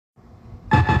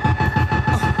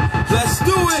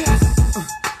do it.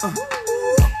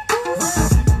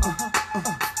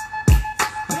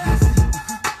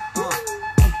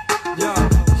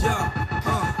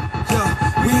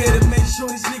 We here to make sure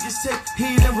these niggas take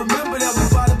heed and remember that we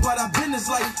bout our business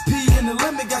like P in the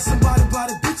limit. Got somebody by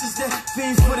the bitches that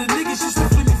fiends for the niggas. Used to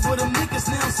flee me for them niggas,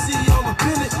 now see all up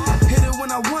in it. Hit it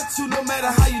when I want to, no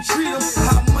matter how you treat them.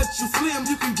 How much you flee them,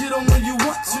 you can get them when you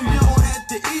want to. You don't have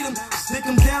to eat them, stick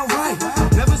them down right.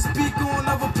 Never speak on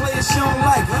other players you don't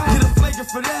like. Get a flagrant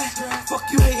for that, fuck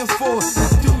you hating for.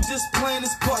 That dude just playing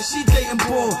his part, she dating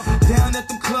ball. Down at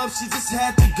them clubs, she just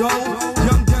had to go.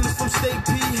 Young Gunner from State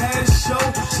P had a show.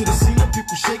 Should've seen the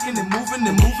people shaking and moving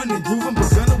and grooving, but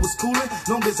Gunner was coolin'.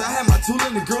 Long as I had my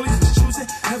tooling, the girlies was choosing.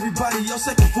 Everybody else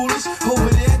acting foolish. Over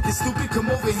there acting stupid, come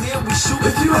over here, we shoot.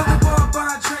 If you at the bar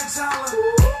buying drinks, holler.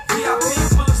 VIP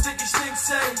full of sticky stink,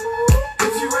 say.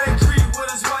 If you Red Creek with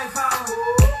his wife, holler.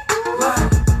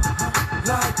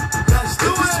 Like, let's do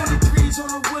it. 23s on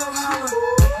the wheel, holler.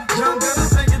 Young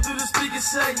Gunner's banging through the speakers,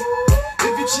 say.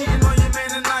 If you cheating on your man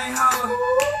tonight, holler.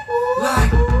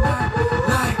 Like,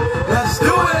 let's do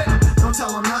it. Don't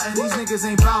tell them nothing, these niggas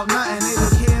ain't bout nothing. They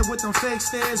look here with them fake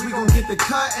stares, we gon' get the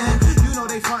cuttin'. You know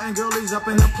they frontin' girlies up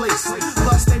in the place.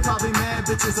 Plus they probably mad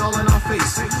bitches all in our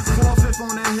face. 4/5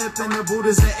 on the hip and the boot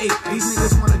is an 8. These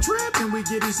niggas wanna trip and we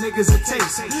give these niggas a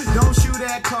taste. Don't shoot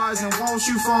at cars and won't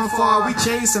shoot from far. We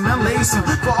chase them and lace them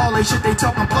for all they shit they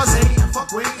talkin'. Plus hatin',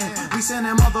 fuck waitin'. We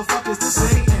sendin' motherfuckers to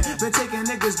Satan. Been taking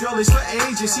niggas girlies for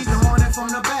ages. She throwing it from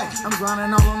the back. I'm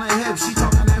grinding all on the hip. She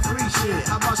talking that free shit.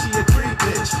 How about she a creep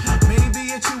bitch?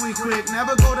 Maybe a chewy quick.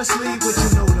 Never go to sleep with you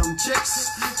know them chicks.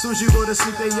 Soon as you go to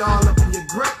sleep, they all up in your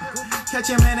grip. Catch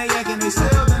him and they acting, they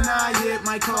still deny it.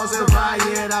 Might cause a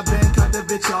riot. I been cut the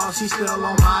bitch off. She still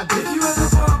on my dick. If you at the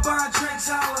bar buying drinks,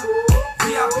 holler.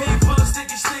 VIP full of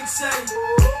sticky stink, say.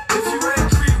 If you Red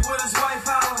Creek with his wife,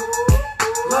 holler.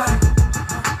 Like,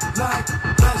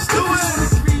 let's do it.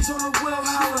 23s on the wheel,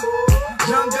 holler.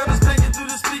 Young Gunner's banging through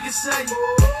the speakers, say.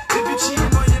 If you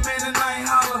cheating on your man tonight,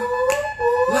 holler.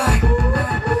 Like,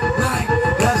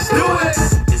 let's do it.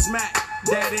 It's Mac,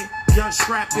 Daddy, Young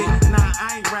Scrappy. Nah,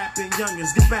 I ain't rapping,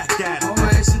 youngins, get back at it. All my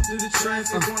action through the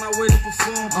traffic on our way to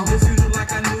perform. If you do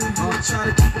like I knew, you would try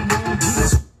to keep them warm.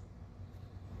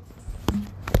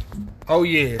 Oh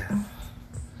yeah.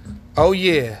 Oh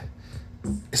yeah.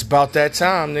 It's about that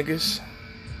time, niggas.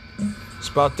 It's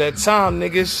about that time,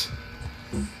 niggas.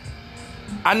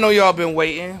 I know y'all been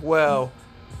waiting. Well,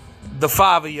 the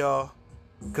 5 of y'all.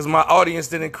 Because my audience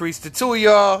didn't increase to 2 of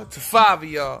y'all to 5 of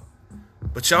y'all.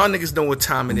 But y'all niggas know what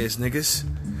time it is, niggas.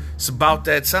 It's about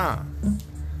that time.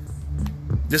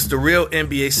 This is the real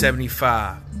NBA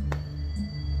 75.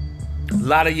 A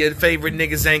lot of your favorite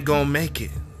niggas ain't gonna make it.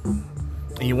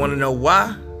 And you wanna know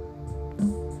why?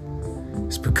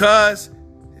 It's because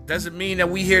it doesn't mean that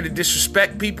we here to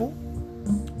disrespect people.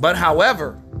 But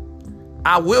however,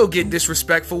 I will get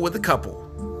disrespectful with a couple.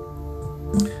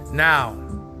 Now,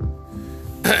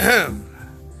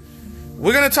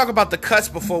 we're going to talk about the cuts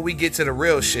before we get to the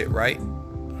real shit, right?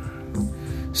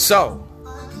 So,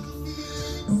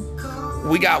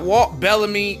 we got Walt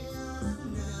Bellamy,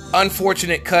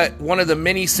 unfortunate cut, one of the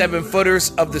many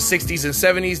 7-footers of the 60s and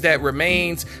 70s that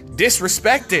remains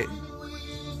disrespected.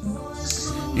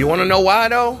 You want to know why,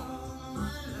 though?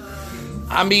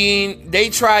 I mean, they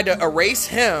tried to erase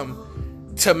him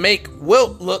to make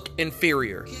Wilt look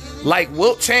inferior. Like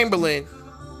Wilt Chamberlain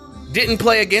didn't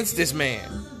play against this man.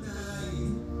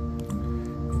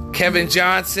 Kevin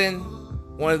Johnson,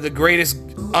 one of the greatest,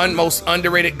 most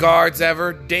underrated guards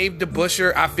ever. Dave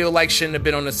DeBusschere, I feel like shouldn't have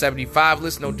been on the 75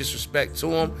 list. No disrespect to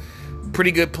him.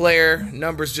 Pretty good player.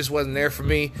 Numbers just wasn't there for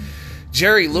me.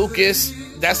 Jerry Lucas,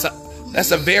 that's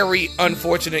a very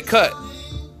unfortunate cut.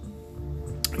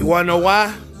 You want to know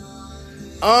why?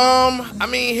 I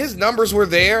mean, his numbers were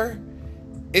there.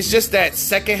 It's just that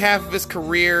second half of his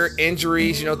career,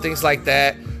 injuries, things like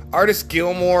that. Artis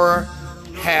Gilmore,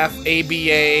 half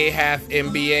ABA, half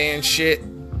NBA and shit.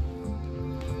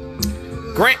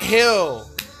 Grant Hill,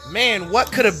 man,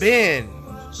 what could have been?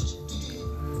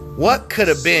 What could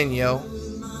have been, yo?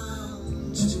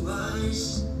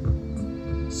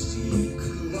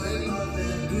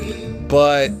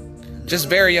 But just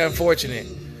very unfortunate.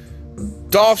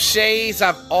 Dolph Schayes,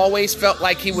 I've always felt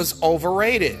like he was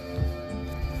overrated.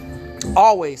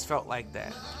 Always felt like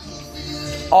that.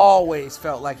 Always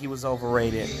felt like he was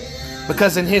overrated.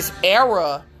 Because in his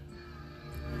era,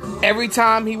 every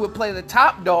time he would play the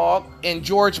top dog in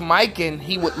George Mikan,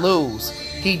 he would lose.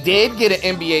 He did get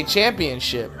an NBA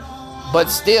championship. But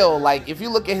still, like, if you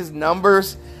look at his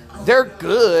numbers, they're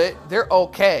good. They're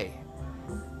okay.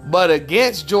 But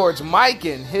against George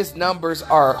Mikan, his numbers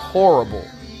are horrible.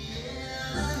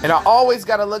 And I always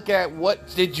got to look at what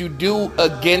did you do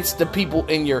against the people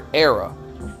in your era.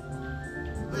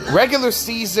 Regular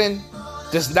season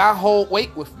does not hold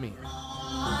weight with me.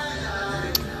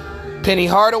 Penny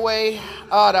Hardaway,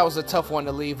 oh, that was a tough one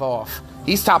to leave off.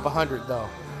 He's top 100 though.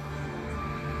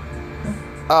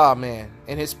 Oh man,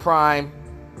 in his prime,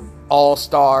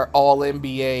 all-star,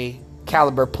 all-NBA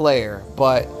caliber player,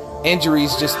 but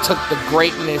injuries just took the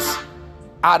greatness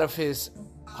out of his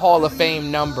Hall of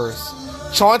Fame numbers.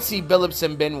 Chauncey Billups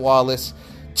and Ben Wallace,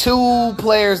 two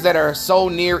players that are so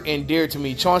near and dear to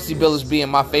me. Chauncey Billups being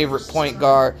my favorite point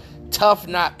guard. Tough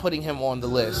not putting him on the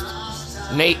list.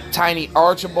 Nate Tiny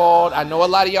Archibald, I know a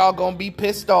lot of y'all gonna be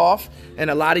pissed off, and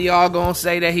a lot of y'all gonna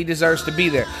say that he deserves to be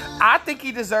there. I think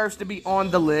he deserves to be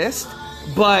on the list,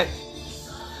 but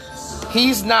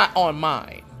he's not on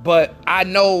mine. But I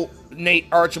know Nate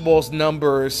Archibald's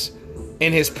numbers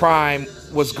in his prime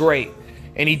was great,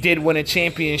 and he did win a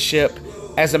championship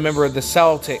as a member of the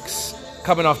Celtics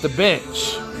coming off the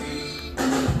bench.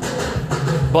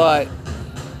 But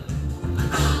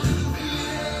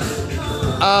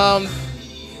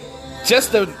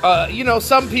just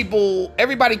some people,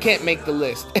 everybody can't make the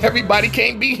list. Everybody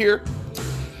can't be here.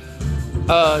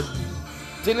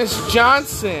 Dennis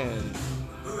Johnson,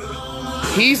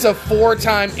 he's a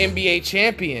 4-time NBA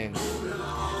champion.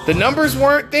 The numbers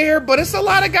weren't there, but it's a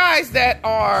lot of guys that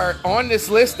are on this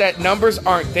list that numbers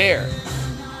aren't there.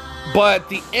 But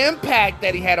the impact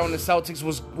that he had on the Celtics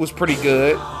was pretty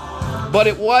good. But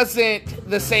it wasn't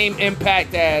the same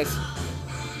impact as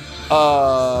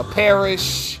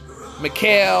Parrish,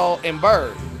 McHale, and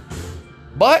Bird.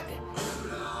 But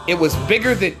it was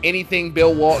bigger than anything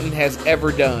Bill Walton has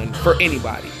ever done for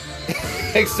anybody.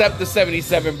 Except the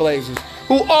 77 Blazers,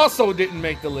 who also didn't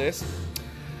make the list.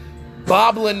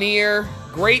 Bob Lanier,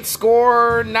 great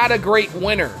scorer, not a great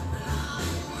winner.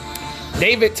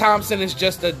 David Thompson is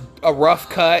just a rough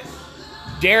cut.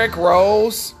 Derrick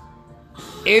Rose,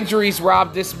 injuries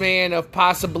robbed this man of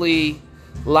possibly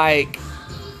like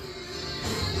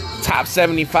top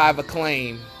 75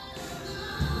 acclaim.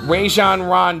 Rajon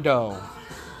Rondo.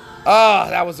 Oh,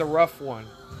 that was a rough one.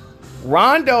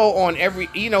 Rondo on every,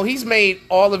 he's made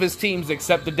all of his teams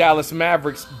except the Dallas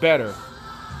Mavericks better.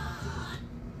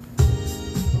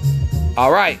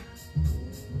 All right.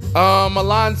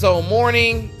 Alonzo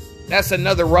Mourning. That's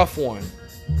another rough one.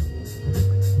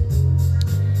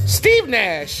 Steve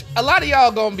Nash. A lot of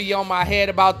y'all gonna be on my head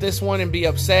about this one and be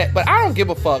upset, but I don't give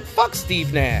a fuck. Fuck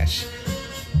Steve Nash.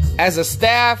 As a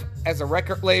staff, as a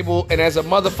record label, and as a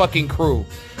motherfucking crew.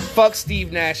 Fuck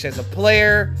Steve Nash as a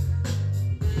player.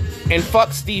 And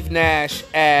fuck Steve Nash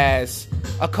as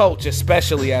a coach,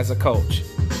 especially as a coach.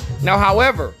 Now,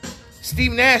 however,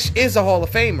 Steve Nash is a Hall of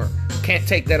Famer. Can't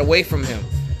take that away from him.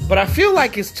 But I feel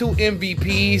like his 2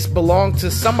 MVPs belong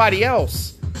to somebody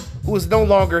else who is no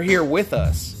longer here with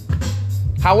us.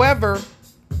 However,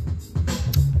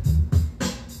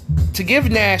 to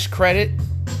give Nash credit,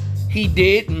 he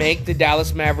did make the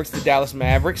Dallas Mavericks the Dallas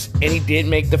Mavericks, and he did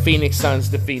make the Phoenix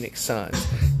Suns the Phoenix Suns.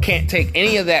 Can't take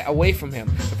any of that away from him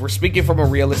if we're speaking from a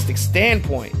realistic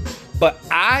standpoint. But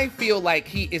I feel like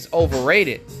he is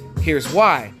overrated. Here's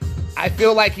why. I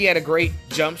feel like he had a great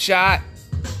jump shot.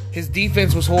 His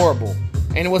defense was horrible,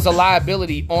 and it was a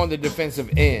liability on the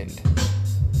defensive end.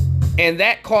 And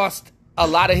that cost a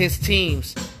lot of his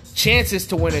teams chances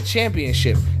to win a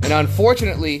championship. And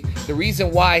unfortunately, the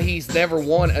reason why he's never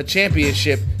won a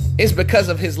championship is because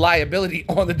of his liability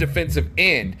on the defensive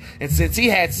end. And since he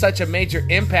had such a major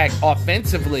impact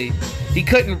offensively, he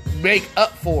couldn't make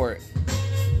up for it.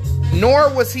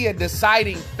 Nor was he a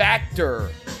deciding factor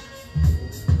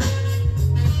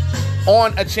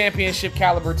on a championship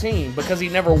caliber team because he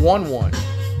never won one,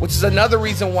 which is another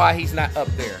reason why he's not up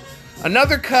there.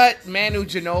 Another cut, Manu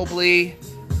Ginobili.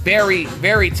 Very,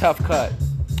 very tough cut.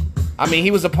 I mean,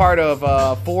 he was a part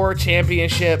of 4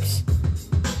 championships.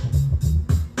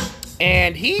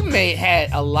 And he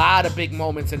had a lot of big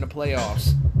moments in the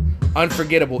playoffs.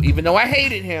 Unforgettable. Even though I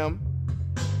hated him.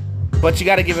 But you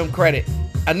got to give him credit.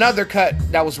 Another cut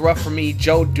that was rough for me,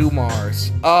 Joe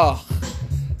Dumars. Oh,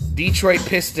 Detroit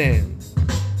Piston.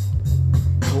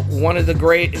 One of the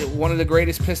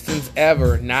greatest Pistons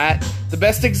ever. Not the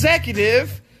best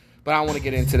executive, but I don't want to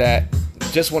get into that.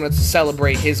 Just wanted to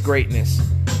celebrate his greatness.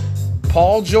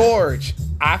 Paul George.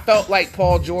 I felt like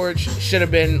Paul George should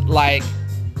have been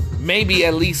maybe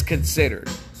at least considered.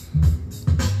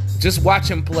 Just watch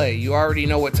him play. You already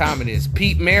know what time it is.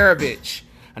 Pete Maravich.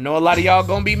 I know a lot of y'all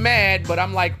gonna be mad, but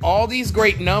I'm like, all these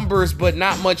great numbers, but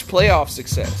not much playoff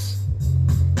success.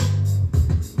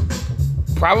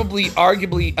 probably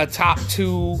arguably a top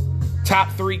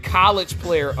 3 college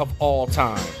player of all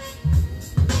time.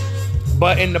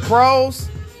 But in the pros,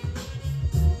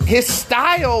 his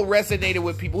style resonated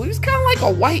with people. He was kind of like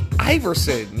a White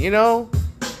Iverson, you know?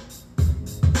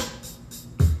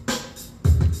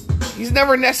 He's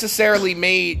never necessarily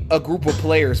made a group of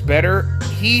players better.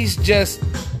 He's just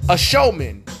a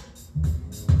showman.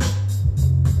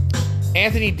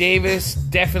 Anthony Davis,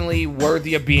 definitely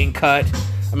worthy of being cut.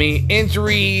 I mean,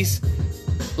 injuries,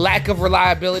 lack of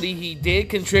reliability. He did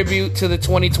contribute to the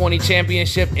 2020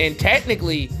 championship and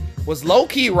technically was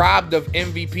low-key robbed of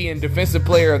MVP and Defensive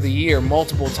Player of the Year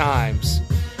multiple times.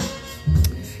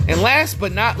 And last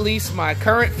but not least, my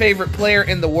current favorite player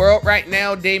in the world right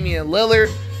now, Damian Lillard.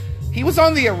 He was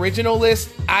on the original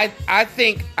list. I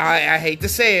think, I hate to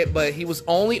say it, but he was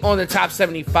only on the top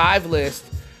 75 list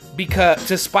because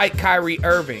to spite Kyrie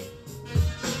Irving.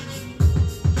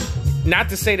 Not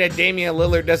to say that Damian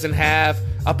Lillard doesn't have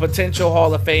a potential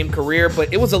Hall of Fame career,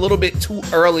 but it was a little bit too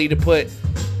early to put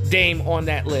Dame on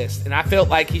that list, and I felt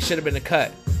like he should have been a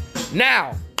cut.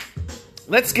 Now,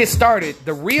 let's get started.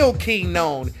 The real king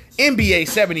known, NBA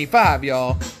 75,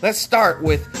 y'all. Let's start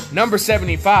with number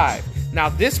 75. Now,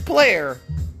 this player,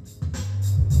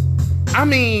 I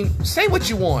mean, say what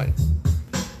you want.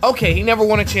 Okay, he never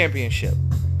won a championship.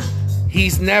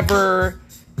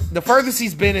 The furthest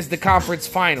he's been is the conference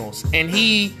finals, and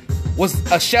he was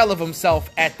a shell of himself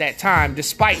at that time,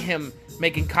 despite him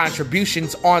making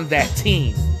contributions on that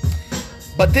team.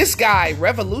 But this guy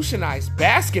revolutionized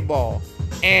basketball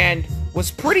and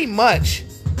was pretty much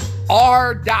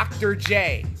our Dr.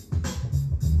 J.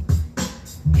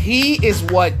 He is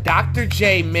what Dr.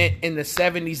 J meant in the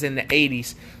 70s and the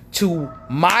 80s to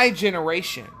my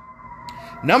generation.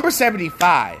 Number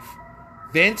 75,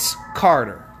 Vince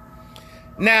Carter.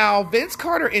 Now, Vince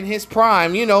Carter in his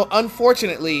prime,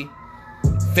 unfortunately,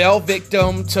 fell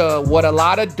victim to what a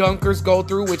lot of dunkers go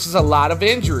through, which is a lot of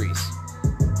injuries.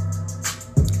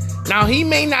 Now, he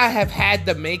may not have had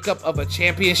the makeup of a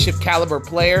championship caliber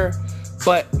player,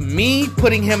 but me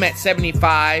putting him at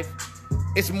 75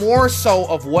 is more so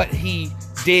of what he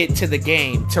did to the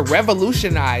game to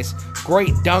revolutionize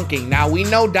great dunking. Now, we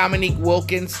know Dominique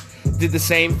Wilkins did the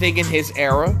same thing in his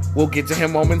era. We'll get to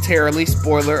him momentarily,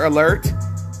 spoiler alert.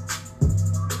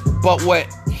 But what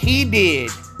he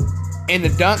did in the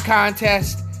dunk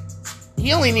contest,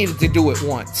 he only needed to do it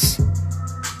once.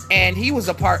 And he was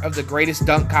a part of the greatest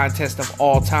dunk contest of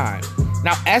all time.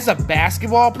 Now, as a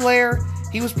basketball player,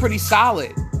 he was pretty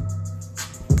solid.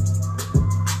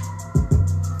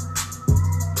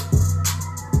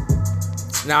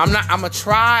 Now, I'm going to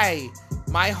try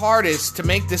my hardest to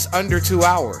make this under 2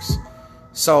 hours.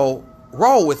 So,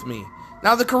 roll with me.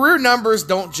 Now, the career numbers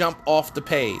don't jump off the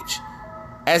page.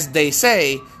 As they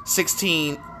say,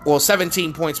 17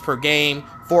 points per game,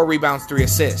 4 rebounds, 3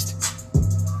 assists.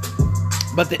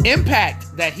 But the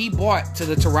impact that he brought to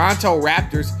the Toronto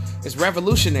Raptors is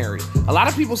revolutionary. A lot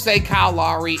of people say Kyle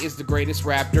Lowry is the greatest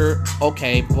Raptor.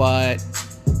 Okay, but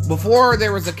before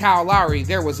there was a Kyle Lowry,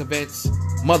 there was a Vince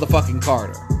motherfucking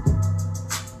Carter.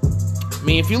 I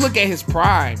mean, if you look at his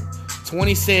prime,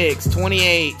 26,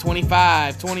 28,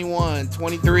 25, 21,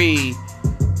 23,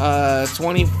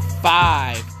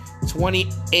 25,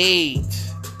 28,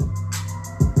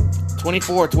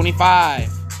 24, 25.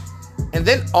 And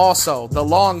then also the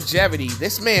longevity.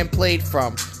 This man played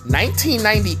from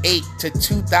 1998 to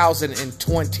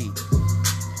 2020.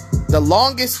 The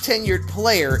longest tenured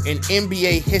player in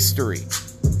NBA history.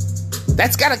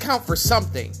 That's got to count for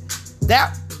something.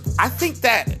 I think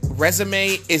that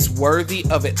resume is worthy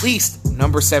of at least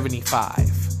number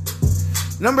 75.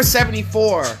 Number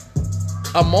 74,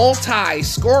 a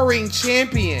multi-scoring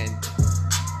champion.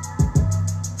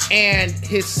 And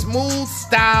his smooth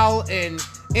style and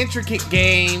intricate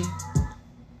game.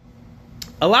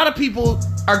 A lot of people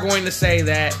are going to say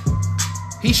that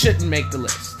he shouldn't make the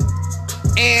list.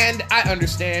 And I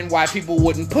understand why people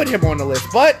wouldn't put him on the list.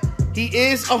 But he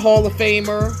is a Hall of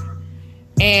Famer.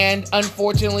 And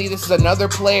unfortunately, this is another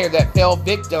player that fell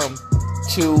victim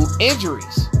to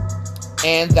injuries.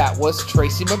 And that was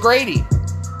Tracy McGrady.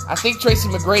 I think Tracy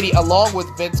McGrady, along with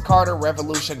Vince Carter,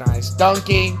 revolutionized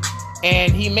dunking.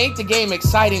 And he made the game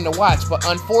exciting to watch. But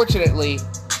unfortunately,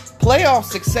 playoff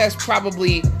success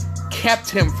probably kept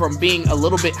him from being a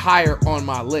little bit higher on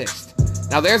my list.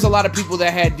 Now, there's a lot of people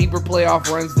that had deeper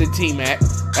playoff runs than T-Mac.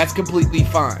 That's completely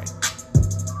fine.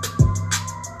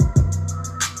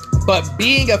 But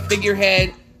being a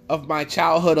figurehead of my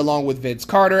childhood along with Vince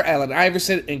Carter, Allen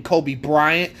Iverson, and Kobe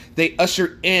Bryant, they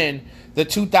ushered in the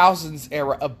 2000s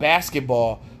era of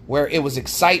basketball where it was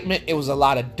excitement, it was a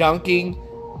lot of dunking.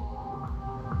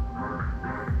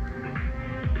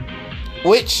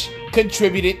 which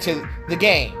contributed to the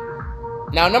game.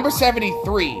 Now, number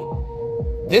 73,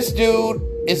 this dude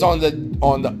is on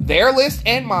their list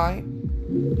and mine,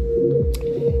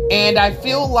 and I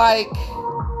feel like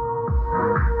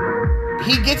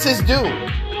he gets his due.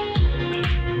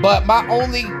 But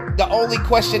the only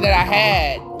question that I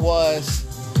had was,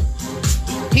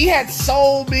 he had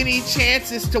so many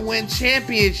chances to win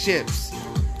championships,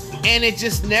 and it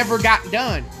just never got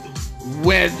done.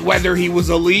 Whether he was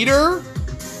a leader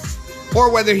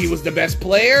or whether he was the best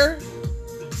player.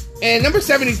 And number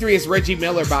 73 is Reggie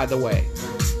Miller, by the way.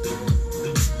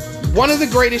 One of the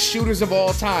greatest shooters of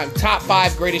all time. Top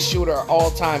 5 greatest shooter of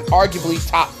all time. Arguably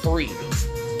top 3.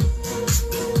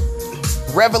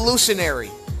 Revolutionary.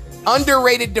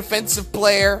 Underrated defensive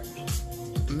player.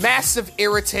 Massive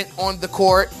irritant on the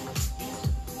court.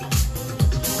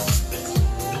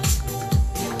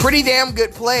 Pretty damn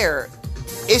good player.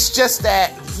 It's just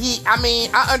that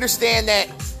I understand that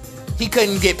he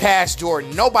couldn't get past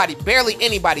Jordan. Barely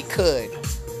anybody could.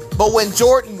 But when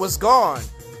Jordan was gone,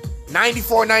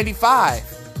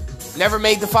 94-95, never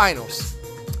made the finals.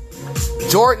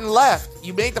 Jordan left.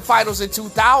 You made the finals in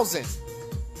 2000.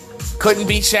 Couldn't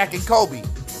beat Shaq and Kobe.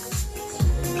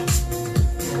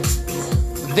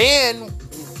 Then,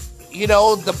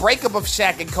 the breakup of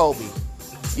Shaq and Kobe.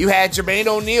 You had Jermaine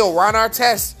O'Neal, Ron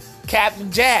Artest,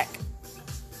 Captain Jack.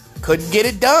 Couldn't get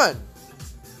it done.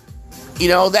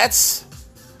 That's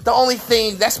the only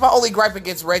thing. That's my only gripe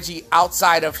against Reggie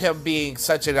outside of him being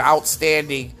such an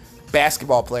outstanding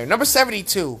basketball player. Number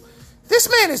 72. This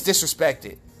man is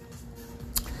disrespected.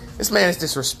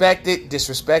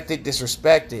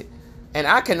 Disrespected. And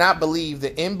I cannot believe the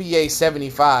NBA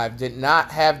 75 did not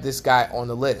have this guy on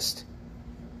the list.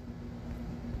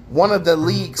 One of the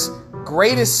league's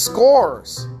greatest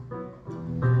scorers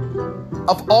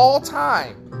of all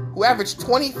time, who averaged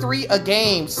 23 a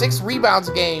game, 6 rebounds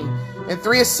a game, and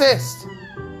 3 assists.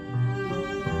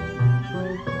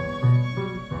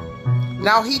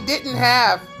 Now, he didn't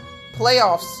have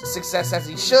playoff success as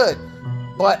he should,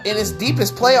 but in his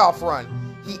deepest playoff run,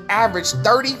 he averaged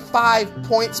 35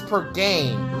 points per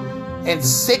game and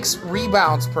 6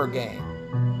 rebounds per game.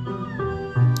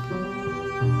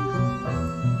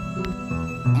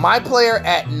 My player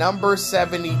at number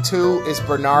 72 is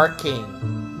Bernard King.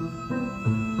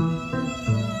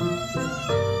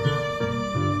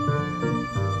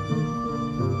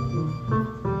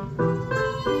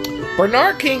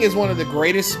 Bernard King is one of the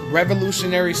greatest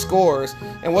revolutionary scorers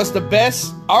and was the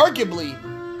best, arguably,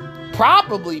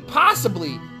 probably,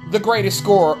 possibly the greatest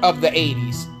scorer of the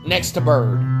 80s, next to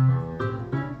Bird.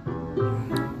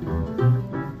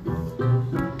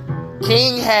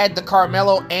 King had the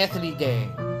Carmelo Anthony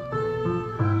game.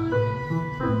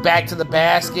 Back to the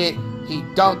basket, he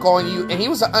dunk on you, and he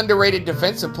was an underrated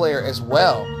defensive player as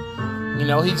well.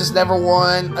 He just never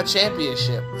won a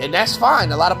championship, and that's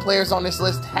fine. A lot of players on this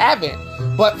list haven't,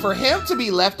 but for him to be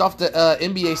left off the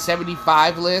NBA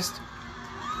 75 list,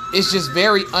 it's just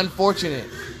very unfortunate.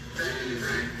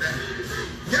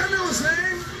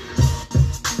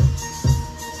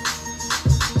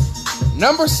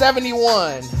 Number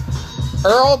 71,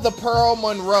 Earl the Pearl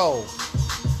Monroe.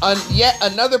 Yet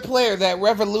another player that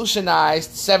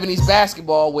revolutionized 70s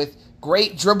basketball with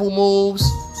great dribble moves,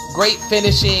 great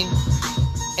finishing,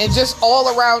 and just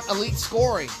all-around elite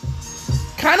scoring.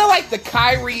 Kind of like the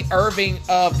Kyrie Irving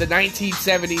of the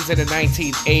 1970s and the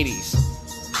 1980s.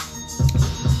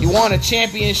 He won a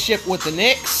championship with the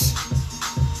Knicks.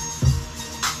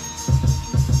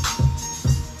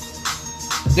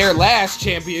 Their last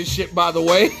championship, by the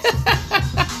way.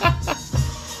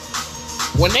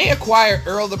 When they acquired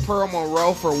Earl the Pearl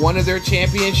Monroe for one of their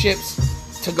championships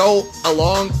to go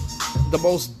along the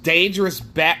most dangerous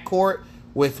backcourt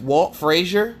with Walt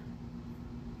Frazier,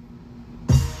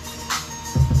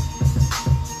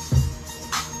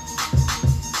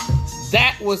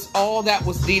 that was all that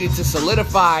was needed to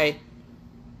solidify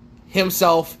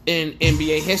himself in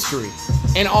NBA history.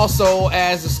 And also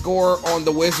as a scorer on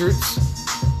the Wizards.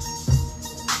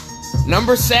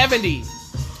 Number 70.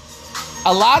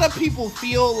 A lot of people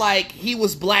feel like he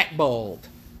was blackballed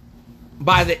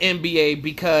by the NBA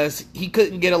because he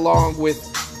couldn't get along with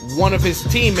one of his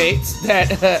teammates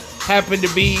that happened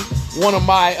to be one of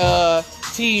my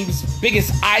team's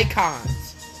biggest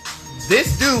icons.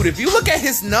 This dude, if you look at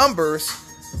his numbers,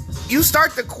 you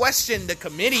start to question the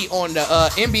committee on the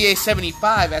NBA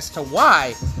 75 as to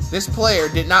why this player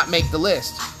did not make the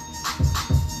list.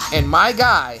 And my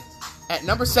guy at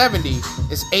number 70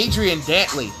 is Adrian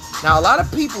Dantley. Now, a lot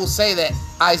of people say that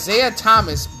Isaiah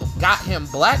Thomas got him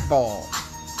blackballed.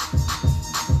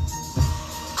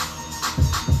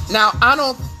 Now, I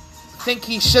don't think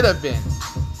he should have been.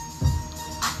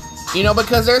 You know,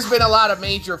 because there's been a lot of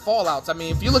major fallouts. I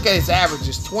mean, if you look at his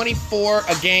averages, 24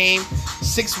 a game,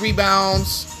 6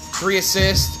 rebounds, 3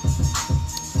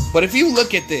 assists. But if you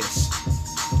look at this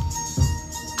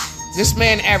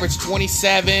man averaged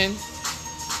 27,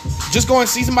 just going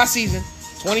season by season,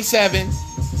 27,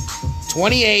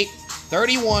 28,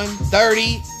 31,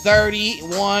 30,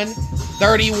 31,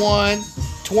 31,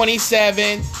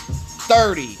 27,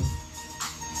 30.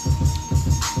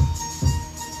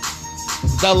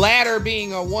 The latter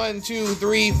being a 1, 2,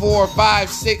 3, 4, 5,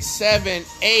 6, 7,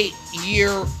 8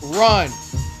 year run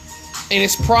in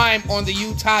his prime on the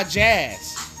Utah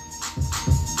Jazz.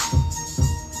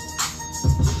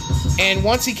 And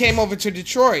once he came over to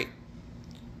Detroit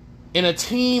in a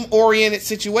team-oriented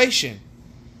situation,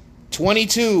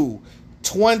 22,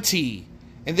 20,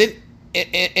 and then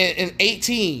in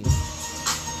 18.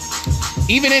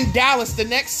 Even in Dallas the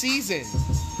next season,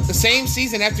 the same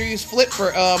season after he was flipped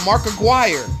for Mark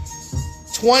Aguirre,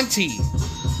 20.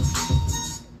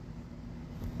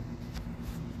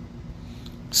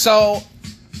 So,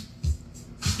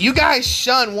 you guys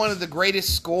shun one of the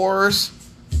greatest scorers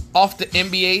off the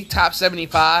NBA top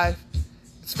 75.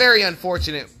 It's very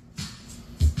unfortunate.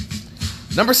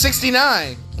 Number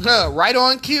 69, right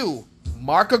on cue,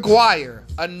 Mark Aguirre,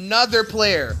 another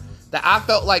player that I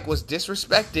felt like was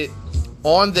disrespected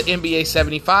on the NBA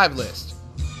 75 list.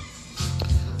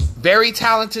 Very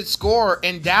talented scorer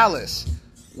in Dallas,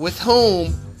 with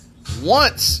whom,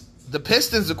 once the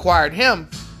Pistons acquired him,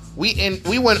 we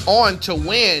went on to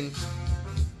win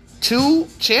 2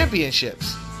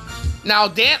 championships. Now,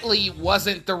 Dantley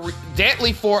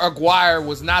for Aguirre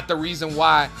was not the reason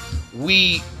why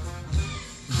we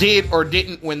did or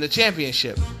didn't win the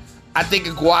championship. I think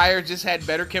Aguirre just had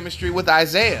better chemistry with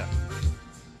Isaiah.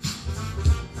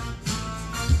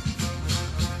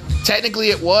 Technically,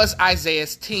 it was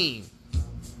Isaiah's team.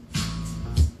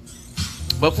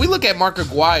 But if we look at Mark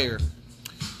Aguirre,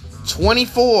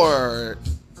 24,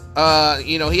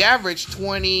 he averaged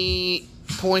 20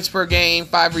 points per game,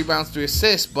 5 rebounds, 3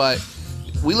 assists. But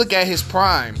we look at his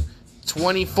prime,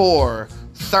 24,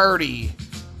 30,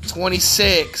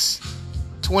 26,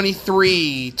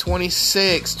 23,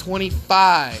 26,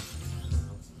 25.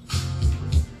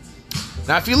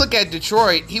 Now, if you look at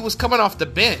Detroit, he was coming off the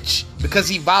bench because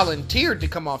he volunteered to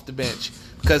come off the bench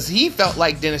because he felt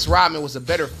like Dennis Rodman was a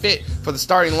better fit for the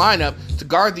starting lineup to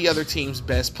guard the other team's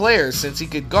best players since he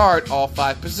could guard all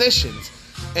 5 positions.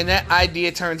 And that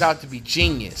idea turns out to be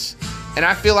genius. And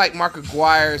I feel like Mark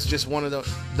Aguirre is just one of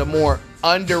the more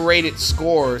underrated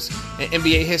scorers in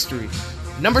NBA history.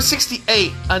 Number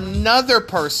 68, another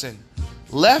person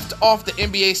left off the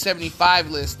NBA 75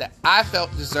 list that I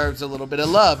felt deserves a little bit of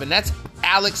love, and that's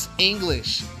Alex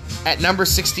English at number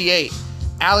 68.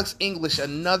 Alex English,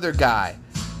 another guy.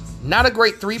 Not a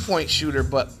great three-point shooter,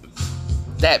 but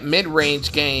that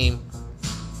mid-range game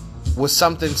was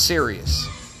something serious.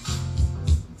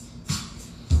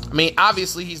 I mean,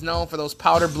 obviously he's known for those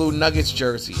powder blue Nuggets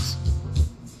jerseys.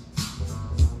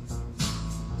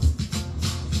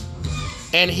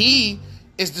 And he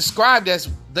is described as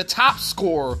the top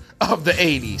scorer of the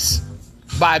 80s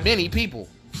by many people.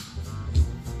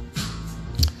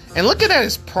 And looking at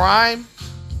his prime,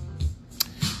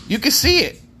 you can see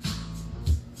it.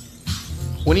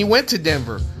 When he went to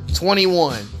Denver,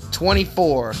 21,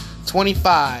 24,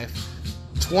 25,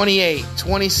 28,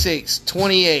 26,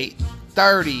 28,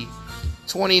 30,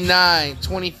 29,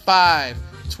 25,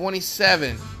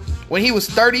 27. When he was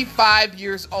 35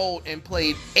 years old and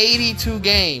played 82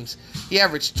 games, he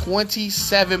averaged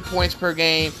 27 points per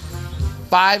game,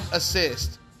 5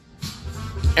 assists,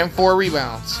 and 4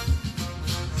 rebounds.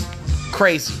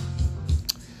 Crazy.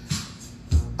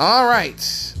 All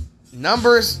right.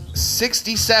 Number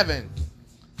 67.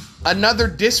 Another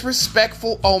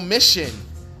disrespectful omission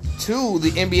to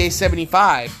the NBA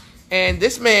 75. And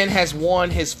this man has won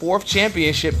his 4th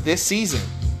championship this season.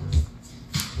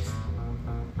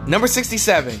 Number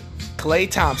 67. Klay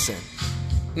Thompson.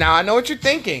 Now, I know what you're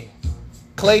thinking.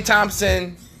 Klay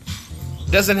Thompson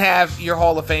doesn't have your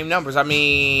Hall of Fame numbers. I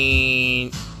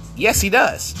mean, yes, he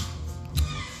does.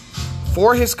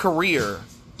 For his career,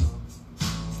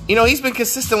 he's been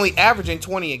consistently averaging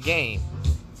 20 a game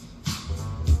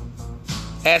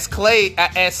as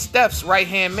Steph's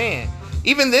right-hand man.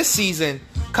 Even this season,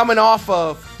 coming off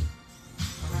of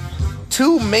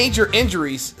 2 major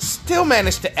injuries, still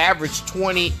managed to average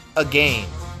 20 a game.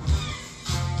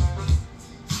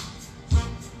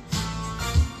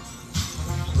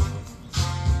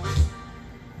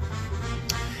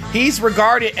 He's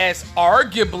regarded as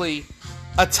arguably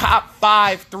a top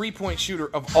 5 3-point shooter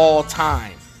of all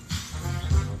time.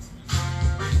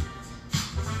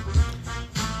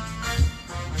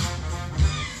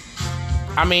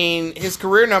 I mean, his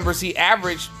career numbers, he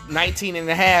averaged 19 and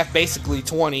a half, basically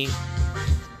 20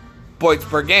 points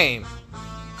per game.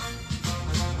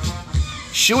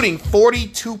 Shooting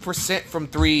 42% from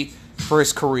three for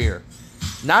his career.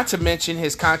 Not to mention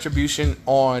his contribution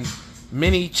on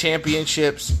many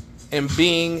championships and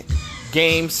being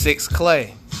Game 6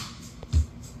 Clay.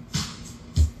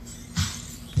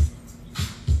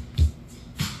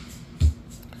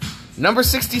 Number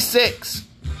 66.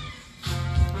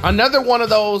 Another one of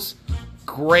those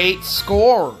great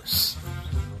scorers.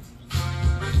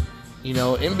 You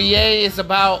know, NBA is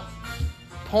about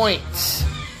points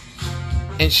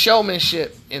and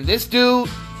showmanship. And this dude,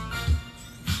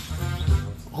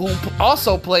 who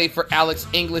also played for Alex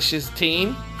English's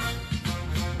team,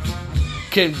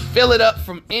 can fill it up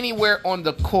from anywhere on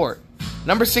the court.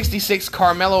 Number 66,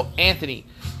 Carmelo Anthony.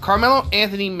 Carmelo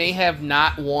Anthony may have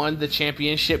not won the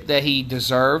championship that he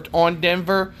deserved on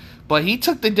Denver, but he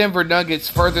took the Denver Nuggets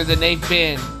further than they've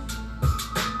been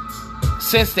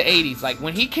since the 80s. Like,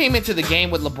 when he came into the game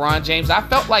with LeBron James, I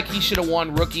felt like he should have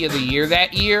won Rookie of the Year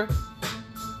that year.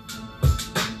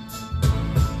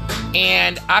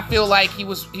 And I feel like he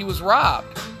was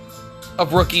robbed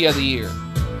of Rookie of the Year.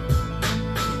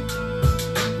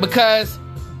 Because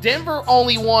Denver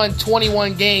only won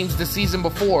 21 games the season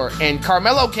before, and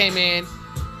Carmelo came in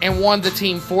and won the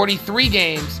team 43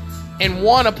 games and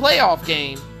won a playoff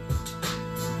game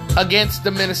against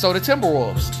the Minnesota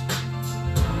Timberwolves.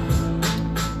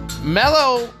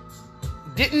 Melo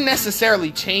didn't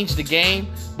necessarily change the game,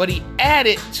 but he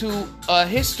added to a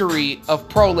history of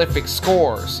prolific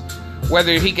scores.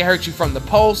 Whether he can hurt you from the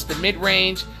post, the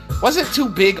mid-range, wasn't too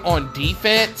big on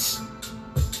defense,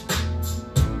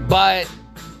 but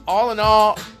all in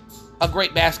all, a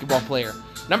great basketball player.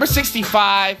 Number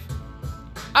 65,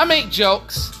 I make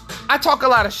jokes. I talk a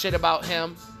lot of shit about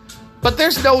him, but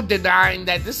there's no denying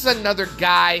that this is another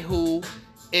guy who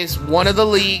is one of the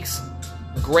league's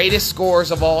greatest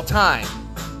scorers of all time.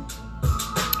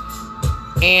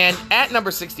 And at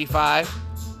number 65,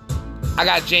 I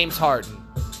got James Harden.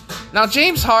 Now,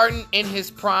 James Harden in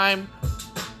his prime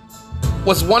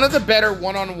was one of the better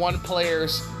one-on-one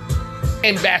players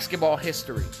in basketball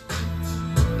history.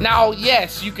 Now,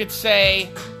 yes, you could say,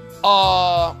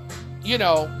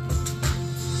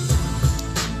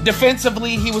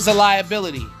 defensively, he was a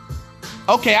liability.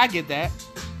 Okay, I get that.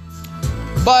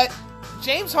 But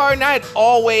James Harden, I had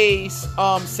always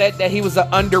said that he was an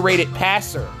underrated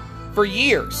passer for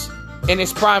years in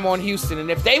his prime on Houston. And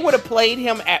if they would have played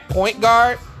him at point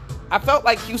guard, I felt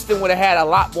like Houston would have had a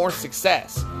lot more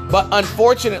success. But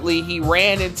unfortunately, he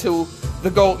ran into the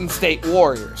Golden State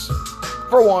Warriors,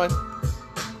 for one,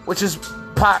 which is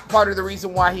part of the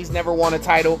reason why he's never won a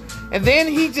title. And then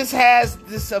he just has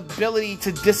this ability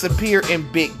to disappear in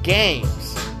big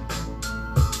games.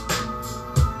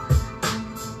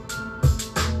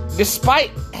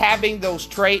 Despite having those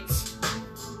traits,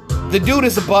 the dude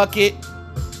is a bucket.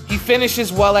 He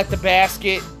finishes well at the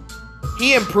basket.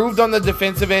 He improved on the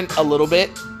defensive end a little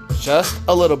bit. Just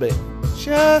a little bit.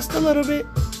 Just a little bit.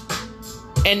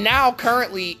 And now,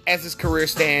 currently, as his career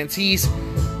stands, he's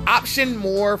optioned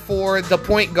more for the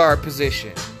point guard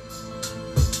position.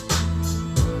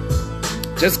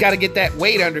 Just got to get that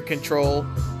weight under control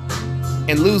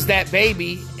and lose that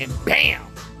baby, and bam!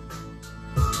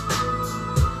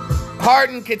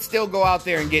 Harden could still go out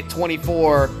there and get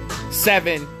 24,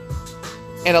 7,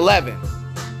 and 11.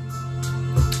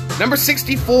 Number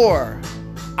 64.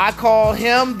 I call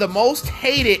him the most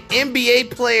hated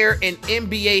NBA player in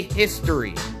NBA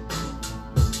history.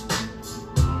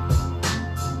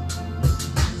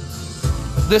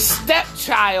 The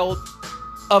stepchild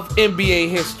of NBA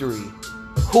history,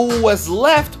 who was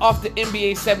left off the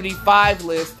NBA 75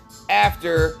 list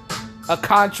after a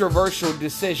controversial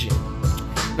decision.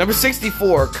 Number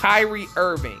 64, Kyrie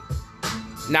Irving.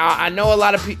 Now, I know a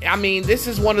lot of people, this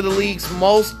is one of the league's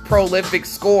most prolific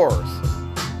scorers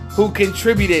who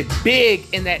contributed big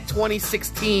in that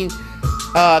 2016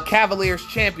 Cavaliers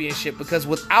championship, because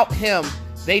without him,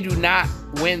 they do not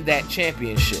win that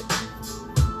championship.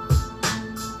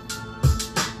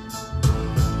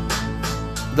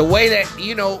 The way that,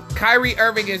 Kyrie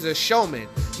Irving is a showman.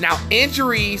 Now,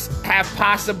 injuries have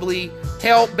possibly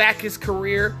held back his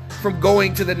career from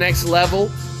going to the next level.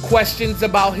 Questions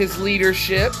about his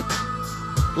leadership,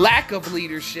 lack of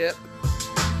leadership,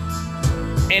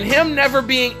 and him never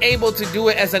being able to do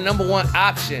it as a number one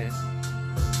option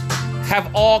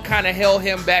have all kind of held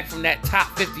him back from that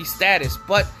top 50 status.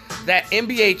 But that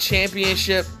NBA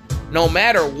championship, no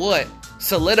matter what,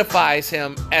 solidifies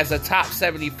him as a top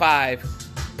 75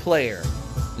 player,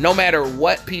 no matter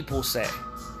what people say.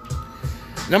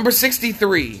 Number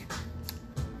 63,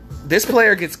 this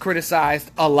player gets criticized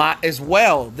a lot as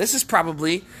well. This is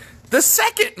probably the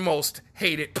second most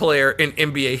hated player in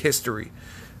NBA history.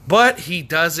 But he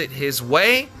does it his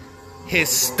way, his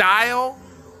style.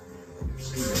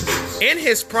 In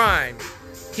his prime,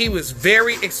 he was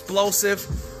very explosive,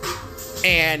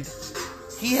 and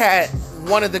he had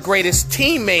one of the greatest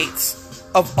teammates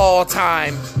of all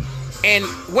time, and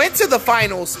went to the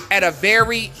finals at a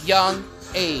very young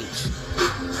age.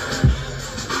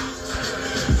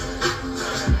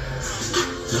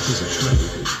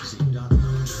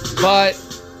 But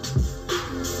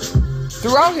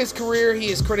throughout his career,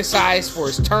 he is criticized for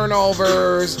his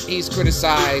turnovers. He's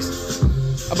criticized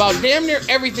about damn near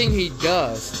everything he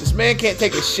does. This man can't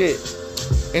take a shit.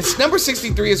 And number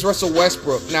 63 is Russell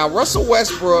Westbrook. Now, Russell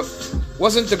Westbrook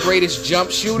wasn't the greatest jump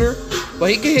shooter,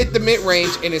 but he could hit the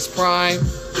mid-range in his prime.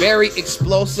 Very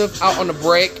explosive out on the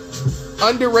break.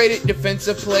 Underrated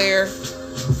defensive player.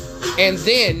 And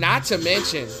then, not to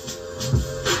mention,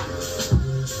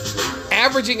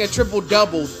 averaging a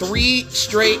triple-double 3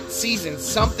 straight seasons.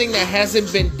 Something that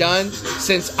hasn't been done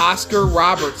since Oscar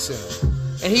Robertson.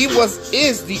 And he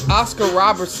is the Oscar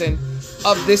Robertson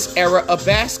of this era of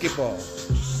basketball.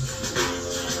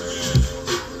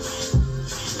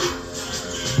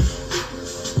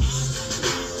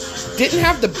 Didn't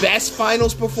have the best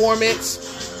finals performance.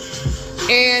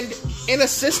 And in a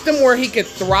system where he could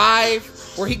thrive,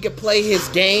 where he could play his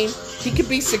game, he could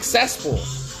be successful.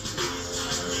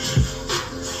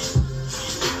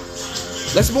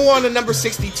 Let's move on to number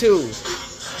 62.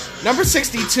 Number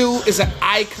 62 is an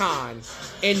icon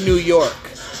in New York.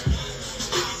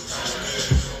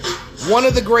 One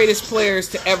of the greatest players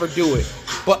to ever do it.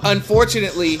 But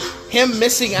unfortunately, him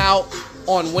missing out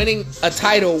on winning a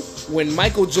title when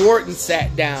Michael Jordan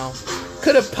sat down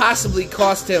could have possibly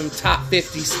cost him top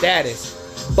 50 status.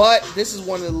 But this is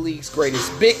one of the league's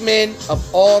greatest big men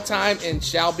of all time and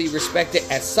shall be respected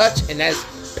as such, and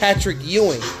that's Patrick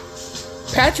Ewing.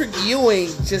 Patrick Ewing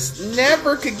just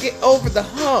never could get over the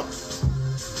hump,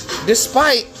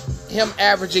 despite him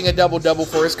averaging a double-double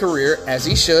for his career, as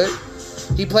he should.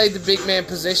 He played the big man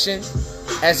position,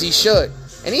 as he should.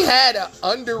 And he had an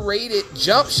underrated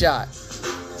jump shot.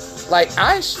 Like,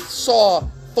 I saw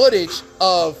footage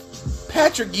of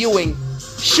Patrick Ewing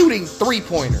shooting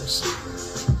three-pointers.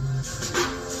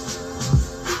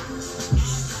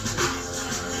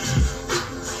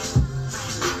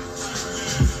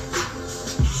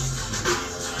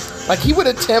 Like, he would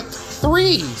attempt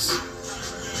threes.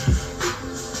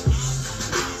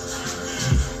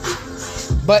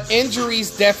 But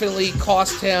injuries definitely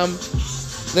cost him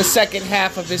the second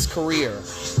half of his career.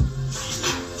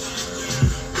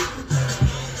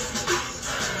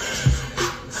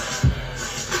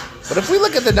 But if we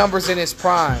look at the numbers in his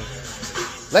prime,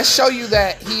 let's show you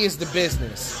that he is the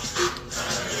business.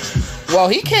 Well,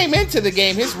 he came into the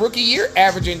game his rookie year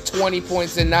averaging 20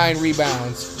 points and 9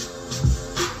 rebounds.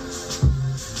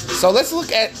 So let's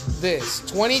look at this.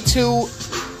 22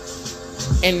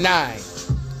 and 9.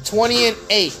 20 and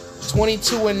 8.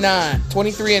 22 and 9.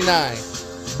 23 and 9.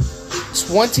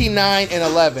 29 and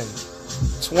 11.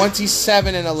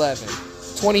 27 and 11.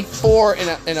 24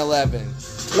 and 11.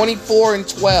 24 and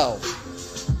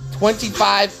 12.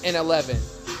 25 and 11.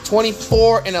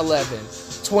 24 and 11.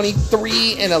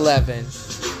 23 and 11.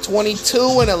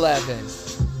 22 and 11.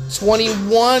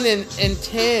 21 and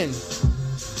 10.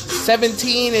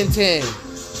 17 and 10.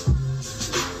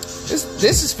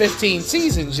 This is 15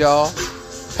 seasons, y'all.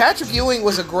 Patrick Ewing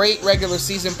was a great regular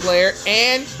season player,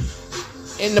 and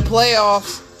in the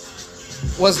playoffs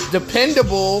was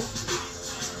dependable,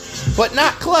 but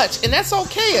not clutch. And that's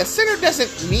okay. A center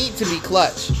doesn't need to be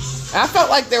clutch. And I felt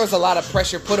like there was a lot of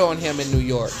pressure put on him in New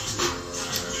York.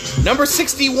 Number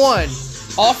 61,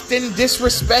 often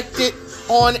disrespected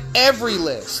on every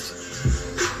list.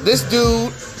 This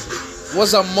dude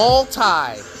was a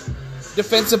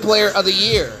multi-defensive player of the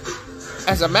year.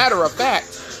 As a matter of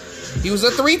fact, he was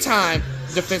a 3-time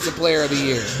defensive player of the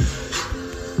year.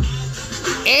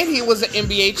 And he was an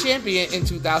NBA champion in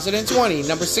 2020.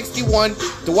 Number 61,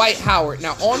 Dwight Howard.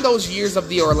 Now, on those years of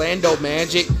the Orlando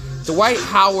Magic, Dwight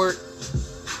Howard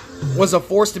was a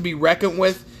force to be reckoned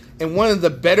with and one of the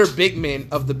better big men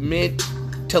of the mid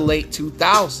to late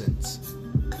 2000s.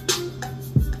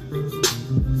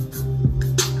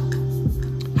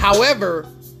 However,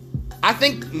 I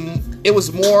think it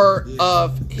was more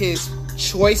of his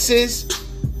choices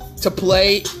to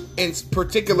play in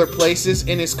particular places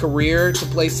in his career, to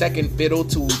play second fiddle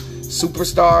to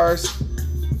superstars,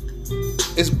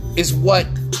 is what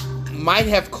might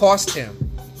have cost him.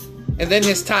 And then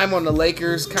his time on the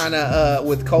Lakers, kind of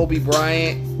with Kobe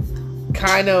Bryant,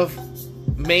 kind of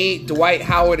made Dwight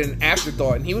Howard an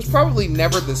afterthought, and he was probably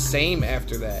never the same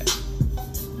after that.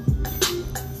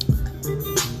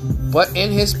 But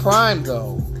in his prime,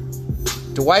 though,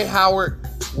 Dwight Howard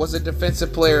was a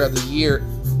Defensive Player of the Year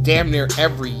damn near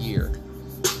every year.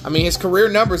 I mean, his career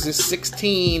numbers is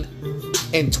 16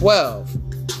 and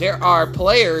 12. There are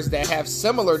players that have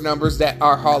similar numbers that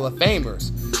are Hall of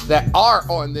Famers that are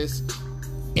on this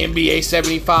NBA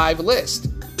 75 list.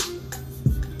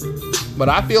 But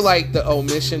I feel like the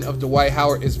omission of Dwight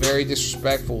Howard is very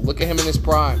disrespectful. Look at him in his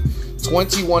prime.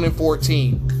 21 and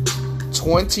 14.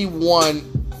 21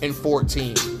 and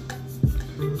 14.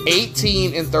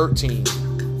 18 and 13.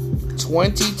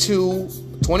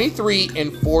 23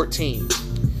 and 14.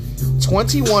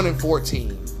 21 and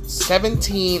 14.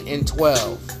 17 and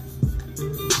 12.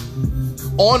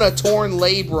 On a torn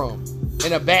labrum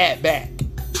and a bad back.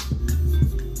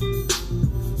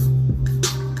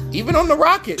 Even on the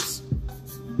Rockets,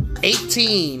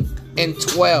 18 and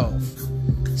 12,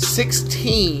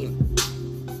 16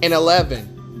 and 11.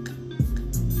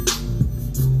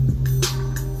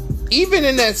 Even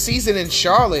in that season in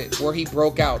Charlotte where he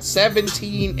broke out,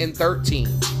 17 and 13.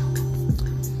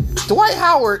 Dwight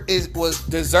Howard was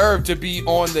deserved to be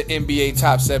on the NBA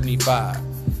Top 75.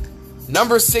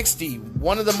 Number 60,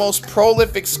 one of the most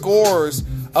prolific scorers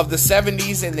of the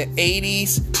 70s and the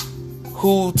 80s,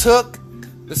 who took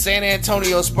the San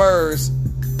Antonio Spurs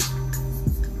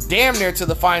damn near to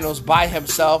the finals by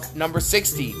himself. Number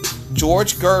 60,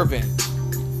 George Gervin.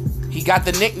 He got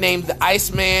the nickname the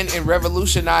Iceman and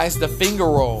revolutionized the finger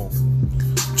roll.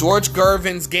 George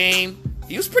Gervin's game,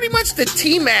 he was pretty much the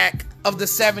T-Mac of the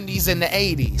 70s and the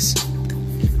 80s.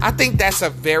 I think that's a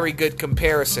very good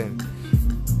comparison.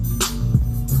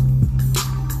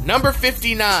 Number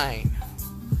 59.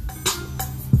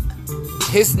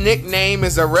 His nickname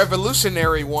is a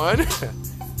revolutionary one.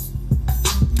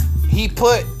 He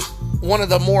put one of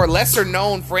the more lesser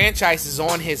known franchises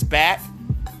on his back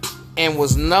and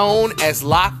was known as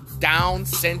Lockdown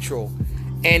Central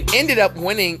and ended up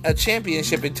winning a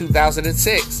championship in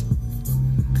 2006.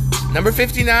 Number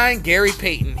 59, Gary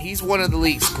Payton. He's one of the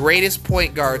league's greatest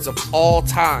point guards of all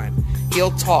time.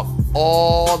 He'll talk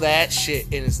all that shit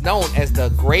and is known as the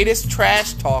greatest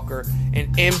trash talker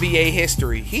in NBA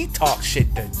history. He talks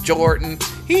shit to Jordan.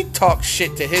 He talks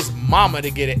shit to his mama to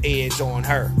get an edge on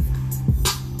her.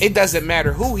 It doesn't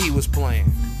matter who he was playing.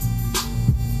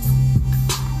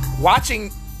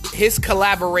 Watching his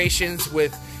collaborations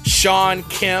with Shawn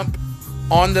Kemp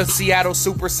on the Seattle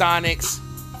Supersonics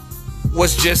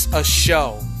was just a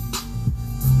show.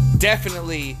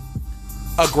 Definitely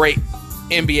a great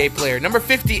NBA player. Number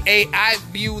 58, I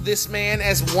view this man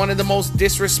as one of the most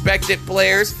disrespected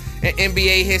players in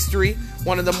NBA history.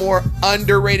 One of the more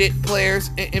underrated players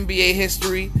in NBA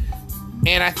history.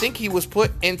 And I think he was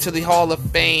put into the Hall of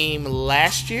Fame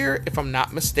last year, if I'm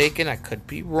not mistaken. I could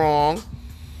be wrong.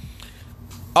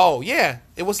 Oh, yeah,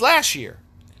 it was last year.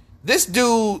 This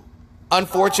dude,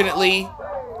 unfortunately,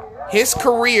 his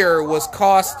career was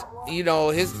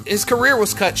his career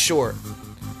was cut short.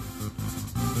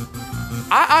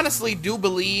 I honestly do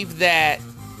believe that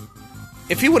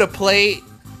if he would have played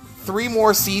 3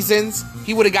 more seasons,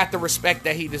 he would have got the respect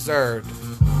that he deserved.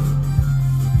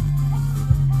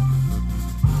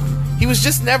 He was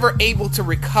just never able to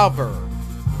recover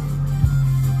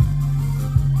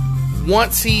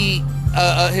once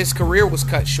his career was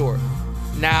cut short.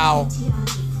 Now,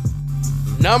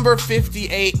 number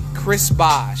 58, Chris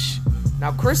Bosh.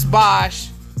 Now, Chris Bosh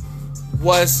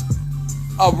was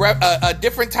a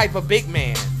different type of big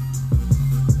man.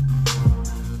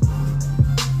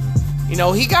 You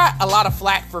know, he got a lot of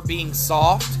flack for being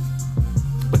soft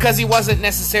because he wasn't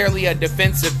necessarily a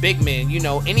defensive big man. You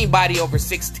know, anybody over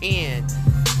 6'10"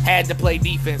 had to play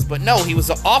defense, but no, he was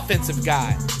an offensive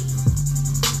guy.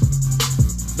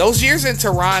 Those years in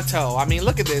Toronto, I mean,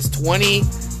 look at this,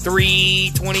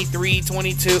 23,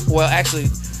 22, well, actually,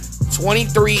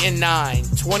 23 and 9,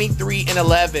 23 and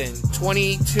 11,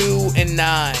 22 and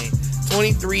 9,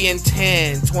 23 and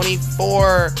 10,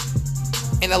 24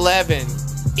 and 11.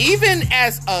 Even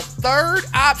as a third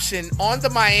option on the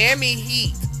Miami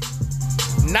Heat,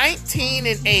 19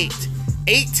 and 8,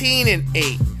 18 and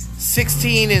 8,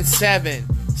 16 and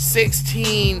 7,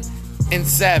 16 and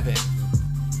 7.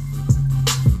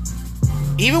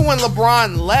 Even when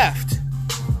LeBron left,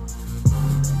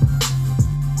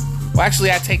 well,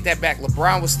 actually, I take that back.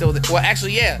 LeBron was still there. Well,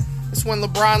 actually, yeah, that's when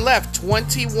LeBron left,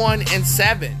 21 and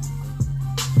 7.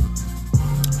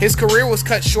 His career was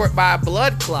cut short by a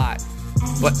blood clot.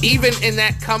 But even in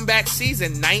that comeback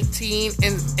season, 19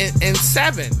 and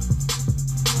 7.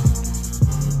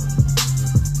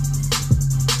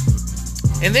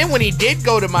 And then when he did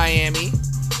go to Miami,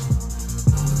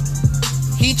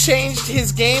 he changed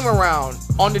his game around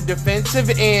on the defensive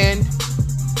end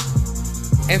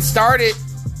and started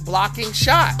blocking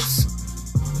shots.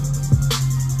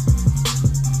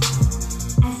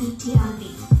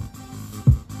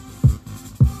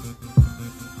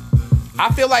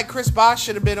 I feel like Chris Bosh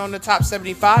should have been on the top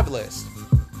 75 list.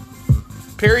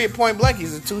 Period, point blank.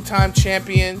 He's a two-time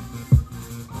champion.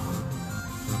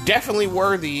 Definitely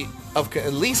worthy of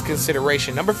at least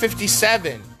consideration. Number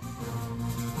 57.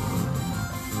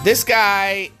 This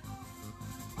guy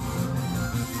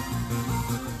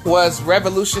was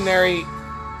revolutionary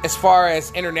as far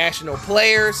as international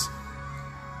players.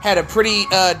 Had a pretty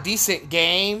decent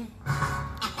game.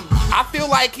 I feel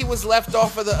like he was left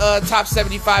off of the top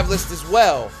 75 list as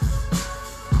well.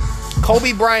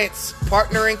 Kobe Bryant's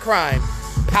partner in crime,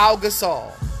 Pau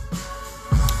Gasol.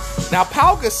 Now,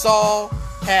 Pau Gasol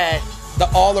had the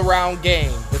all-around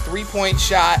game, the three-point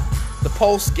shot, the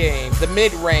post game, the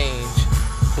mid-range,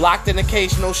 blocked an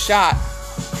occasional shot,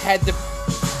 had the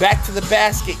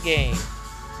back-to-the-basket game.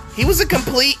 He was a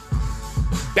complete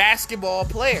basketball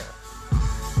player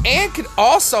and could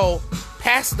also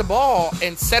pass the ball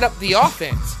and set up the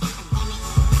offense.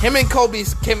 Him and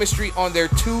Kobe's chemistry on their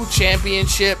 2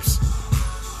 championships.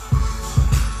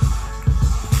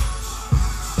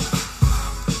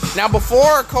 Now,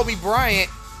 before Kobe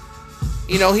Bryant,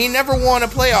 he never won a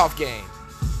playoff game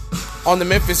on the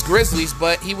Memphis Grizzlies,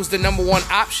 but he was the number 1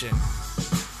 option.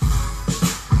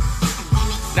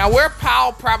 Now, where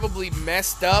Powell probably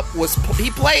messed up was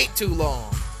he played too long.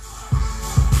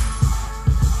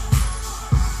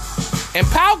 And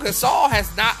Pau Gasol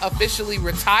has not officially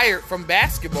retired from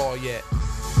basketball yet.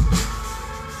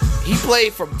 He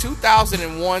played from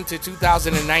 2001 to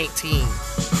 2019.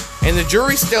 And the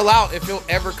jury's still out if he'll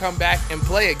ever come back and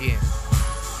play again.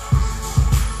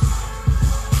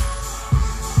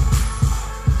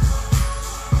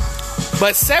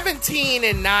 But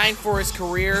 17-9 for his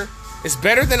career is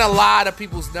better than a lot of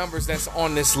people's numbers that's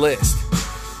on this list.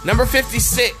 Number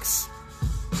 56.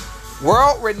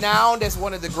 World renowned as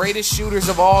one of the greatest shooters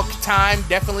of all time.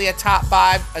 Definitely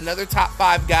another top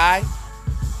 5 guy.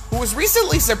 Who was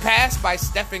recently surpassed by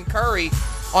Stephen Curry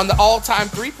on the all-time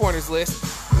three-pointers list.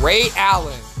 Ray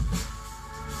Allen.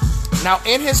 Now,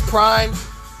 in his prime,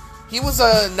 he was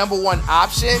a number 1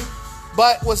 option,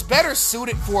 but was better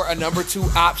suited for a number 2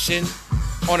 option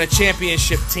on a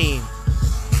championship team.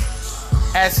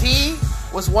 As he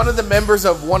was one of the members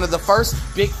of one of the first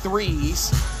big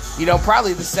threes,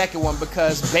 probably the second one,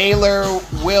 because Baylor,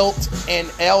 Wilt,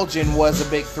 and Elgin was a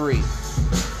big 3,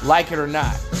 like it or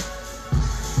not.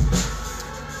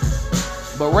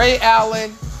 But Ray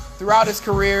Allen, throughout his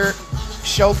career,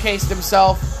 showcased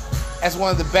himself as one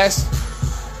of the best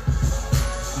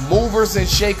movers and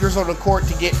shakers on the court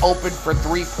to get open for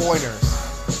three-pointers.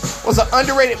 Was an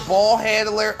underrated ball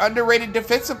handler, underrated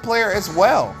defensive player as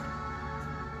well.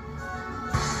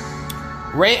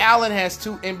 Ray Allen has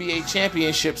 2 NBA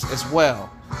championships as well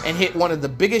and hit one of the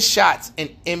biggest shots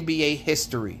in NBA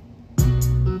history.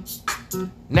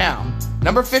 Now,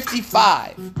 number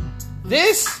 55.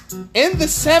 This in the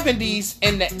 70s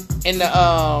in the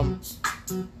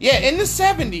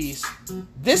 70s,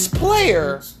 this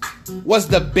player was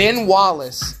the Ben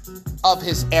Wallace of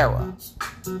his era.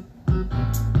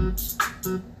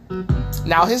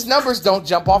 Now, his numbers don't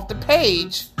jump off the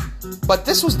page, but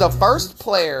this was the first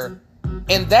player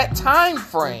in that time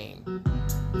frame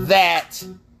that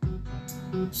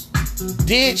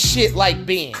did shit like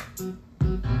Ben,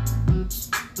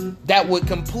 that would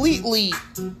completely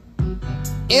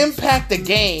impact the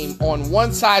game on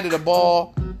one side of the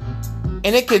ball,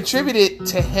 and it contributed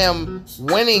to him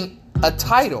winning a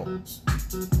title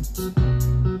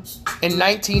in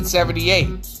 1978.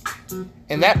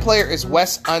 And that player is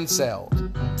Wes Unseld.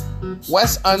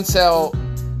 Wes Unseld,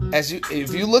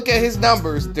 if you look at his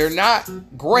numbers, they're not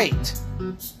great,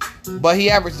 but he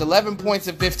averaged 11 points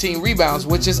and 15 rebounds,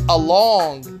 which is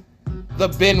along the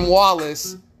Ben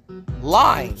Wallace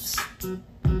lines.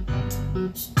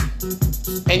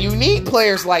 And you need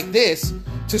players like this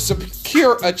to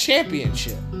secure a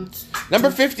championship. Number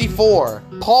 54,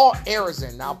 Paul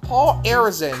Arizin. Now, Paul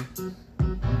Arizin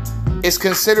is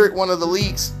considered one of the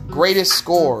league's greatest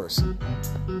scorers.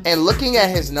 And looking at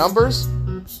his numbers,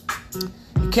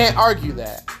 you can't argue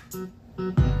that.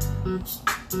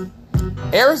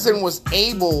 Arizin was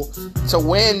able to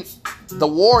win the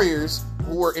Warriors,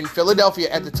 who were in Philadelphia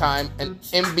at the time, an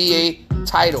NBA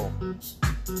title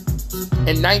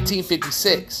in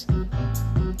 1956.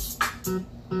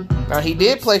 Now, he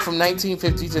did play from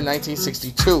 1950 to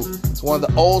 1962. It's one of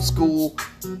the old school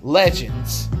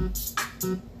legends.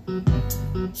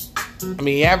 I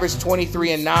mean, he averaged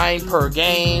 23-9 per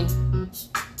game.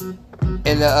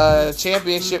 In the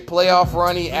championship playoff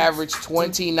run, he averaged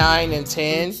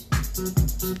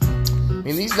 29-10. I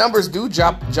mean, these numbers do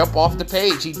jump off the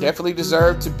page. He definitely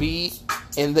deserved to be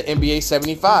in the NBA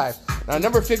 75. Now,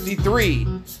 number 53,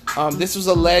 this was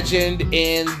a legend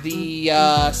in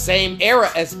the same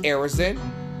era as Arizin,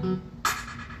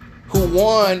 who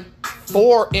won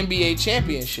 4 NBA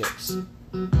championships.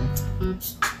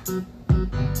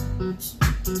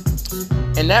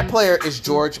 And that player is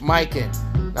George Mikan.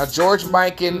 Now, George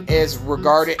Mikan is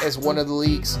regarded as one of the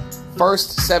league's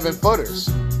first 7-footers.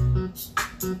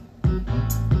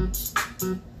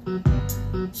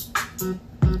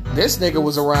 This nigga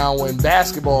was around when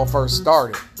basketball first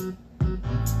started.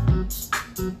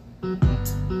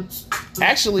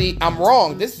 Actually, I'm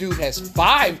wrong. This dude has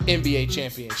 5 NBA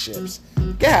championships.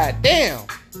 God damn.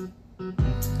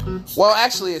 Well,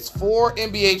 actually, it's 4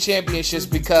 NBA championships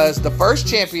because the first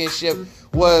championship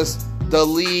was the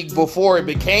league before it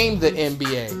became the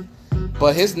NBA.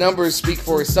 But his numbers speak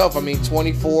for itself. I mean,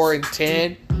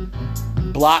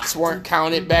 24-10. Blocks weren't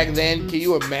counted back then. Can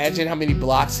you imagine how many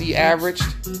blocks he averaged?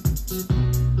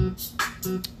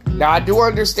 Now, I do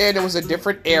understand it was a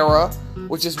different era,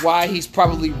 which is why he's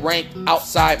probably ranked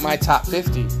outside my top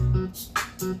 50.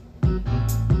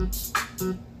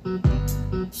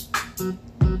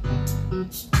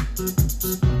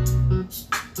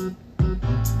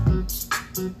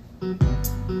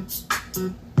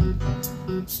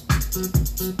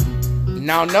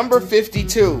 Now, number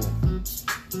 52.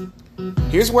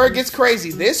 Here's where it gets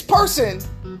crazy. This person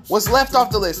was left off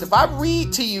the list. If I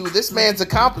read to you this man's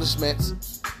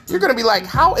accomplishments, you're going to be like,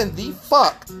 how in the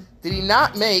fuck did he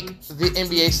not make the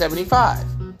NBA 75?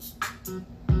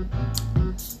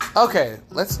 Okay,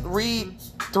 let's read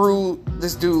through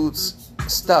this dude's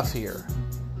stuff here.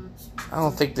 I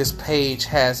don't think this page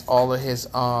has all of his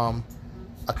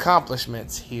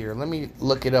accomplishments here. Let me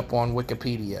look it up on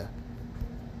Wikipedia.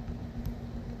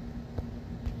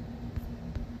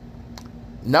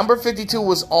 Number 52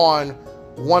 was on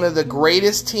one of the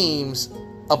greatest teams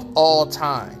of all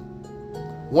time.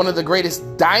 One of the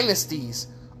greatest dynasties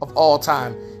of all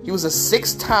time. He was a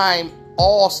 6-time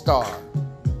All-Star.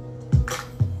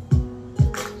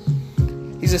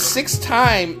 He's a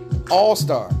 6-time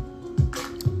All-Star.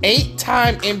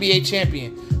 8-time NBA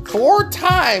champion. 4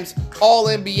 times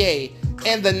All-NBA.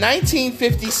 And the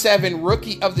 1957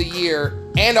 Rookie of the Year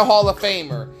and a Hall of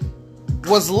Famer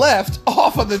was left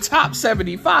off of the top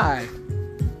 75.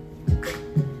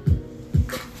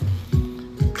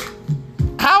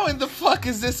 How in the fuck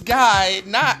is this guy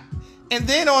not? And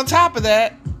then on top of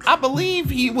that, I believe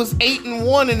he was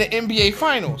 8-1 in the NBA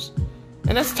Finals.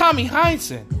 And that's Tommy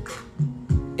Heinsohn.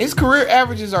 His career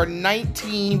averages are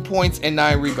 19 points and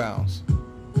 9 rebounds.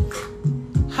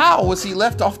 How was he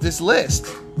left off this list?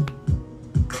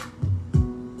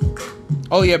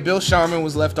 Oh yeah, Bill Sharman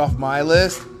was left off my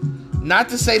list. Not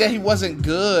to say that he wasn't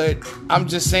good. I'm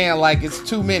just saying, like, it's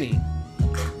too many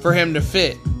for him to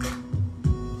fit.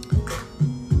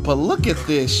 But look at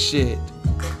this shit.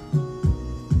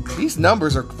 These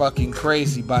numbers are fucking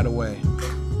crazy, by the way.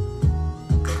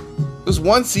 It was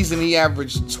one season he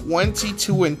averaged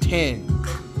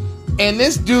 22-10. And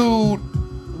this dude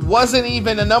wasn't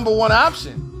even a number 1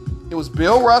 option. It was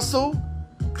Bill Russell,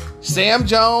 Sam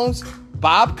Jones,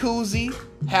 Bob Cousy,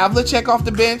 Havlicek off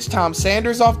the bench, Tom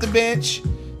Sanders off the bench.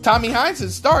 Tommy Heinsohn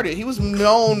started. He was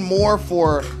known more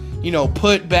for,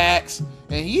 putbacks,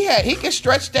 and he could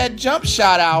stretch that jump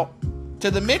shot out to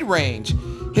the mid-range.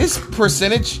 His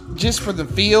percentage just for the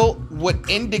field would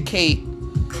indicate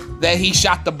that he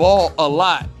shot the ball a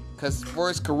lot, because for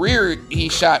his career he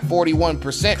shot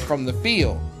 41% from the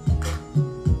field.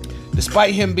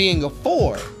 Despite him being a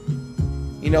 4,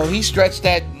 he stretched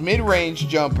that mid-range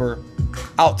jumper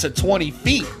out to 20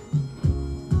 feet.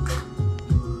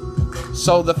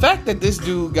 So the fact that this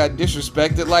dude got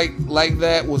disrespected like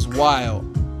that was wild.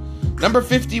 Number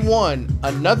 51,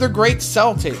 another great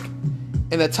Celtic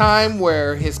in a time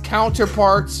where his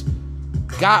counterparts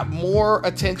got more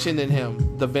attention than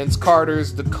him. The Vince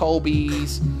Carters, the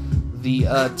Kobes,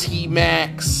 the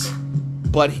T-Macs.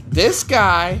 But this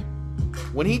guy,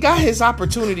 when he got his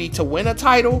opportunity to win a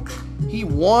title, he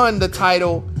won the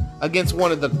title against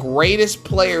one of the greatest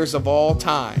players of all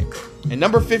time. And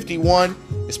number 51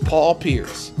 is Paul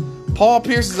Pierce. Paul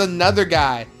Pierce is another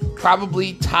guy,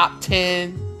 probably top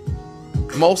 10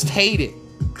 most hated.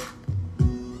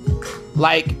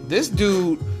 Like, this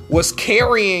dude was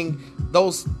carrying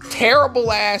those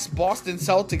terrible ass Boston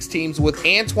Celtics teams with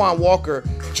Antoine Walker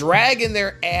dragging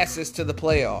their asses to the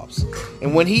playoffs.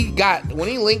 And when he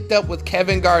linked up with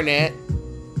Kevin Garnett,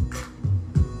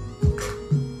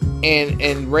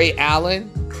 and Ray Allen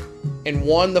and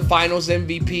won the Finals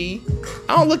MVP.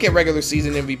 I don't look at regular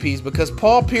season MVPs because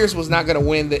Paul Pierce was not going to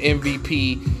win the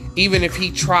MVP even if he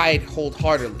tried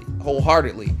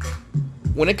wholeheartedly.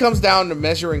 When it comes down to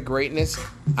measuring greatness,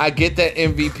 I get that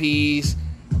MVPs,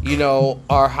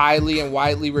 are highly and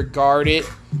widely regarded,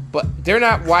 but they're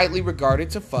not widely regarded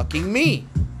to fucking me.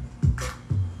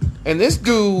 And this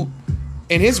dude,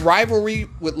 in his rivalry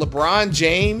with LeBron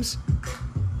James,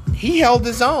 he held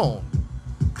his own.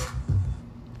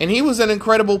 And he was an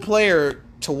incredible player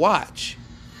to watch.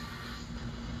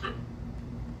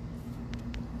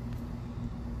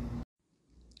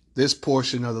 This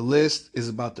portion of the list is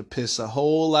about to piss a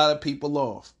whole lot of people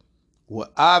off.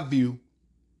 What I view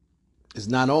is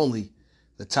not only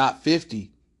the top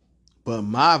 50, but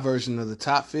my version of the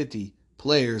top 50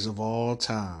 players of all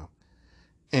time.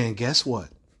 And guess what?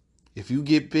 If you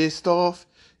get pissed off,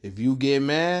 if you get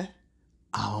mad,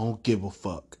 I don't give a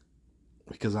fuck.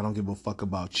 Because I don't give a fuck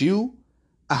about you.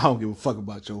 I don't give a fuck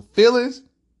about your feelings.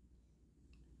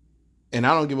 And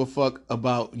I don't give a fuck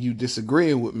about you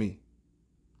disagreeing with me.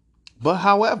 But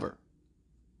however,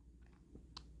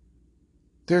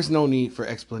 there's no need for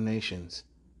explanations.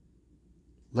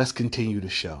 Let's continue the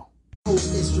show.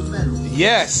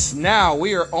 Yes, now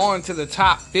we are on to the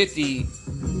top 50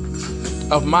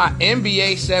 of my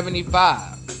NBA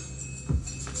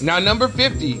 75. Now, number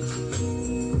 50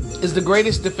 is the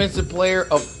greatest defensive player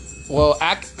of,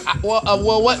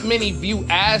 what many view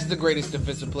as the greatest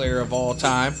defensive player of all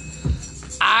time.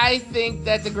 I think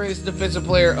that the greatest defensive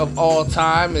player of all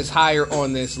time is higher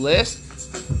on this list.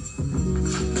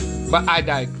 But I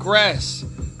digress.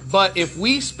 But if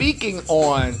we speaking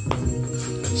on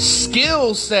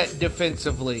skill set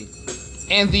defensively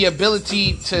and the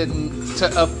ability to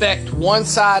affect one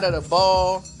side of the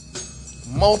ball,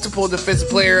 multiple defensive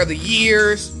player of the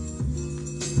years,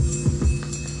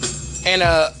 and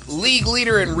a league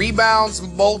leader in rebounds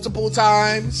multiple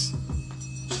times,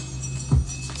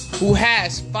 who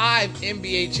has 5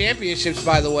 NBA championships,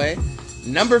 by the way.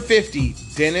 Number 50,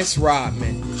 Dennis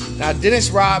Rodman. Now, Dennis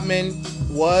Rodman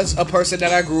was a person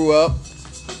that I grew up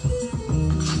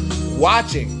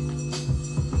watching.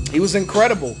 He was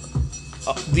incredible.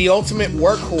 The ultimate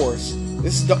workhorse.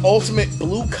 This is the ultimate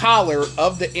blue collar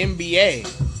of the NBA.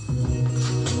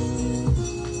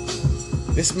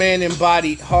 This man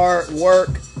embodied hard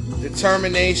work,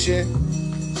 determination,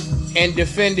 and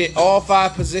defended all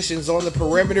 5 positions on the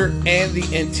perimeter and the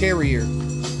interior.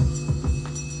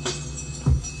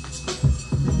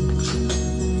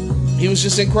 He was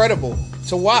just incredible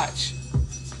to watch.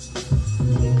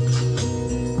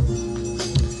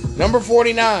 Number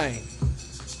 49,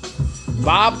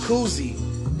 Bob Cousy.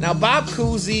 Now, Bob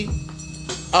Cousy,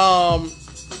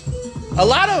 a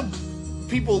lot of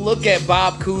people look at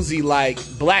Bob Cousy like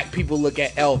black people look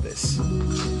at Elvis.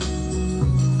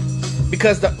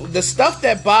 Because the stuff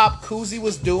that Bob Cousy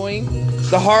was doing,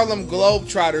 the Harlem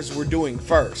Globetrotters were doing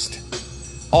first.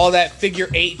 All that figure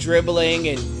 8 dribbling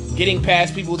and getting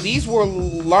past people. These were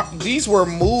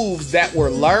moves that were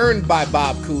learned by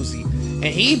Bob Cousy. And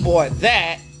he brought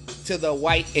that to the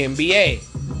white NBA.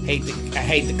 I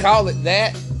hate to call it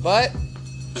that, but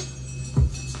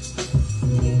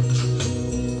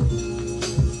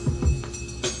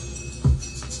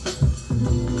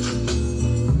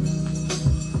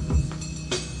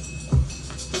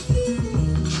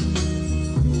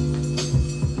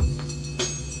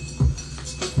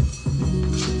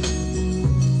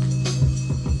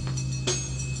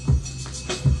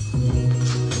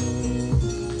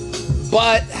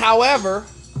however,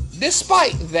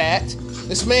 despite that,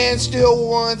 this man still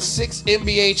won 6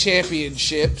 NBA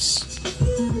championships.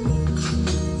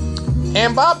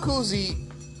 And Bob Cousy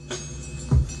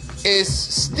is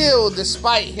still,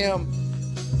 despite him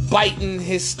biting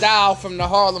his style from the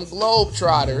Harlem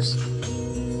Globetrotters,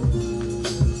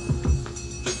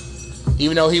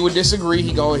 even though he would disagree,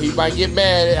 he might get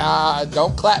mad.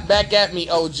 Don't clap back at me,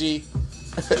 OG.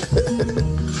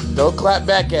 Don't clap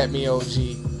back at me,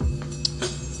 OG.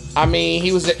 I mean,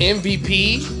 he was an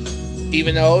MVP,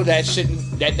 even though that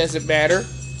doesn't matter.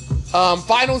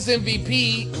 Finals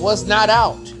MVP was not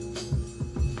out.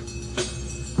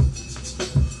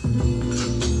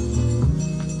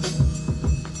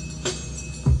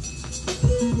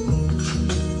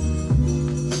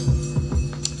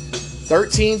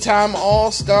 Thirteen-time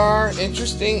All-Star,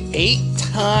 interesting.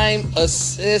 8-time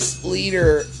assist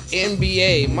leader,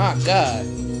 NBA. My God.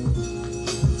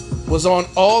 Was on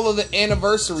all of the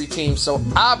anniversary teams, so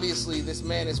obviously this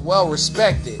man is well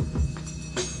respected.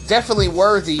 Definitely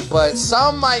worthy, but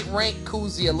some might rank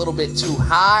Cousy a little bit too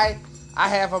high. I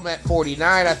have him at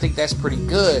 49. I think that's pretty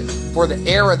good for the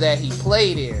era that he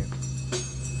played in.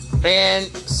 And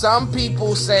some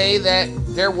people say that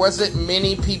there wasn't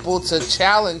many people to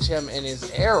challenge him in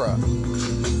his era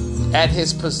at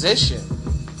his position.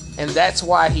 And that's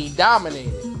why he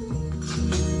dominated.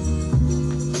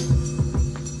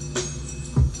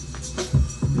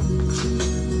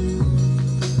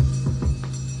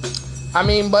 I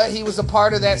mean, but he was a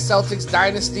part of that Celtics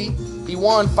dynasty. He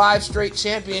won 5 straight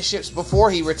championships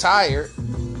before he retired.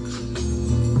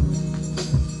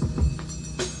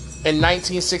 In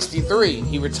 1963,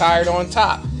 he retired on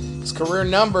top. His career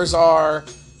numbers are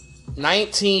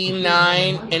 19,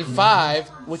 9, and 5,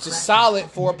 which is solid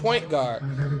for a point guard.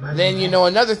 Then, you know,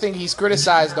 another thing he's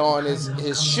criticized on is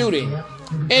his shooting.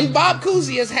 And Bob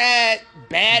Cousy has had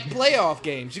bad playoff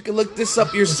games. You can look this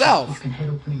up yourself.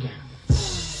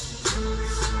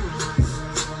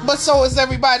 But so is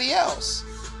everybody else.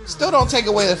 Still don't take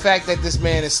away the fact that this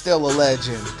man is still a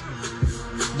legend,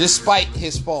 despite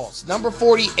his faults. Number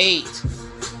 48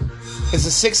 is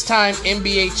a 6-time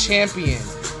NBA champion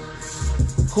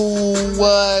who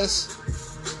was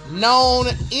known,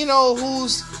 you know,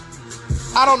 who's,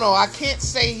 I don't know, I can't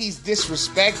say he's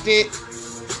disrespected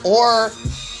or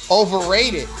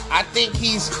overrated. I think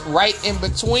he's right in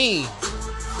between.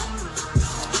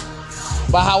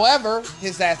 But however,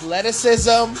 his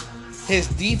athleticism, his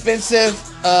defensive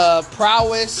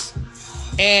prowess,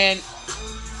 and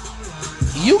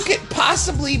you could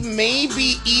possibly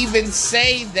maybe even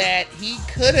say that he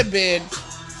could have been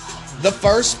the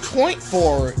first point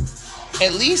forward,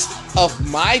 at least of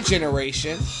my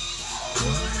generation.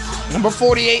 Number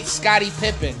 48, Scottie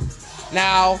Pippen.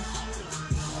 Now,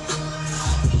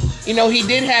 you know, he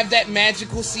did have that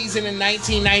magical season in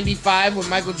 1995 when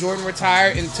Michael Jordan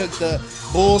retired and took the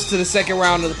Bulls to the second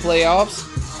round of the playoffs.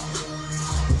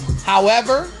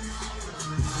 However,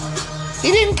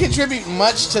 he didn't contribute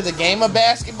much to the game of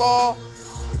basketball.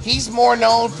 He's more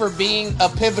known for being a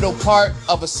pivotal part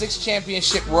of a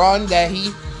 6-championship run that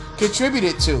he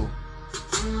contributed to.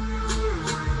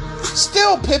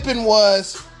 Still, Pippen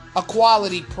was a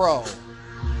quality pro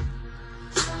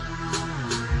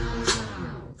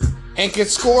and could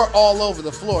score all over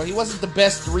the floor. He wasn't the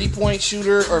best 3-point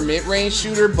shooter or mid-range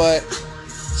shooter, but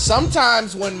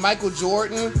sometimes when Michael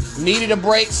Jordan needed a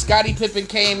break, Scottie Pippen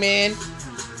came in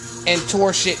and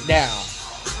tore shit down.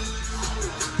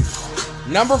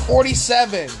 Number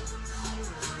 47.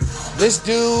 This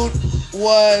dude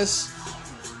was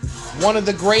one of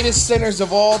the greatest centers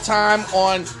of all time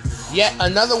on yet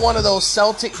another one of those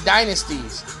Celtic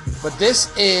dynasties. But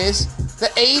this is the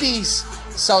 80s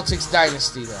Celtics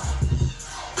dynasty, though.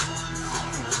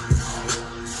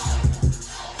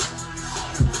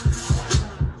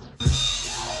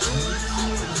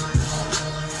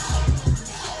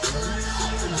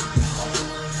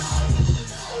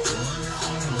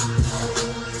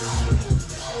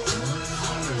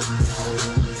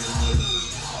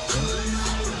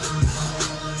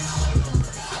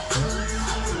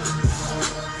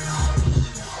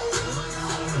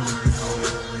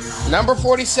 Number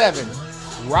 47,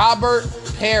 Robert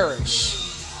Parrish.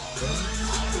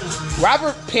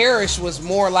 Robert Parrish was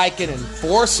more like an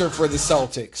enforcer for the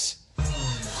Celtics.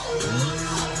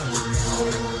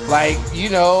 Like, you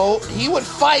know, he would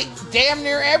fight damn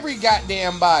near every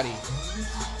goddamn body.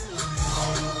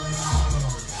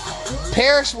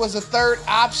 Parrish was a third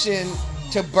option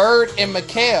to Bird and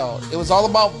McHale. It was all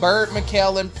about Bird,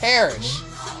 McHale, and Parrish.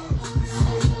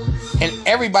 And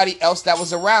everybody else that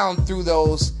was around through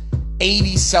those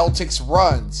 80 Celtics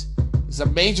runs. He's a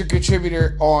major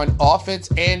contributor on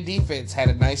offense and defense. Had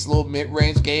a nice little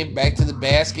mid-range game, back to the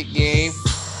basket game.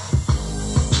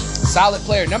 Solid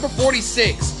player. Number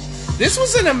 46. This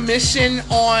was an omission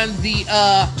on the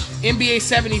NBA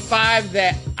 75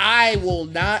 that I will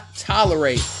not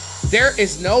tolerate. There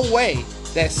is no way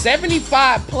that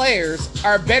 75 players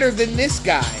are better than this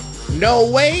guy.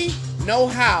 No way, no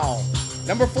how.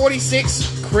 Number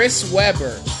 46, Chris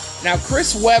Webber. Now,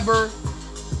 Chris Webber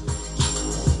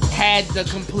had the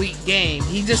complete game.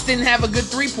 He just didn't have a good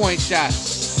 3-point shot.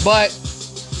 But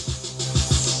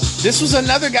this was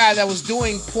another guy that was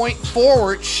doing point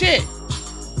forward shit.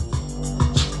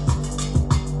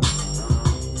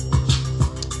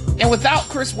 And without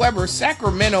Chris Webber,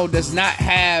 Sacramento does not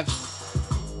have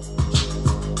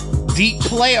deep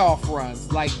playoff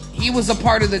runs. Like, he was a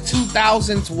part of the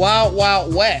 2000s Wild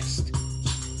Wild West,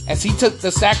 as he took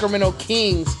the Sacramento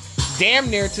Kings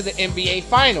damn near to the NBA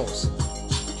Finals.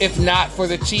 If not for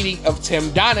the cheating of Tim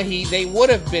Donaghy, they would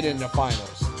have been in the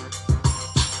finals.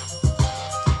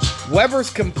 Webber's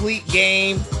complete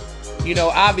game, you know,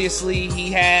 obviously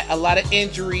he had a lot of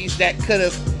injuries that could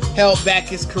have held back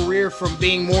his career from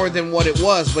being more than what it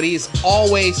was, but he's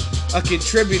always a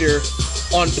contributor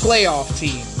on playoff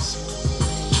teams.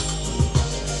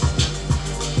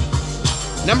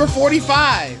 Number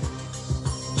 45.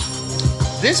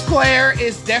 This player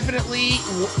is definitely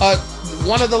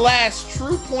one of the last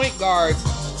true point guards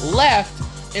left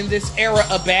in this era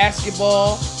of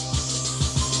basketball.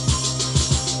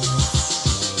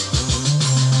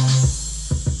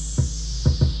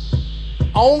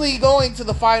 Only going to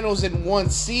the finals in one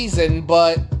season,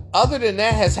 but other than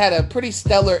that has had a pretty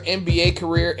stellar NBA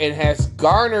career and has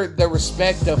garnered the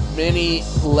respect of many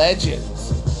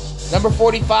legends. Number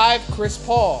 45, Chris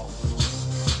Paul.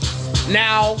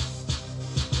 Now,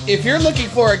 if you're looking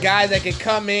for a guy that could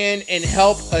come in and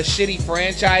help a shitty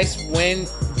franchise win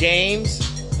games,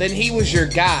 then he was your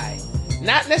guy.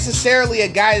 Not necessarily a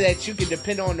guy that you can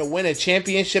depend on to win a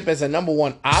championship as a number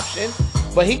one option,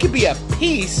 but he could be a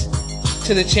piece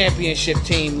to the championship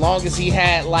team long as he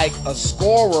had like a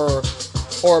scorer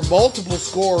or multiple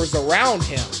scorers around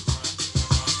him.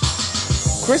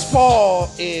 Chris Paul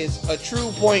is a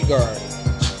true point guard.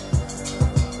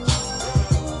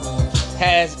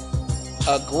 Has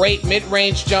a great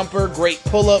mid-range jumper, great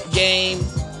pull-up game.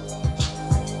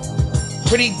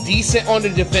 Pretty decent on the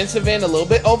defensive end, a little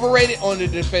bit overrated on the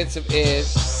defensive end.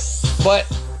 But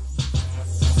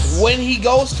when he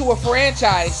goes to a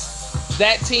franchise,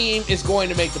 that team is going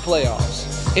to make the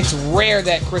playoffs. It's rare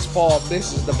that Chris Paul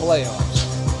misses the playoffs.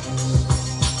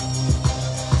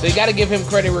 So you got to give him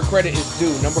credit where credit is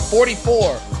due. Number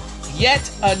 44,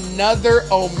 yet another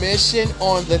omission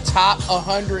on the top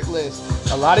 100 list.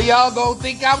 A lot of y'all gonna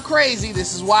think I'm crazy.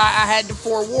 This is why I had to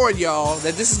forewarn y'all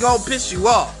that this is gonna piss you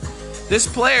off. This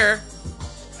player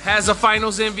has a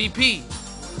Finals MVP.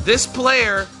 This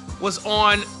player was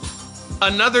on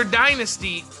another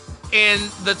dynasty in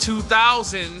the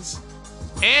 2000s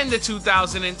and the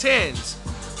 2010s.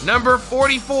 Number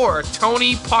 44,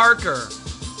 Tony Parker.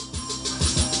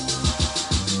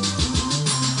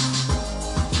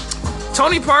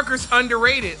 Tony Parker's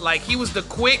underrated. Like, he was the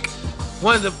quick,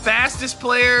 one of the fastest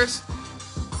players.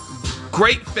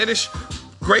 Great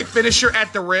finisher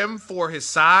at the rim for his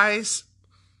size.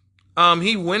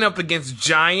 He went up against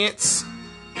giants.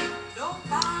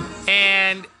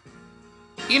 And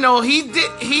you know, he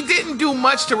didn't do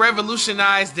much to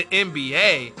revolutionize the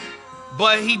NBA,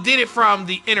 but he did it from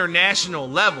the international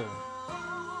level.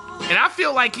 And I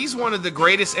feel like he's one of the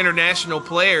greatest international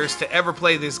players to ever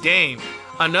play this game.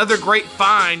 Another great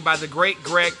find by the great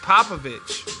Greg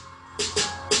Popovich.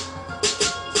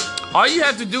 All you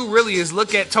have to do really is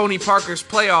look at Tony Parker's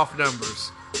playoff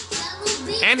numbers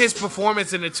and his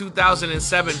performance in the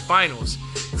 2007 finals.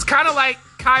 It's kind of like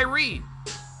Kyrie.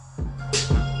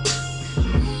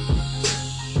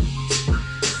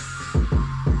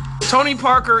 Tony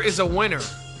Parker is a winner.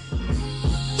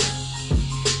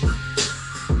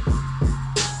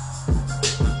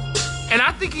 And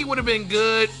I think he would have been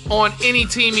good on any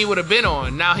team he would have been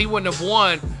on. Now, he wouldn't have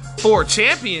won 4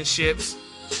 championships,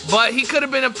 but he could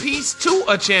have been a piece to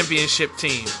a championship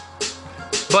team.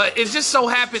 But it just so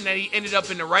happened that he ended up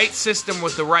in the right system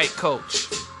with the right coach.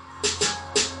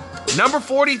 Number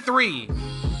 43.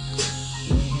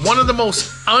 One of the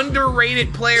most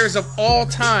underrated players of all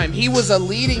time. He was a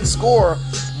leading scorer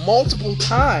multiple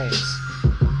times.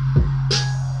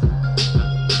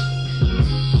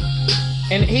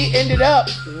 And he ended up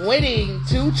winning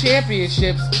 2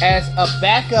 championships as a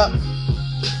backup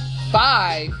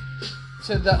 5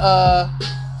 to the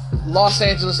Los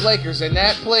Angeles Lakers. And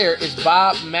that player is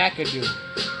Bob McAdoo.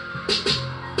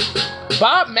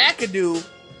 Bob McAdoo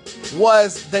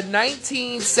was the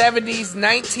 1970s,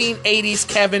 1980s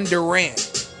Kevin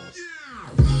Durant.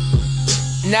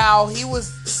 Now, he was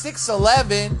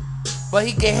 6'11", but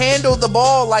he can handle the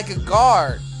ball like a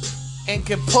guard and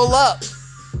can pull up.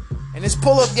 And his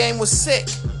pull-up game was sick.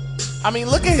 I mean,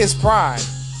 look at his prime.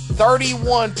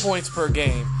 31 points per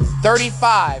game.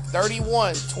 35,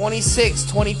 31, 26,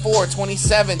 24,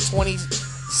 27,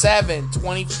 27,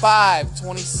 25,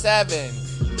 27.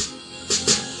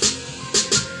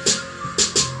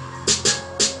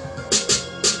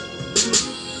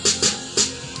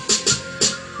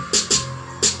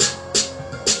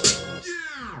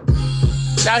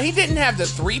 Now, he didn't have the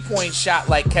three-point shot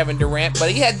like Kevin Durant,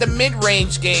 but he had the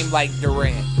mid-range game like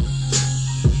Durant.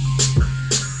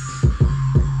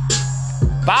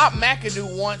 Bob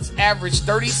McAdoo once averaged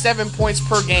 37 points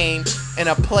per game in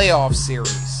a playoff series.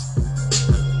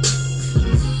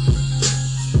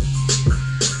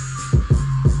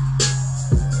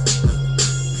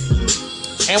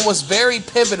 And was very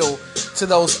pivotal to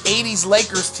those 80s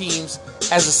Lakers teams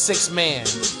as a 6th man.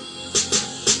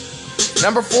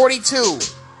 Number 42,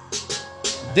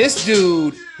 This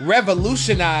dude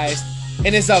revolutionized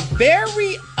and is a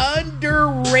very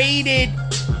underrated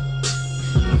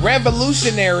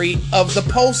revolutionary of the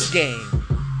post game.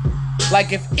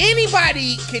 Like, if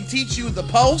anybody can teach you the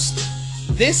post,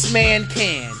 this man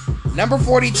can. Number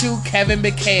 42, Kevin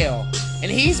McHale.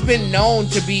 And he's been known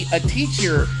to be a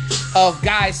teacher of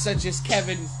guys such as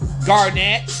Kevin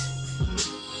Garnett.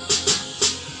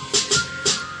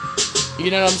 You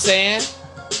know what I'm saying?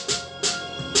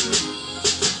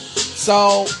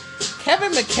 So,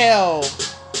 Kevin McHale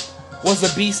was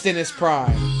a beast in his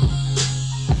prime.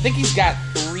 I think he's got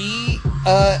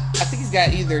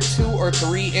either 2 or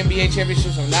 3 NBA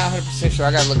championships. I'm not 100% sure.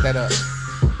 I gotta look that up.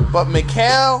 But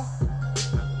McHale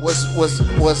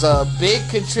was a big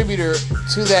contributor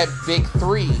to that big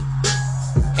 3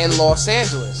 in Los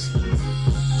Angeles.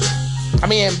 I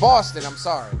mean, in Boston, I'm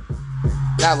sorry.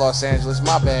 Not Los Angeles,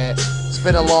 my bad. It's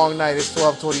been a long night. It's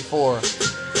 12:24.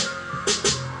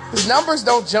 His numbers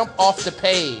don't jump off the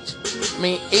page. I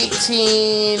mean,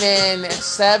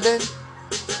 18-7.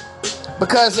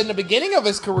 Because in the beginning of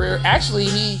his career, actually,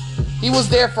 he was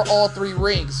there for all 3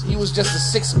 rings. He was just a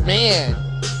 6th man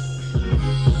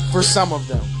for some of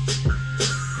them.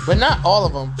 But not all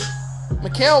of them.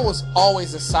 McHale was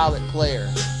always a solid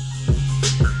player.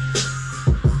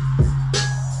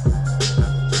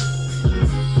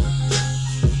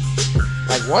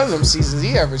 Like, one of them seasons,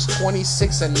 he averaged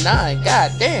 26-9.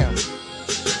 God damn.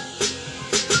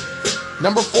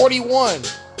 Number 41.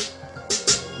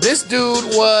 This dude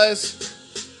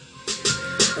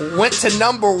went to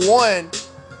number 1.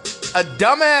 A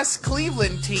dumbass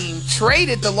Cleveland team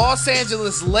traded the Los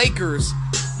Angeles Lakers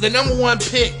the number 1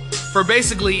 pick for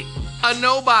basically a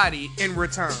nobody in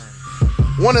return.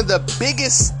 One of the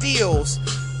biggest steals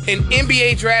in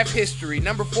NBA draft history.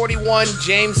 Number 41,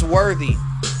 James Worthy.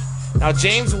 Now,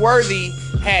 James Worthy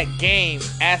had game,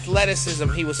 athleticism.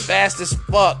 He was fast as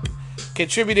fuck.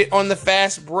 Contributed on the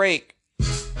fast break.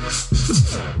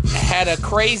 Had a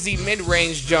crazy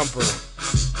mid-range jumper.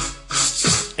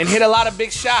 And hit a lot of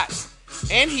big shots.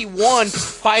 And he won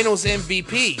Finals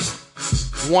MVP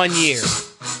 1 year.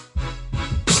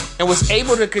 And was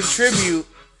able to contribute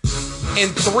in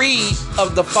 3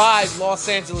 of the 5 Los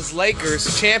Angeles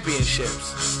Lakers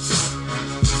championships.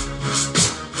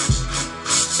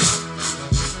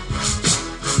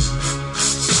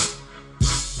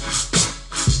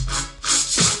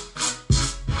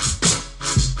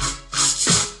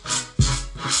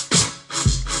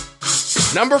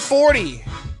 Number 40,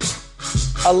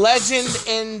 a legend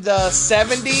in the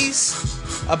 70s,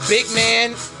 a big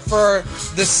man for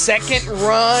the second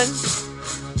run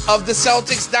of the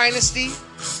Celtics dynasty.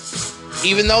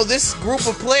 Even though this group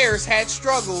of players had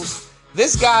struggles,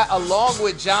 this guy, along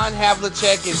with John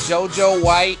Havlicek and JoJo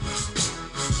White,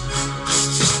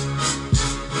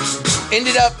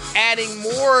 ended up adding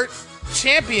more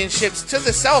championships to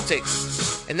the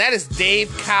Celtics, and that is Dave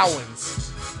Cowens.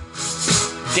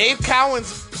 Dave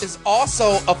Cowens is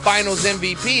also a Finals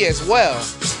MVP as well.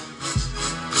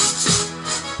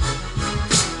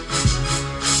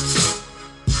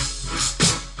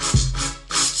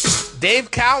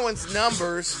 Dave Cowens'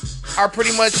 numbers are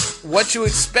pretty much what you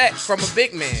expect from a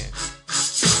big man.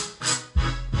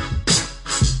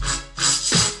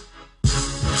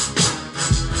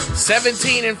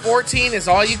 $17-14 is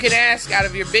all you can ask out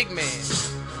of your big man.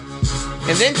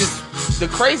 And then just the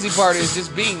crazy part is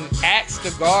just being asked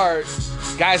to guard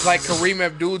guys like Kareem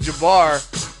Abdul-Jabbar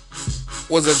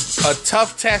was a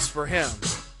tough test for him.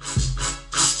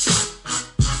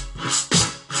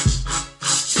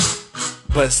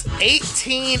 But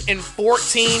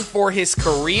 18-14 for his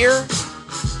career,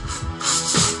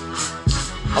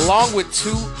 along with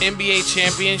 2 NBA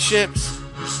championships.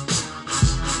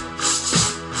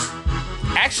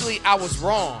 Actually, I was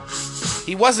wrong.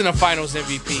 He wasn't a Finals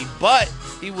MVP, but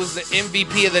he was the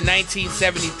MVP of the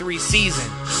 1973 season.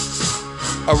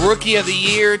 A Rookie of the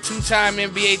Year, 2-time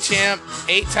NBA champ,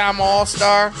 8-time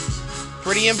All-Star.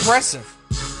 Pretty impressive.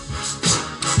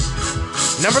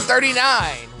 Number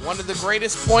 39, one of the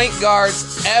greatest point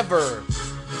guards ever.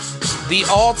 The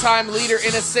all-time leader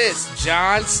in assists,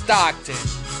 John Stockton.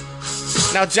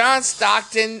 Now, John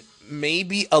Stockton may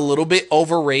be a little bit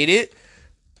overrated,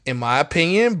 in my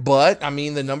opinion, but, I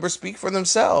mean, the numbers speak for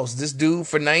themselves. This dude,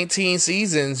 for 19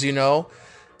 seasons,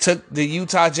 took the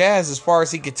Utah Jazz as far as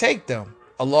he could take them,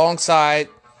 alongside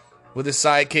with his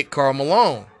sidekick, Karl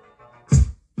Malone.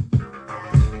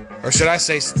 Or should I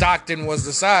say Stockton was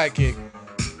the sidekick.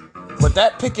 But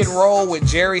that pick and roll with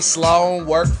Jerry Sloan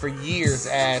worked for years,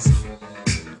 as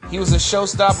he was a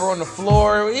showstopper on the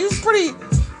floor. He was pretty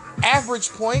average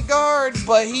point guard,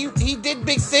 but he did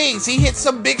big things. He hit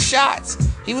some big shots.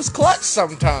 He He was clutch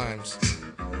sometimes.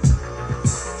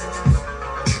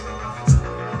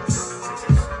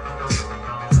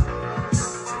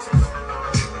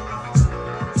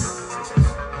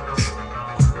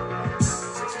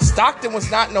 Stockton was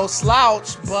not no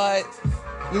slouch, but,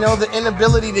 you know, the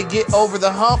inability to get over the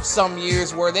hump some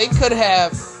years where they could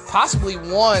have possibly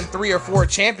won 3 or 4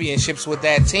 championships with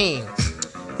that team.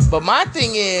 But my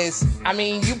thing is, I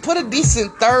mean, you put a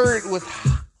decent third with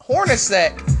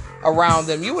Hornacek around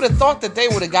them. You would have thought that they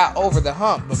would have got over the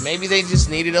hump, but maybe they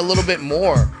just needed a little bit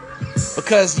more.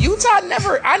 Because Utah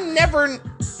I never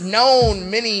known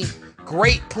many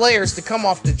great players to come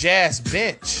off the Jazz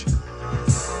bench.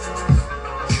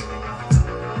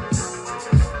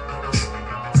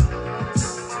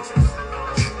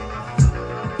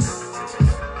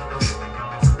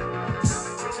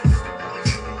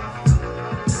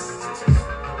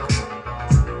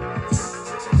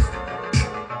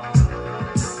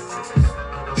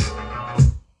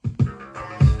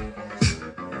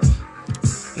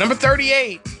 Number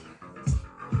 38.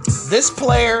 This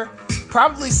player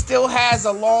probably still has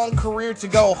a long career to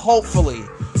go, hopefully,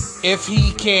 if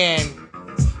he can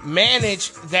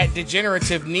manage that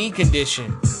degenerative knee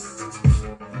condition.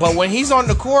 But when he's on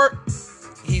the court,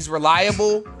 he's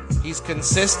reliable, he's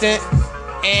consistent,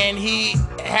 and he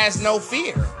has no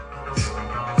fear.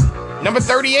 Number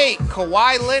 38,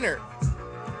 Kawhi Leonard.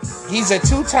 He's a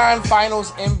 2-time Finals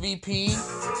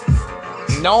MVP.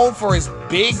 Known for his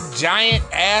big, giant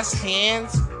ass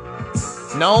hands.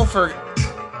 Known for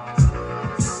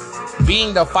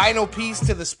being the final piece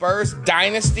to the Spurs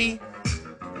dynasty.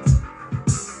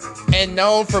 And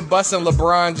known for busting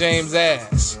LeBron James'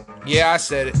 ass. Yeah, I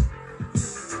said it.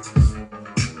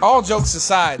 All jokes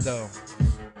aside, though,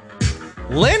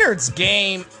 Leonard's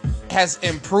game has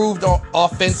improved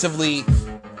offensively.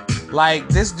 Like,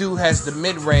 this dude has the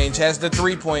mid-range, has the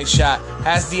three-point shot,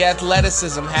 has the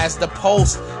athleticism, has the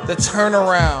post, the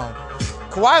turnaround.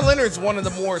 Kawhi Leonard's one of the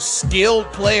more skilled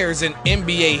players in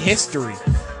NBA history.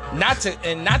 Not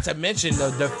to mention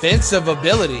the defensive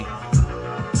ability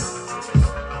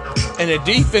and the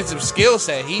defensive skill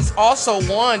set. He's also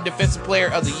won Defensive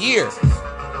Player of the Year.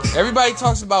 Everybody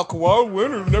talks about Kawhi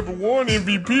Leonard never won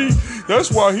MVP.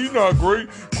 That's why he's not great.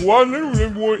 Kawhi Leonard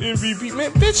never won MVP.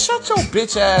 Man, bitch, shut your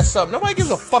bitch ass up. Nobody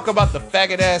gives a fuck about the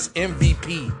faggot ass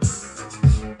MVP.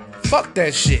 Fuck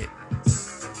that shit.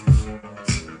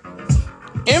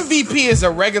 MVP is a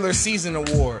regular season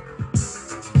award.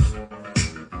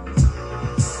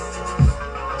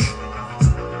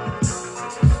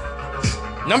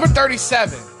 Number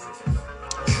 37.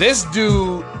 This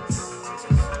dude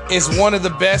is one of the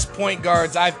best point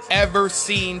guards I've ever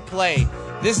seen play.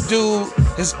 This dude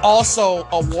is also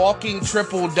a walking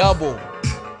triple-double.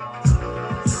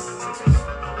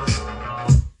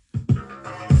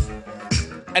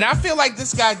 And I feel like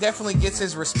this guy definitely gets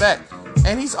his respect.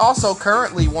 And he's also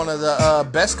currently one of the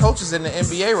best coaches in the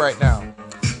NBA right now.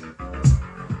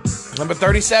 Number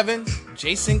 37,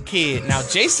 Jason Kidd. Now,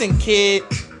 Jason Kidd,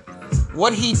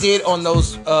 what he did on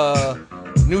those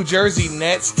New Jersey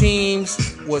Nets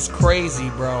teams was crazy,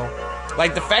 bro.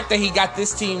 Like, the fact that he got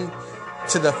this team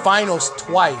to the finals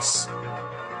twice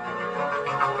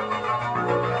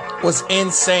was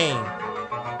insane.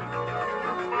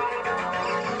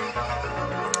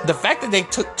 The fact that they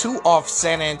took 2 off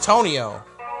San Antonio.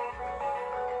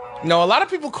 You know, a lot of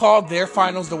people called their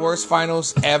finals the worst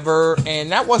finals ever,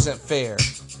 and that wasn't fair.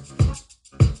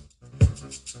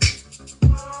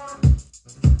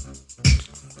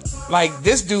 Like,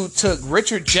 this dude took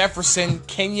Richard Jefferson,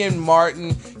 Kenyon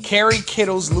Martin, Kerry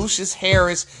Kittles, Lucius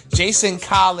Harris, Jason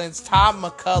Collins, Tom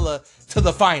McCullough to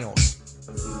the finals.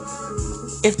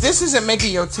 If this isn't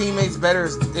making your teammates better,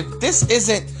 if this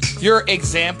isn't your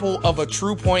example of a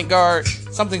true point guard,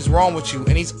 something's wrong with you.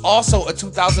 And he's also a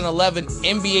 2011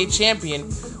 NBA champion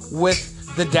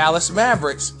with the Dallas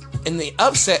Mavericks in the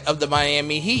upset of the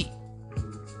Miami Heat.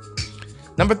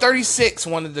 Number 36,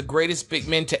 one of the greatest big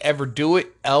men to ever do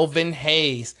it, Elvin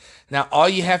Hayes. Now, all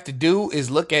you have to do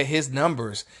is look at his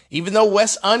numbers. Even though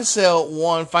Wes Unseld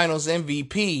won Finals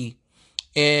MVP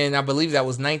in, I believe that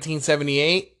was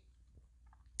 1978,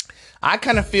 I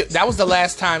kind of feel that was the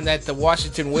last time that the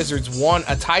Washington Wizards won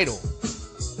a title.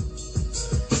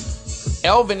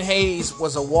 Elvin Hayes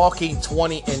was a walking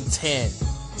 20-10.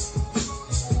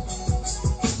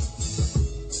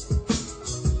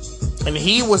 And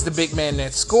he was the big man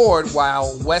that scored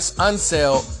while Wes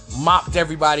Unseld mopped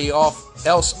everybody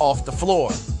else off the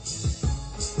floor.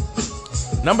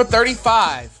 Number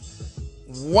 35,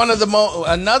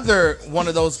 another one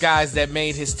of those guys that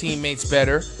made his teammates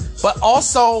better, but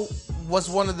also was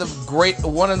one of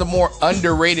the more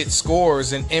underrated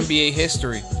scorers in NBA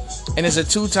history, and is a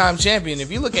two-time champion. If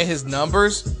you look at his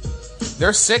numbers,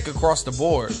 they're sick across the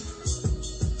board,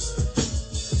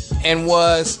 and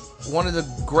was one of the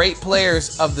great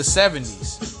players of the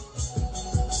 70s.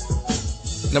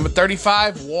 Number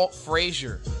 35, Walt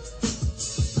Frazier.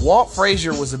 Walt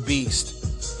Frazier was a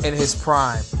beast in his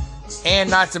prime, and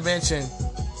not to mention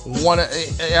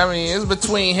it was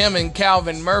between him and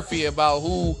Calvin Murphy about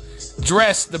who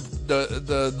dressed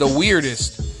the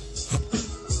weirdest.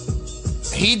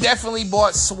 He definitely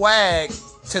brought swag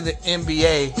to the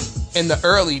NBA in the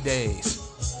early days,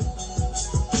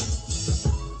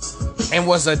 and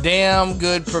was a damn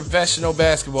good professional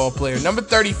basketball player. Number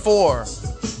 34,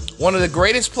 one of the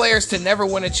greatest players to never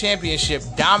win a championship,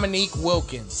 Dominique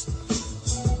Wilkins.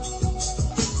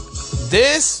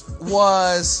 This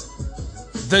was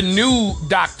the new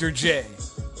Dr. J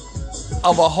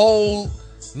of a whole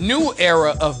new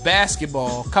era of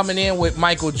basketball, coming in with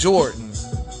Michael Jordan,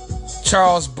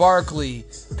 Charles Barkley,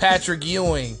 Patrick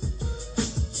Ewing.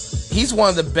 He's one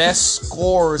of the best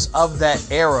scorers of that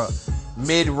era.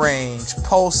 Mid-range,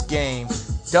 post-game,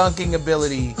 dunking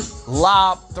ability,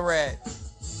 lob threat.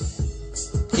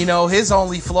 You know, his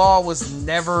only flaw was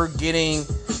never getting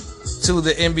to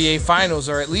the NBA Finals,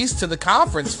 or at least to the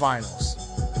conference finals.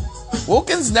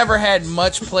 Wilkins never had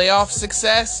much playoff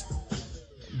success,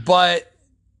 but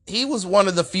he was one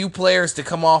of the few players to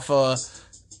come off a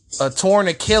torn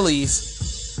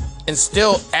Achilles and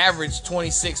still average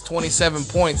 26, 27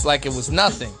 points like it was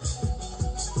nothing.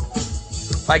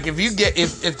 Like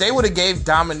if they would have gave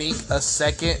Dominique a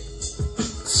second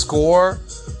score,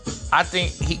 I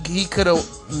think he could have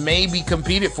maybe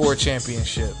competed for a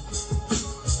championship.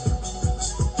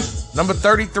 Number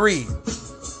 33,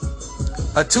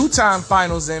 a two-time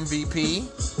Finals MVP,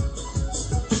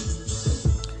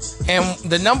 and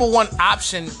the number one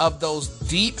option of those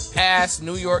deep-ass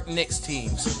New York Knicks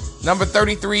teams. Number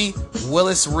 33,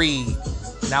 Willis Reed.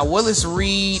 Now, Willis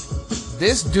Reed,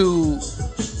 this dude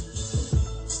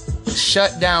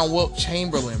shut down Wilt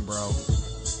Chamberlain, bro,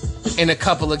 in a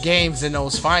couple of games in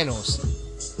those finals.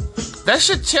 That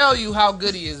should tell you how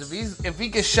good he is. If he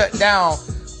could shut down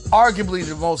arguably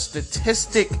the most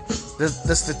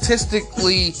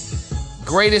statistically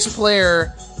greatest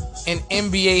player in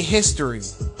NBA history.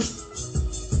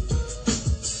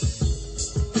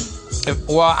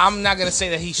 Well, I'm not going to say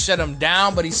that he shut him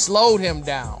down, but he slowed him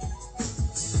down.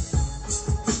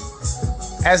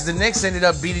 As the Knicks ended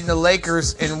up beating the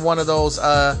Lakers in one of those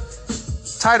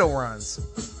title runs.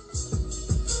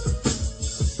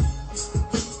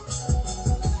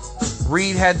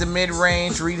 Reed had the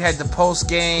mid-range. Reed had the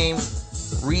post-game.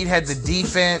 Reed had the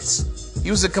defense.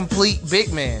 He was a complete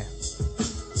big man.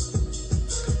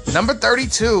 Number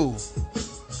 32.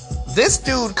 This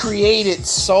dude created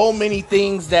so many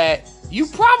things that you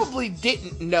probably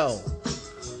didn't know.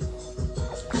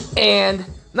 And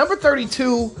number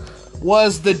 32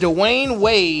 was the Dwayne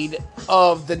Wade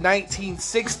of the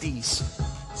 1960s.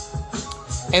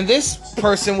 And this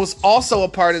person was also a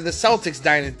part of the Celtics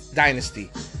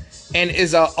dynasty. And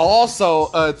is also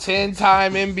a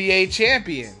 10-time NBA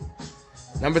champion.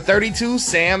 Number 32,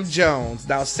 Sam Jones.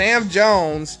 Now, Sam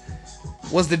Jones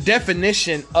was the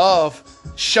definition of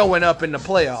showing up in the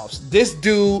playoffs. This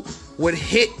dude would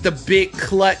hit the big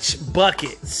clutch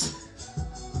buckets.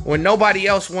 When nobody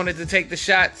else wanted to take the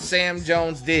shot, Sam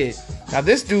Jones did. Now,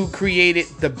 this dude created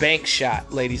the bank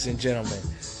shot, ladies and gentlemen.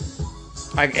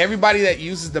 Like, everybody that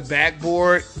uses the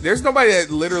backboard, there's nobody that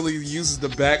literally uses the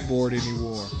backboard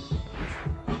anymore.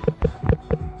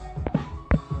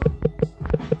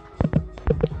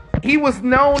 He was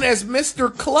known as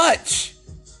Mr. Clutch.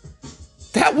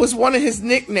 That was one of his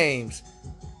nicknames.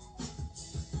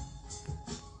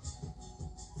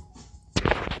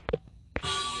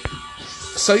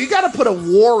 So you got to put a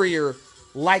warrior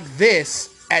like this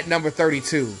at number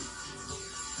 32.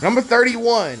 Number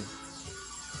 31.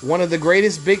 One of the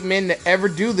greatest big men to ever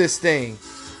do this thing.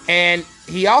 And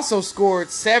he also scored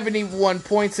 71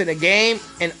 points in a game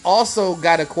and also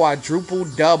got a quadruple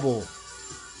double.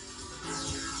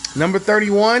 Number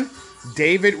 31,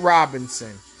 David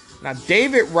Robinson. Now,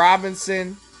 David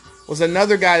Robinson was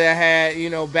another guy that had,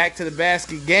 back to the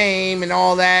basket game and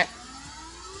all that.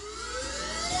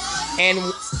 And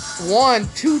won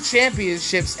 2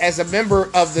 championships as a member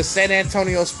of the San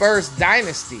Antonio Spurs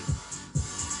dynasty.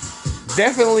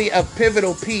 Definitely a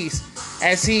pivotal piece,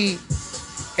 as he,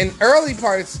 in early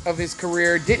parts of his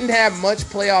career, didn't have much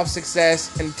playoff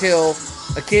success until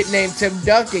a kid named Tim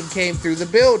Duncan came through the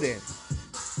building.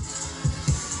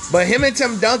 But him and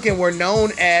Tim Duncan were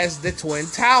known as the Twin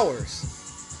Towers.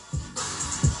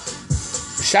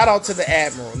 Shout out to the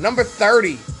Admiral. Number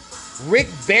 30, Rick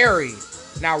Barry.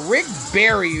 Now, Rick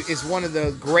Barry is one of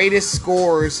the greatest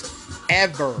scorers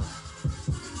ever.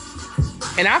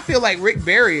 And I feel like Rick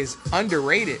Barry is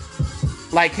underrated.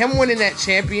 Like him winning that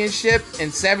championship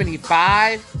in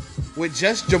 75 with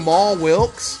just Jamal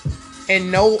Wilkes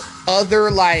and no other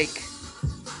like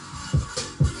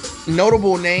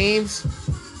notable names.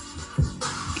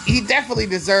 He definitely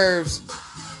deserves,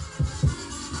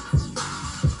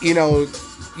 you know,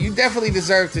 you definitely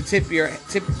deserve to tip your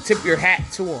hat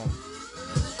to him.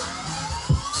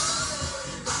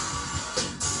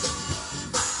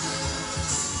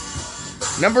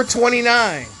 Number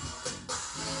 29.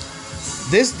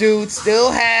 This dude still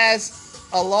has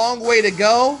a long way to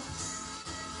go,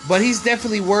 but he's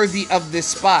definitely worthy of this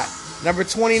spot. Number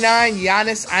 29,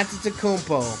 Giannis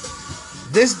Antetokounmpo.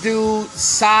 This dude,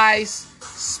 size,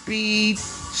 speed,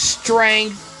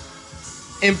 strength,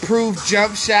 improved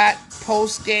jump shot,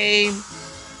 post game.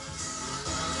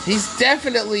 He's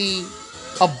definitely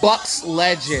a Bucks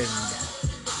legend.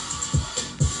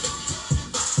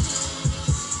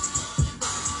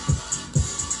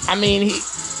 I mean,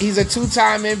 he's a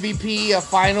two-time MVP, a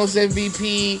Finals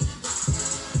MVP,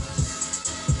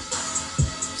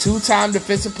 two-time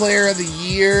Defensive Player of the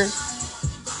Year,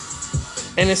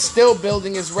 and is still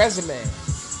building his resume.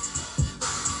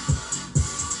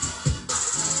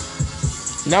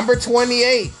 Number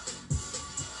 28.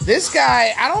 This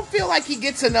guy, I don't feel like he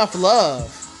gets enough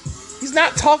love. He's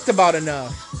not talked about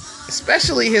enough,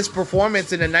 especially his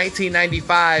performance in the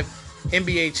 1995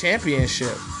 NBA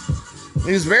championship.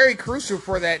 He was very crucial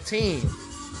for that team.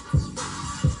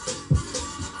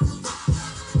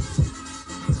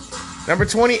 Number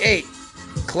 28,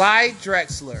 Clyde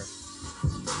Drexler.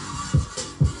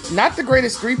 Not the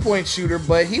greatest three-point shooter,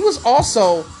 but he was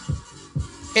also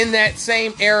in that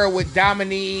same era with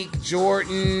Dominique,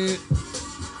 Jordan,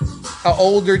 an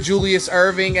older Julius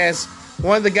Erving as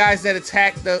one of the guys that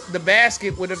attacked the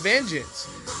basket with a vengeance.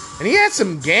 And he had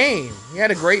some game. He had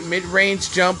a great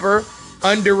mid-range jumper,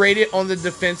 underrated on the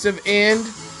defensive end.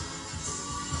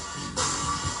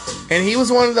 And he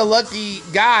was one of the lucky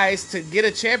guys to get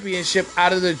a championship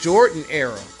out of the Jordan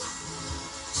era.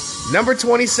 Number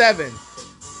 27.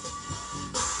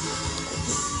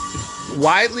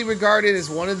 Widely regarded as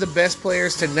one of the best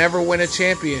players to never win a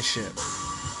championship.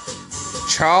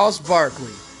 Charles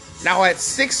Barkley. Now at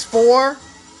 6'4"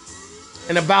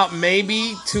 and about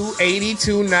maybe 280,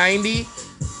 290.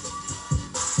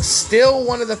 Still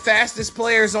one of the fastest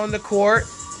players on the court.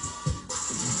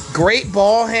 Great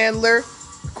ball handler.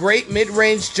 Great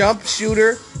mid-range jump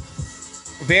shooter.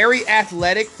 Very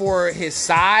athletic for his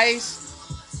size.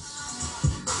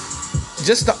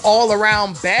 Just an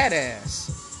all-around badass.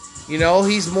 You know,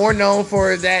 he's more known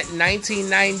for that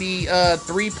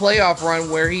 1993 playoff run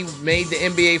where he made the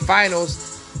NBA Finals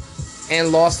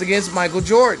and lost against Michael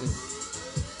Jordan.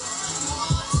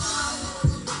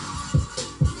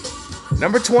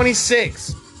 Number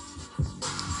 26.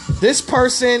 This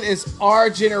person is our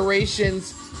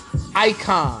generation's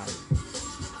icon.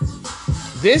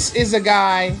 This is a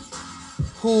guy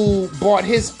who brought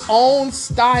his own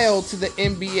style to the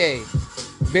NBA.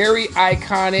 Very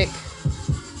iconic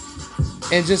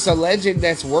and just a legend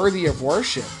that's worthy of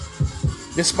worship.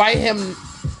 Despite him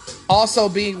also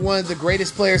being one of the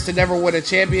greatest players to never win a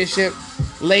championship,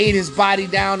 laid his body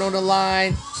down on the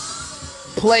line,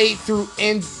 played through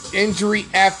injury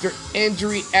after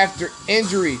injury after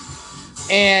injury,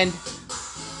 and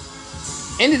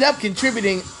ended up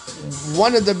contributing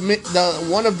one of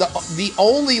the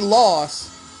only loss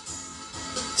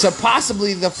to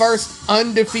possibly the first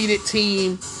undefeated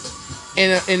team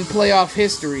in playoff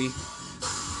history,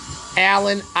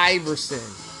 Allen Iverson,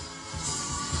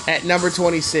 at number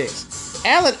 26.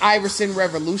 Allen Iverson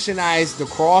revolutionized the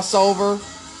crossover,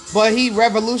 but he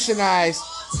revolutionized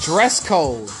dress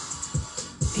code.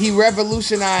 He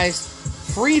revolutionized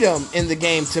freedom in the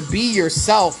game to be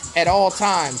yourself at all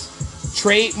times.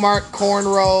 Trademark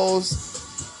cornrows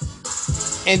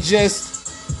and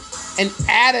just an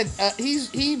added.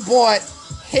 He brought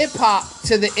hip hop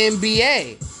to the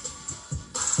NBA.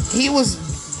 He was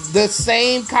the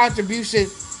same contribution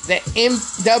that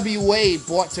NWA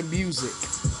brought to music.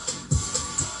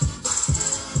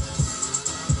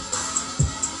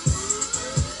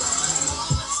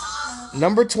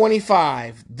 Number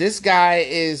 25. This guy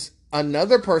is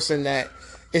another person that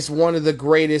is one of the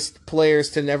greatest players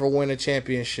to never win a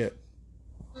championship.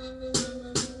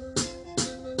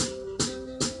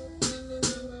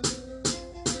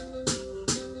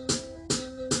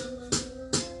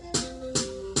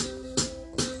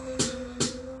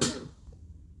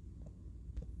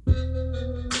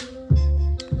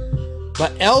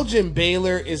 But Elgin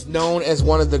Baylor is known as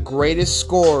one of the greatest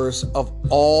scorers of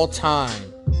all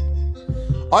time.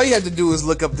 All you have to do is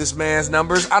look up this man's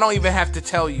numbers. I don't even have to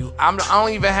tell you. I don't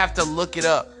even have to look it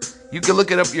up. You can look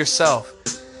it up yourself.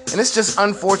 And it's just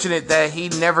unfortunate that he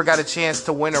never got a chance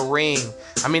to win a ring.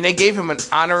 I mean, they gave him an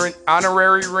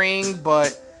honorary ring,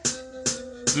 but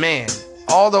man,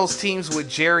 all those teams with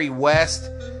Jerry West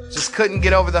just couldn't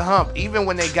get over the hump. Even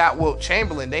when they got Wilt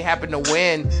Chamberlain, they happened to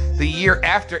win the year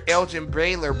after Elgin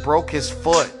Baylor broke his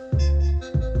foot.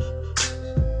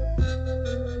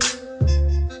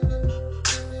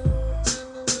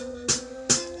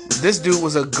 This dude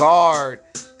was a guard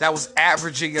that was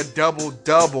averaging a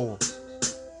double-double.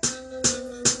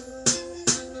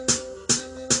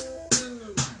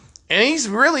 And he's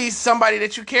really somebody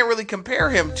that you can't really compare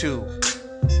him to,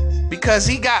 because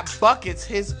he got buckets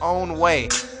his own way.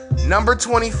 Number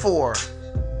 24,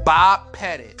 Bob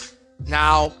Pettit.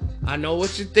 Now, I know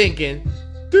what you're thinking.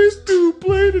 This dude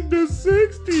played in the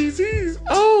 60s. He's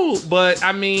old. But,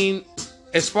 I mean,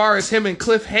 as far as him and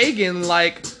Cliff Hagan,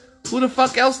 like, who the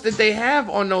fuck else did they have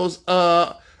on those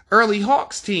early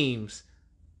Hawks teams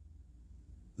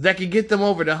that could get them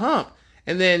over the hump?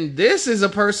 And then this is a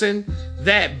person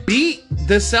that beat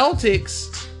the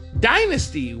Celtics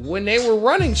dynasty when they were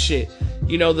running shit.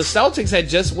 You know, the Celtics had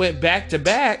just went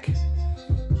back-to-back,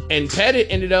 and Pettit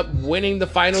ended up winning the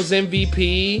Finals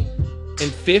MVP in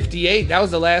 '58. That was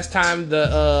the last time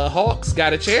the Hawks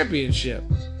got a championship.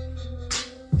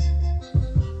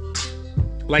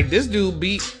 Like, this dude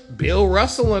beat Bill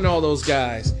Russell and all those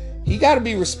guys. He got to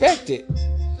be respected.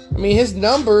 I mean, his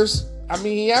numbers... I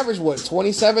mean, he averaged, what,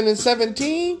 27 and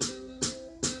 17?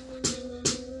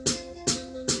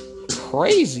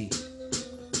 Crazy.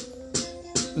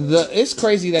 It's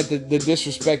crazy that the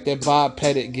disrespect that Bob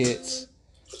Pettit gets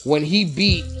when he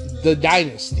beat the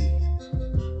dynasty.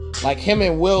 Like, him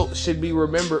and Wilt should be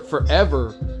remembered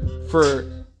forever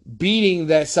for beating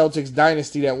that Celtics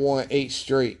dynasty that won 8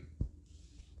 straight.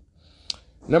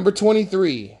 Number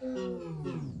 23.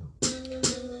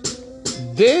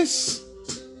 This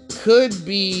could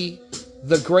be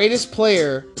the greatest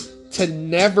player to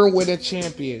never win a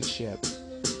championship.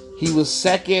 He was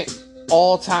second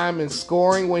all-time in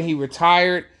scoring when he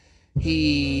retired.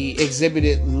 He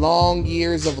exhibited long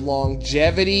years of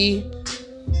longevity.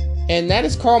 And that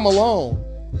is Karl Malone.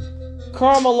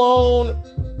 Karl Malone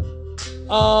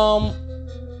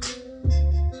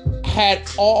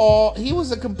he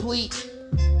was a complete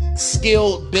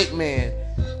skilled big man.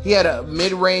 He had a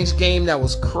mid-range game that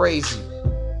was crazy.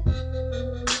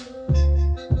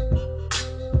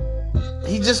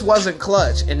 He just wasn't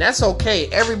clutch, and that's okay.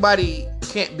 Everybody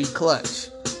can't be clutch.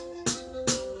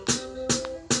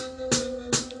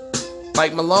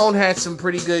 Like, Malone had some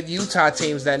pretty good Utah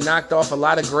teams that knocked off a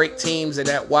lot of great teams in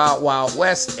that Wild Wild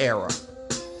West era.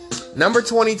 Number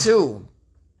 22.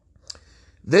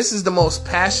 This is the most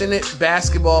passionate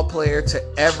basketball player to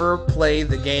ever play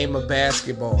the game of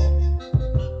basketball.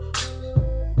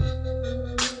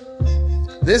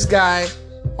 This guy,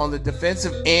 on the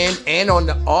defensive end and on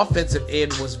the offensive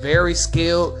end, was very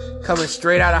skilled, coming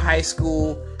straight out of high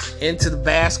school into the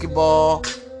basketball.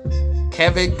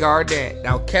 Kevin Garnett.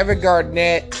 Now, Kevin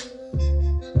Garnett,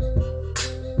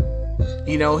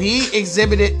 you know, he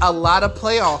exhibited a lot of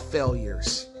playoff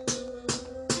failures.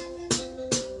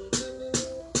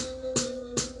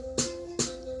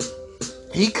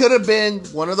 He could have been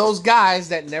one of those guys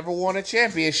that never won a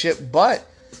championship, but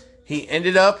he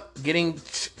ended up getting...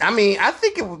 I mean, I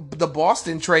think the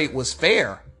Boston trade was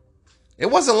fair. It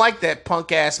wasn't like that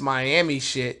punk-ass Miami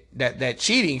shit, that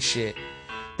cheating shit.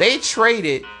 They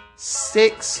traded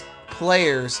 6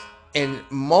 players and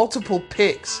multiple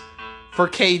picks for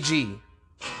KG.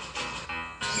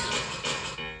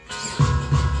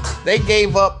 They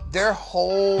gave up their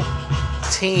whole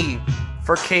team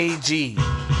for KG.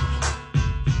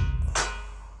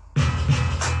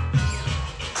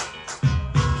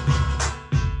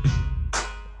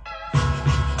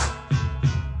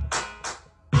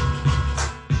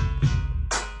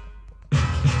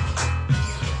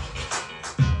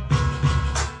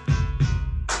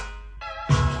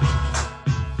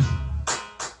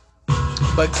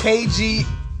 But KG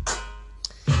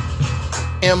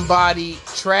embodied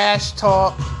trash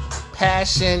talk,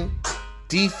 passion,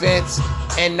 defense,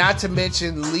 and not to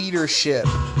mention leadership,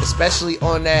 especially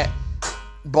on that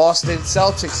Boston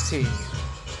Celtics team.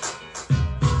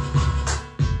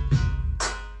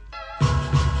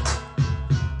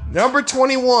 Number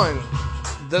 21,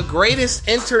 the greatest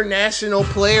international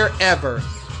player ever,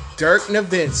 Dirk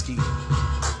Nowitzki.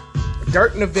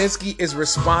 Dirk Nowitzki is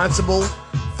responsible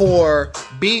for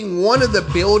being one of the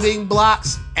building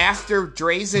blocks after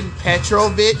Drazen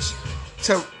Petrovic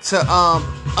to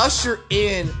usher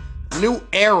in new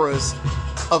eras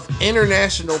of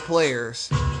international players,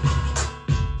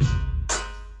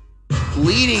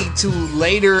 leading to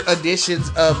later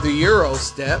editions of the Euro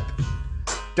step.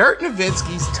 Dirk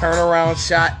Nowitzki's turnaround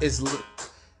shot is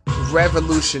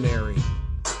revolutionary.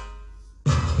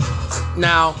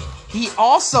 Now, he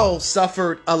also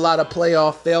suffered a lot of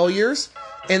playoff failures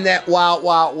in that Wild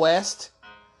Wild West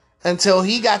until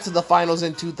he got to the finals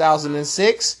in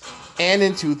 2006 and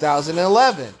in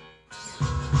 2011.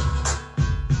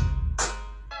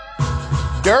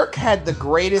 Dirk had the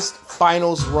greatest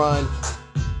finals run,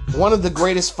 one of the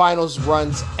greatest finals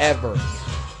runs ever,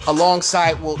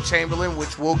 alongside Wilt Chamberlain,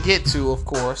 which we'll get to, of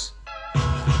course.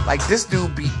 Like, this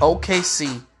dude beat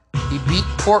OKC, he beat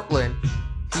Portland,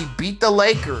 he beat the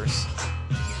Lakers,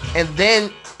 and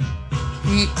then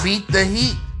he beat the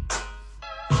Heat.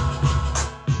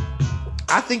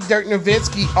 I think Dirk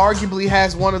Nowitzki arguably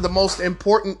has one of the most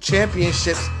important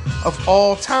championships of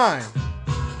all time.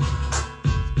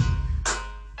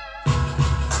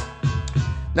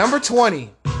 Number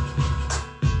 20.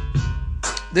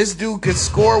 This dude could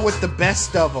score with the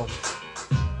best of them.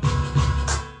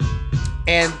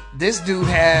 And this dude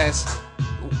has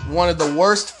one of the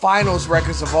worst finals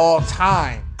records of all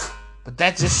time. But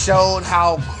that just showed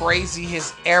how crazy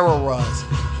his era was.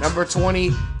 Number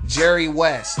 20, Jerry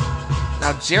West.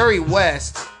 Now, Jerry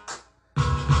West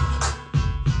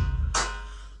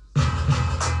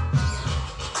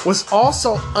was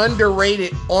also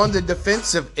underrated on the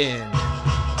defensive end.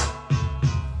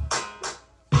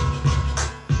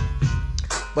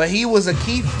 But he was a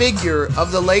key figure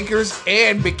of the Lakers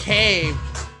and became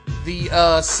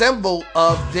the symbol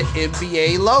of the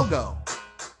NBA logo.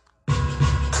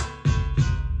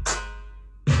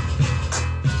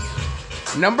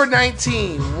 Number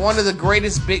 19, one of the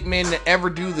greatest big men to ever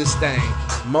do this thing,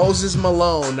 Moses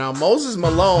Malone. Now, Moses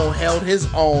Malone held his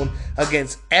own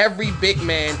against every big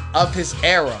man of his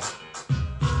era.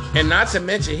 And not to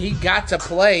mention, he got to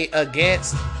play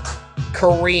against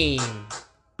Kareem,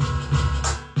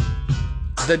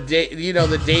 the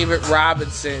David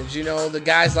Robinsons, the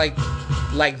guys like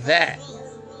that,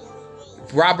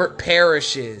 Robert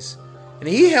Parishes, and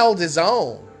he held his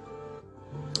own.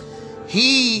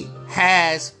 He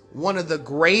has one of the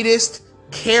greatest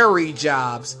carry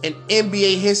jobs in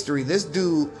NBA history. This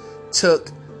dude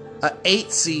took an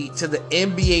 8 seed to the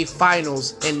NBA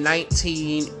Finals in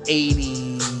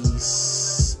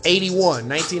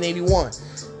 1981.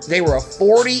 They were a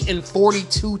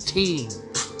 40-42 team,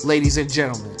 ladies and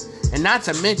gentlemen. And not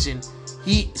to mention,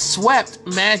 he swept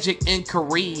Magic and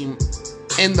Kareem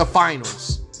in the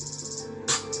finals.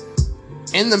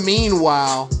 In the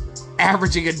meanwhile,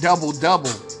 averaging a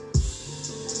double-double.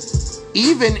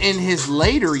 Even in his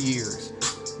later years,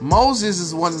 Moses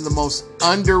is one of the most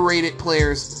underrated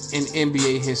players in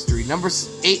NBA history. Number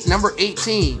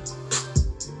 18.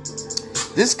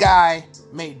 This guy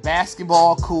made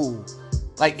basketball cool.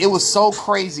 Like, it was so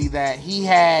crazy that he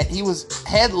was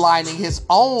headlining his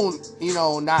own, he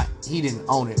didn't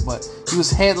own it, but he was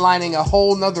headlining a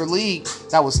whole nother league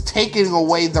that was taking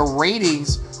away the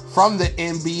ratings from the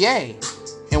NBA.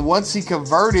 And once he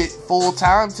converted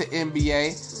full-time to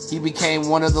NBA, he became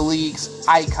one of the league's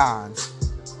icons.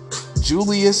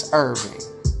 Julius Erving.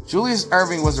 Julius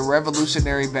Erving was a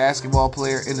revolutionary basketball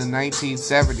player in the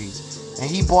 1970s,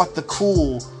 and he brought the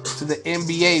cool to the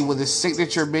NBA with his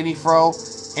signature mini fro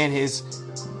and his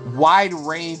wide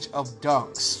range of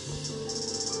dunks.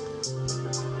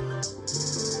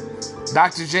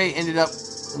 Dr. J ended up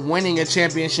winning a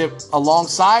championship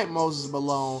alongside Moses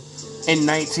Malone in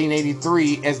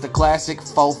 1983 as the classic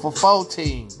 4-for-4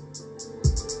 team.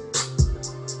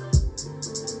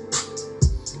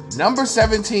 Number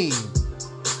 17.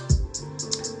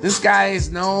 This guy is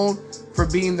known for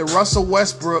being the Russell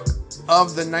Westbrook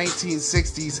of the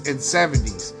 1960s and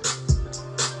 70s.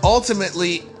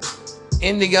 Ultimately,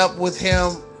 ending up with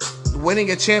him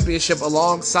winning a championship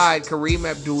alongside Kareem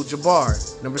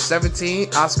Abdul-Jabbar. Number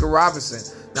 17, Oscar Robertson.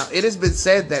 Now, it has been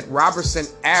said that Robertson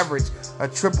averaged a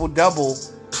triple-double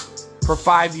for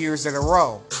 5 years in a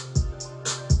row.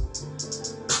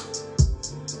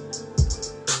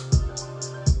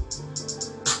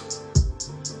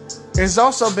 It's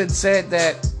also been said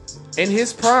that in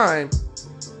his prime,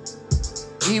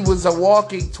 he was a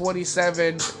walking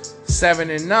 27, 7,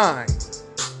 and 9.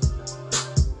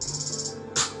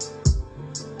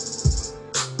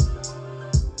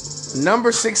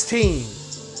 Number 16,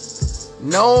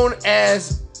 known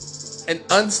as an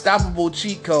unstoppable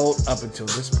cheat code up until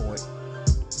this point.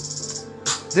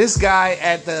 This guy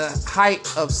at the height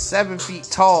of 7 feet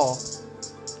tall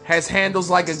has handles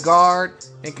like a guard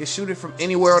and can shoot it from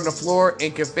anywhere on the floor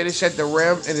and can finish at the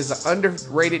rim and is an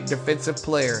underrated defensive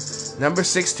player. Number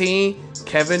 16,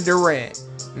 Kevin Durant.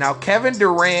 Now, Kevin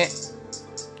Durant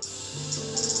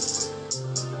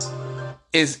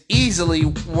is easily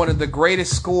one of the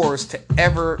greatest scorers to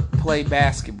ever play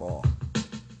basketball.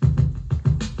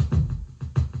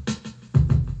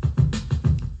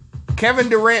 Kevin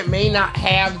Durant may not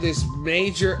have this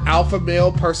major alpha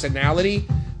male personality,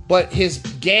 but his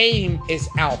game is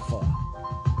alpha.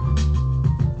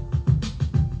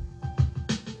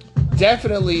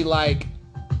 Definitely like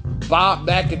Bob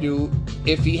McAdoo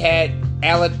if he had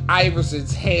Allen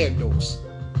Iverson's handles.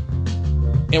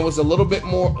 And was a little bit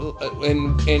more,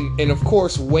 and of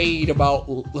course weighed about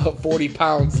 40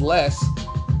 pounds less.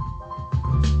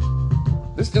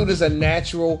 This dude is a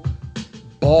natural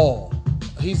ball.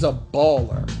 He's a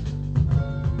baller.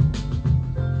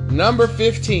 Number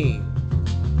 15.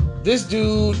 This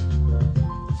dude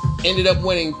ended up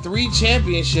winning 3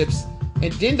 championships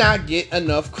and did not get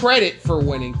enough credit for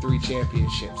winning 3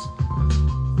 championships.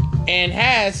 And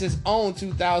has his own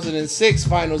 2006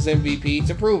 Finals MVP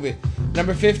to prove it.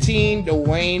 Number 15,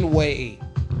 Dwayne Wade.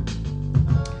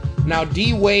 Now,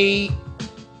 D-Wade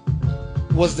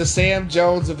was the Sam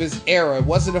Jones of his era.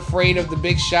 Wasn't afraid of the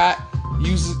big shot.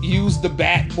 Used the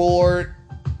backboard.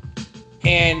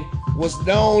 And was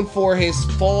known for his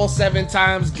fall 7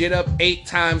 times, get up 8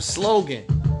 times slogan.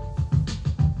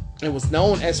 It was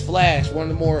known as Flash,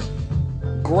 one of the more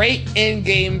great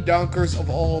in-game dunkers of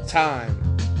all time.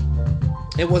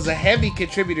 It was a heavy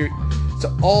contributor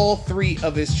to all 3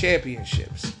 of his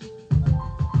championships.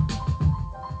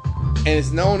 And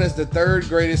is known as the 3rd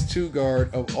greatest 2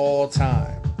 guard of all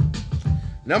time.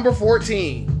 Number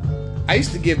 14. I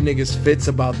used to give niggas fits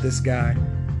about this guy.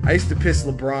 I used to piss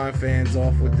LeBron fans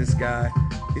off with this guy.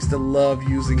 I used to love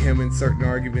using him in certain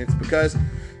arguments because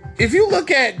if you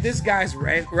look at this guy's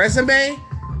resume,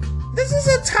 this is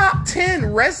a top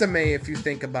 10 resume if you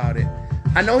think about it.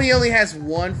 I know he only has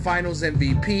 1 Finals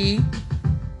MVP.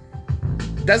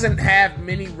 Doesn't have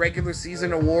many regular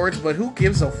season awards, but who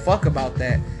gives a fuck about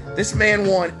that? This man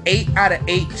won 8 out of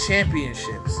 8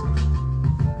 championships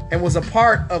and was a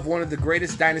part of one of the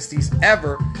greatest dynasties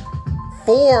ever.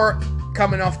 4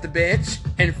 coming off the bench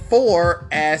and 4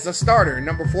 as a starter.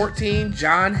 Number 14,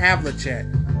 John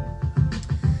Havlicek.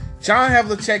 John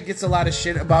Havlicek gets a lot of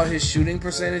shit about his shooting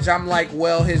percentage. I'm like,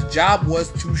 well, his job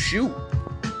was to shoot.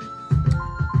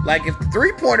 Like, if the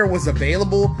three-pointer was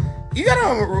available, you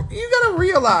gotta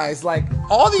realize, like,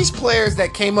 all these players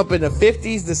that came up in the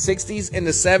 50s, the 60s, and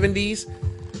the 70s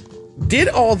did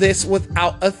all this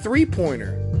without a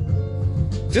three-pointer.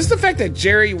 Just the fact that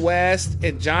Jerry West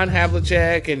and John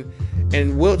Havlicek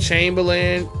and Wilt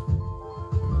Chamberlain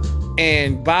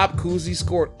and Bob Cousy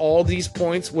scored all these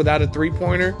points without a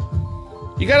three-pointer,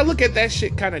 you gotta look at that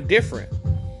shit kind of different.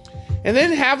 And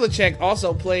then Havlicek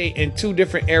also played in 2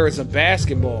 different eras of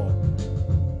basketball.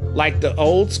 Like the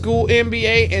old school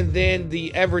NBA and then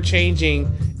the ever-changing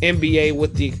NBA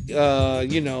with the,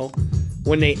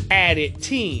 when they added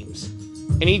teams.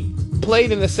 And he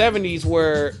played in the 70s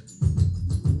where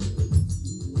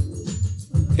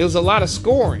it was a lot of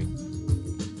scoring.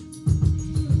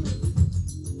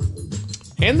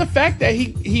 And the fact that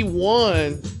he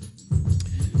won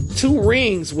 2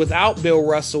 rings without Bill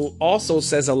Russell also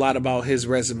says a lot about his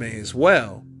resume as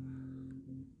well.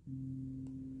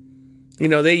 You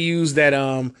know, they use that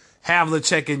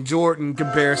Havlicek and Jordan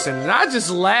comparison, and I just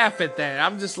laugh at that.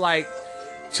 I'm just like,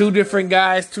 2 different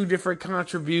guys, 2 different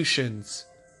contributions.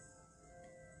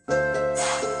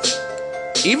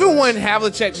 Even when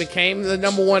Havlicek became the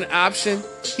number 1 option,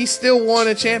 he still won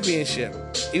a championship.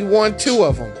 He won 2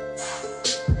 of them.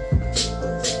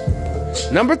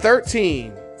 Number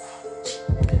 13.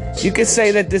 You could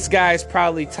say that this guy is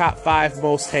probably top 5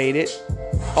 most hated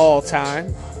all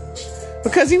time.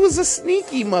 Because he was a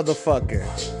sneaky motherfucker.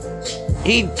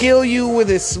 He'd kill you with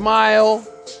his smile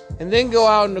and then go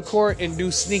out in the court and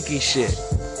do sneaky shit.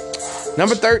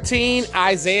 Number 13,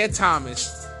 Isaiah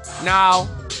Thomas. Now,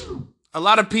 a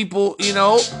lot of people,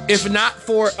 if not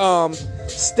for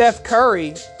Steph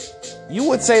Curry, you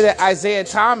would say that Isaiah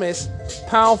Thomas,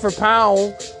 pound for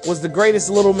pound, was the greatest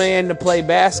little man to play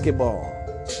basketball.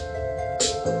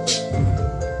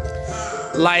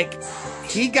 Like,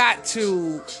 he got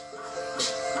to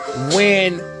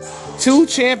win 2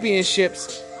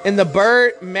 championships in the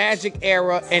Bird Magic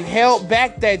era and held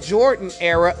back that Jordan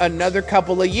era another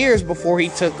couple of years before he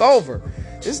took over.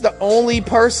 This is the only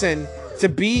person to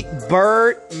beat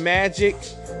Bird, Magic,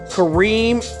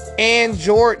 Kareem, and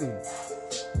Jordan.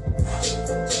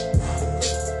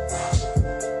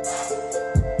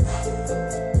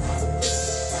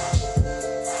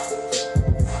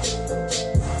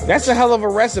 That's a hell of a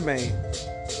resume.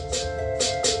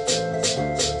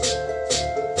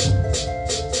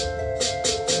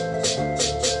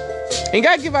 And you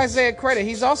gotta give Isaiah credit.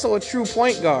 He's also a true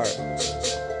point guard.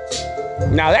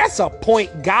 Now that's a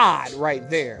point guard right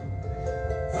there.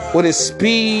 With his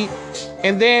speed.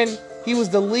 And then he was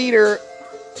the leader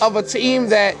of a team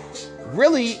that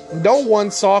really no one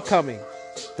saw coming.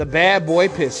 The Bad Boy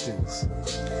Pistons.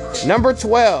 Number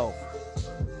 12.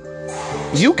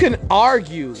 You can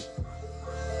argue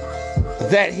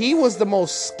that he was the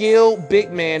most skilled big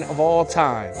man of all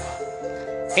time.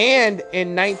 And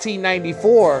in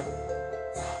 1994,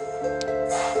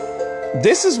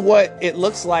 this is what it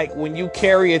looks like when you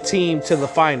carry a team to the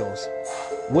finals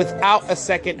without a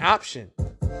second option.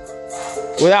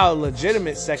 Without a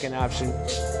legitimate second option.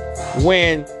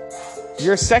 When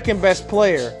your second best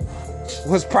player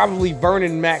was probably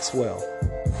Vernon Maxwell.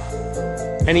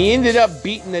 And he ended up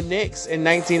beating the Knicks in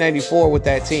 1994 with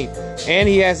that team. And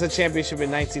he has a championship in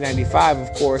 1995,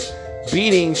 of course,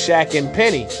 beating Shaq and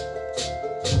Penny.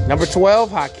 Number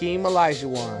 12, Hakeem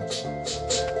Olajuwon.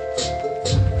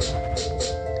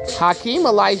 Hakeem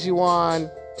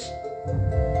Olajuwon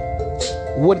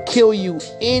would kill you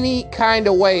any kind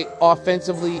of way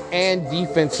offensively and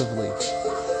defensively.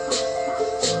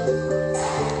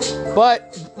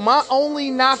 But my only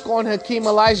knock on Hakeem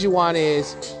Olajuwon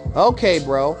is, okay,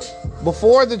 bro,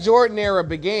 before the Jordan era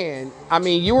began, I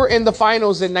mean, you were in the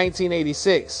finals in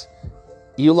 1986.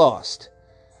 You lost.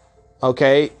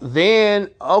 Okay, then,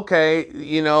 okay,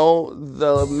 you know,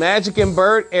 the Magic and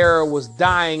Bird era was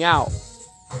dying out.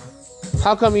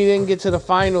 How come you didn't get to the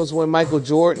finals when Michael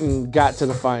Jordan got to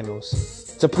the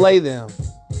finals to play them?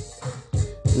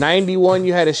 91,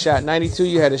 you had a shot. 92,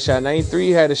 you had a shot. 93,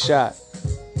 you had a shot.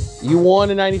 You won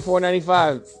in 94,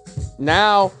 95.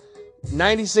 Now,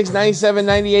 96, 97,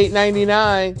 98,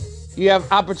 99, you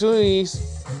have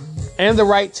opportunities and the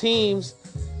right teams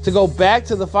to go back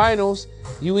to the finals.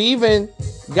 You even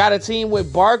got a team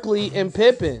with Barkley and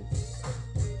Pippen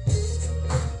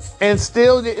and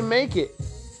still didn't make it.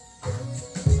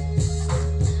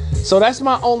 So that's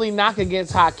my only knock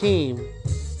against Hakeem.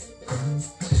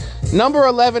 Number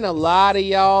 11, a lot of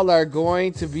y'all are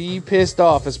going to be pissed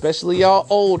off, especially y'all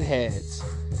old heads.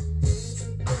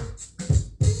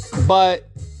 But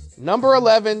number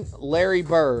 11, Larry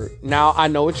Bird. Now, I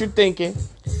know what you're thinking.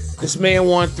 This man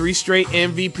won 3 straight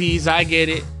MVPs. I get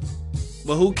it.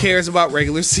 But who cares about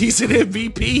regular season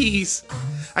MVPs?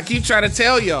 I keep trying to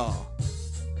tell y'all.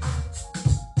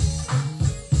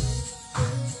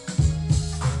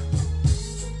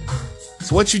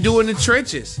 It's what you do in the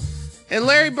trenches. And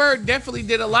Larry Bird definitely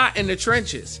did a lot in the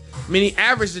trenches. I mean, he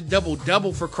averaged a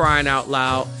double-double for crying out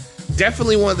loud.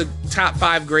 Definitely one of the top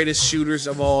 5 greatest shooters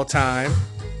of all time.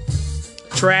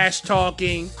 Trash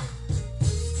talking.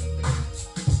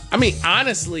 I mean,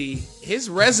 honestly, his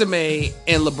resume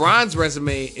and LeBron's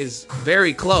resume is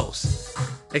very close.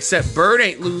 Except Bird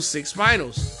ain't lose 6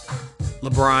 finals.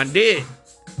 LeBron did.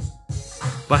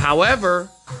 But however,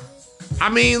 I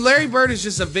mean, Larry Bird is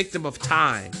just a victim of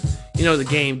time. You know, the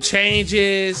game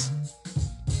changes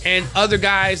and other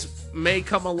guys may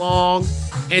come along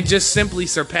and just simply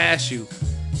surpass you.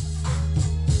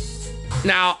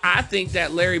 Now, I think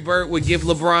that Larry Bird would give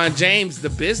LeBron James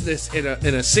the business in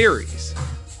a series.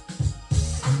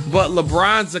 But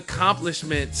LeBron's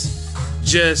accomplishments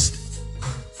just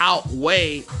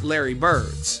outweigh Larry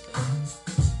Bird's.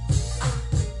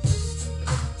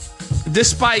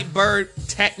 Despite Bird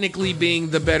technically being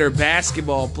the better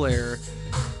basketball player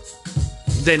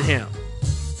than him.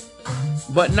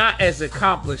 But not as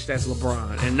accomplished as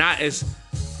LeBron and not as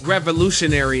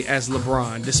revolutionary as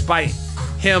LeBron, despite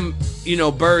him, you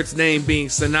know, Bird's name being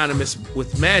synonymous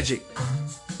with Magic.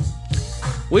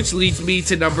 Which leads me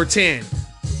to number 10.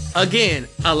 Again,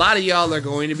 a lot of y'all are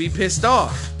going to be pissed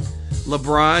off.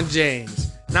 LeBron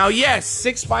James. Now, yes,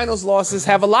 6 finals losses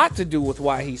have a lot to do with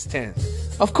why he's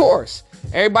 10th. Of course.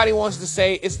 Everybody wants to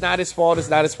say it's not his fault, it's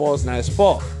not his fault, it's not his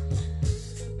fault.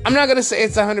 I'm not going to say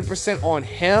it's 100% on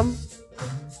him.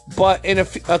 But in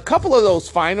a couple of those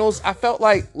finals, I felt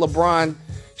like LeBron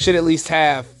should at least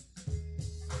have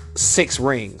 6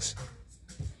 rings.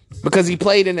 Because he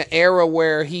played in an era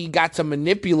where he got to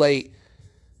manipulate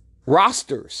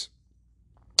rosters.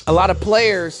 A lot of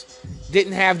players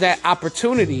didn't have that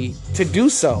opportunity to do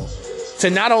so. To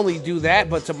not only do that,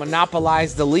 but to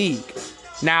monopolize the league.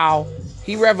 Now,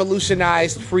 he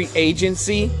revolutionized free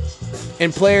agency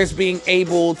and players being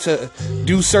able to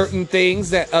do certain things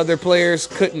that other players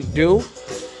couldn't do.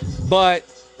 But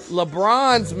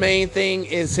LeBron's main thing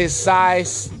is his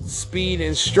size, speed,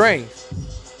 and strength.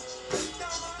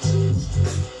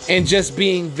 And just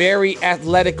being very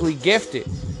athletically gifted.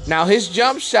 Now, his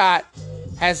jump shot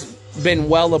has been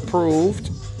well improved,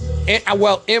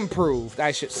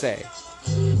 I should say.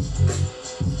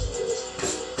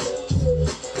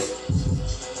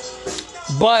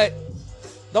 But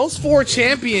those 4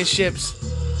 championships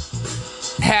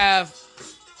have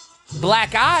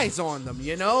black eyes on them,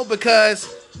 you know, because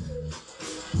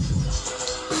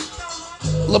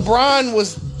LeBron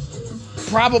was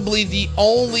probably the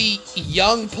only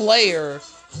young player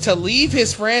to leave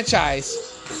his franchise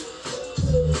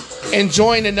and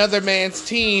join another man's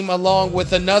team along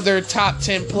with another top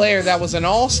 10 player that was an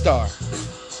all-star.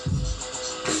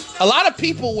 A lot of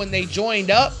people, when they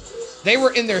joined up, they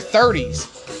were in their 30s.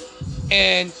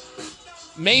 And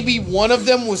maybe one of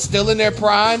them was still in their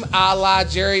prime, a la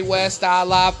Jerry West, a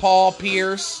la Paul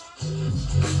Pierce.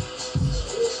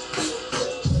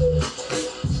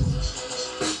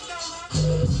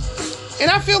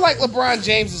 And I feel like LeBron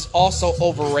James is also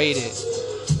overrated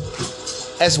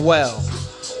as well.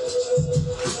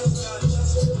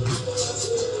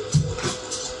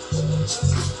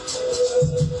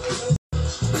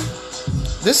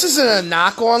 This isn't a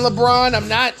knock on LeBron. I'm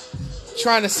not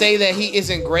trying to say that he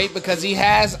isn't great, because he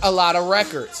has a lot of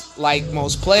records, like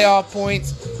most playoff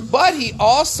points, but he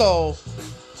also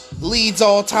leads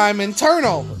all time in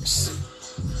turnovers,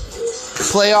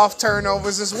 playoff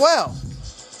turnovers as well.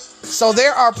 So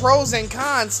there are pros and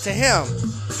cons to him,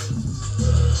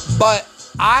 but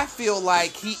I feel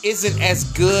like he isn't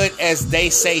as good as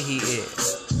they say he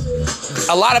is.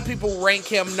 A lot of people rank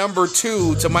him number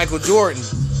 2 to Michael Jordan.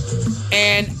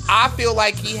 And I feel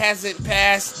like he hasn't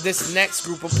passed this next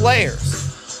group of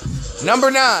players.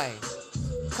 Number 9,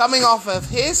 coming off of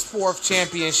his 4th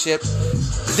championship,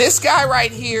 this guy right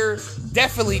here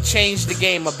definitely changed the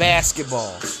game of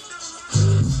basketball.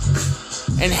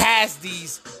 And has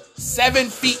these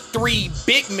 7'3"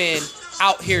 big men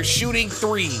out here shooting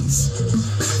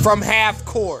threes from half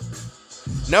court.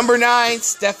 Number 9,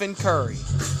 Stephen Curry.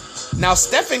 Now,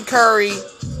 Stephen Curry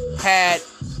had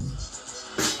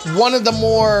one of the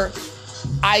more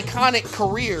iconic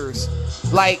careers.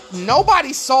 Like,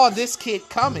 nobody saw this kid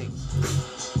coming.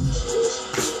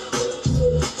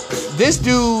 This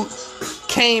dude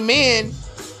came in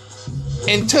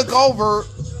and took over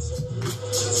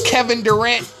Kevin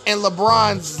Durant and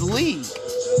LeBron's league.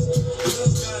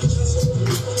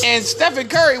 And Stephen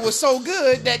Curry was so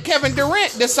good that Kevin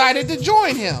Durant decided to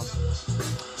join him.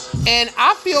 And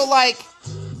I feel like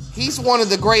he's one of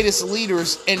the greatest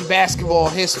leaders in basketball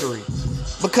history,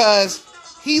 because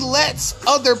he lets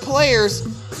other players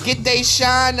get they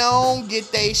shine on.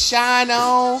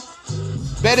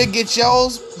 Better get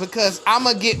yours, because I'm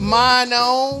going to get mine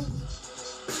on.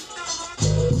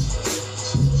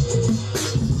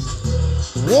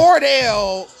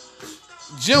 Wardell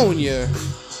Jr.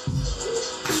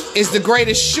 is the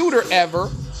greatest shooter ever.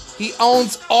 He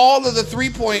owns all of the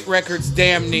three-point records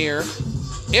damn near,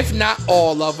 if not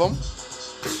all of them.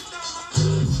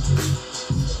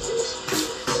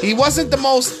 He wasn't the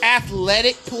most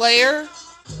athletic player,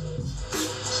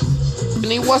 and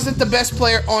he wasn't the best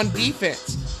player on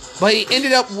defense, but he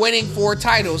ended up winning 4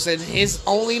 titles, and his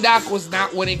only knock was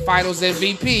not winning Finals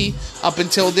MVP up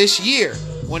until this year,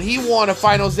 when he won a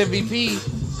Finals MVP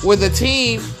with a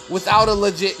team without a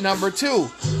legit number 2.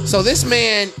 So this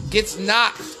man gets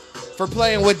knocked for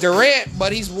playing with Durant,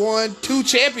 but he's won 2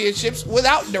 championships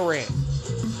without Durant.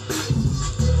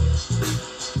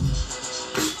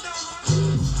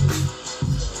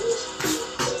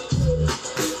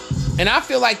 And I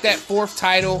feel like that 4th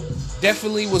title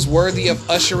definitely was worthy of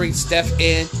ushering Steph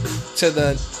in to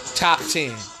the top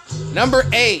 10. Number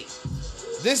 8.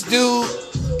 This dude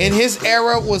in his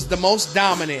era was the most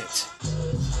dominant.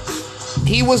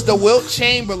 He was the Wilt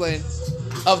Chamberlain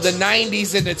of the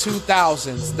 90s and the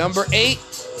 2000s. Number 8,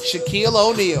 Shaquille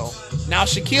O'Neal. Now,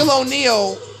 Shaquille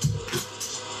O'Neal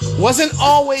wasn't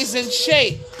always in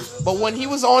shape, but when he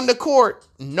was on the court,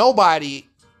 nobody,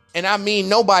 and I mean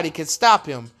nobody, could stop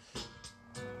him.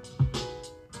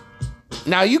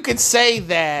 Now, you could say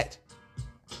that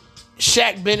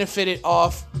Shaq benefited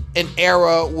off an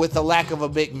era with a lack of a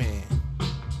big man.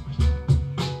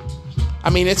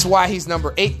 I mean, it's why he's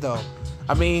number 8, though.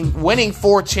 I mean, winning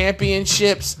 4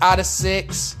 championships out of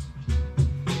 6,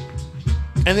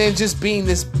 and then just being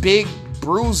this big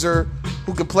bruiser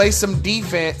who could play some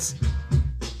defense,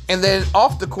 and then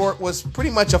off the court was pretty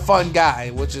much a fun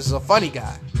guy, which is a funny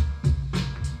guy.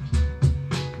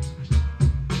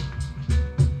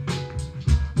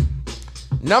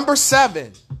 Number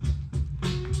 7.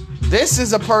 This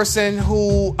is a person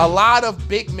who a lot of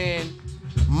big men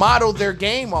modeled their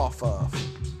game off of,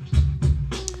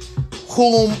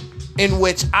 whom in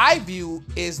which I view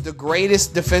is the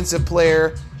greatest defensive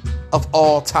player of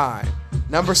all time.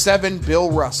 Number 7,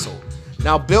 Bill Russell.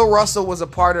 Now, Bill Russell was a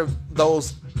part of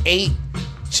those 8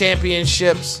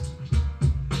 championships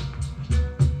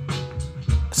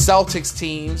Celtics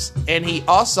teams, and he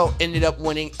also ended up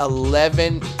winning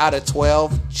 11 out of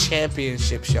 12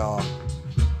 championships, y'all.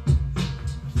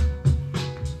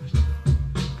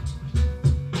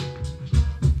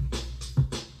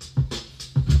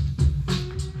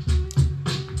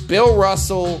 Bill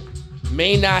Russell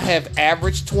may not have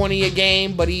averaged 20 a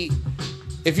game, but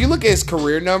if you look at his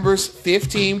career numbers,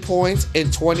 15 points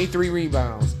and 23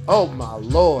 rebounds. Oh my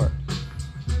Lord.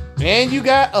 Man, you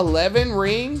got 11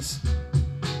 rings?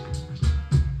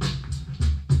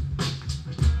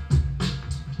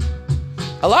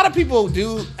 A lot of people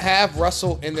do have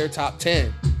Russell in their top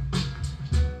 10.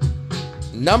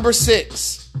 Number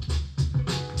 6.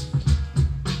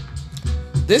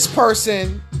 This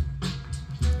person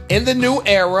in the new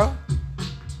era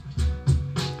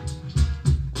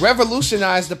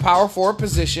revolutionized the power forward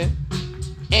position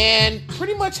and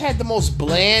pretty much had the most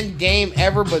bland game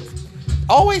ever, but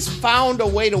always found a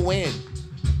way to win.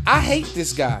 I hate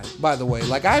this guy, by the way.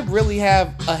 Like, I really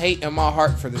have a hate in my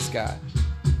heart for this guy.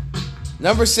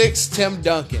 Number 6, Tim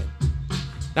Duncan.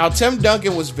 Now, Tim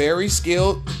Duncan was very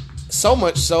skilled, so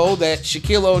much so that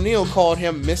Shaquille O'Neal called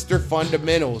him Mr.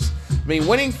 Fundamentals. I mean,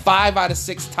 winning 5 out of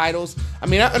 6 titles. I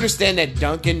mean, I understand that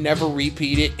Duncan never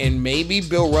repeated, and maybe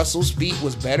Bill Russell's feat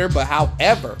was better, but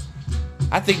however,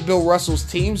 I think Bill Russell's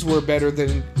teams were better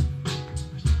than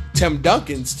Tim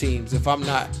Duncan's teams, if I'm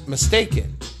not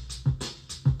mistaken.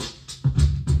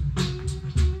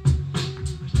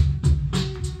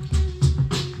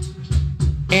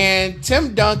 And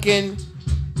Tim Duncan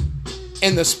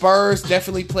and the Spurs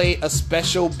definitely played a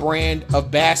special brand of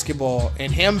basketball.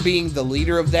 And him being the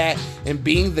leader of that and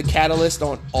being the catalyst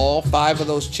on all 5 of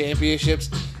those championships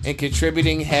and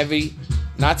contributing heavy,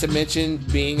 not to mention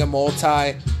being a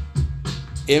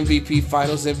multi-MVP,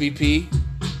 finals MVP.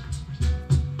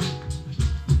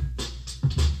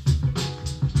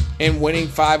 And winning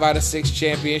 5 out of 6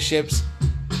 championships,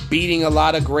 beating a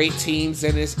lot of great teams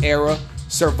in this era,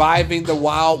 surviving the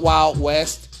Wild Wild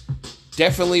West.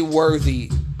 Definitely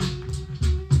worthy.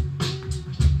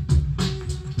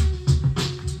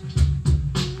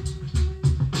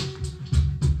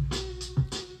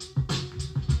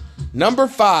 Number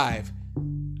 5.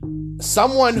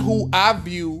 Someone who I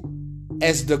view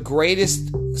as the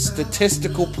greatest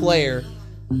statistical player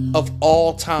of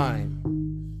all time.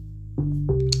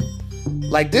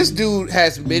 Like, this dude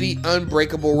has many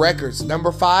unbreakable records.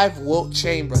 Number 5, Wilt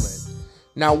Chamberlain.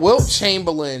 Now, Wilt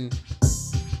Chamberlain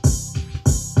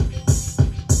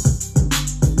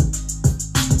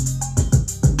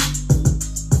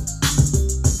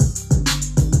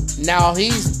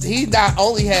he not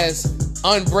only has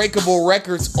unbreakable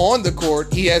records on the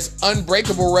court, he has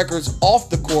unbreakable records off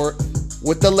the court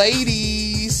with the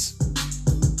ladies.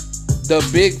 The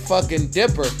Big fucking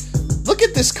Dipper. Look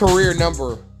at this career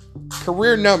numbers.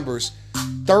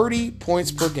 30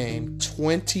 points per game,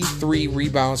 23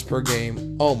 rebounds per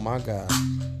game. Oh my God.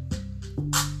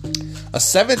 A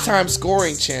 7-time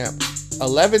scoring champ,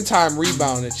 11-time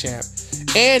rebounding champ,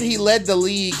 and he led the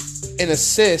league in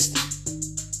assists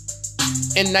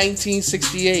in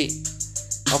 1968.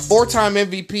 A 4-time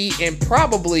MVP and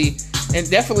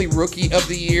definitely Rookie of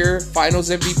the Year, Finals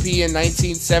MVP in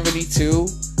 1972.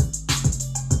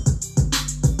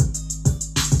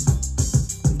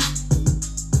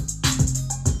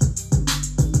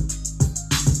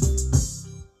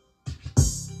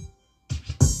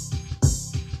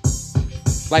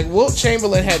 Like, Wilt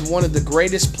Chamberlain had one of the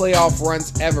greatest playoff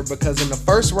runs ever because in the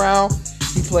first round,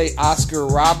 he played Oscar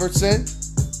Robertson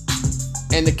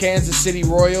and the Kansas City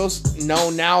Royals,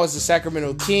 known now as the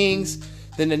Sacramento Kings.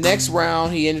 Then the next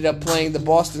round, he ended up playing the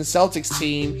Boston Celtics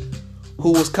team,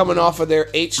 who was coming off of their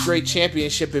 8th straight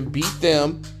championship and beat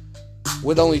them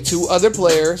with only 2 other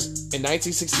players in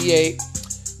 1968.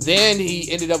 Then he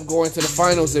ended up going to the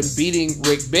finals and beating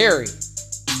Rick Barry.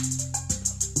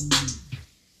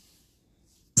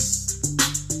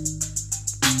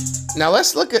 Now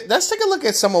let's take a look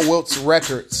at some of Wilt's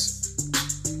records.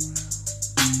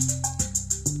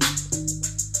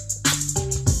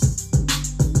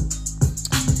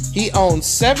 He owns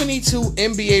 72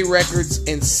 NBA records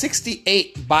and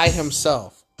 68 by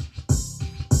himself.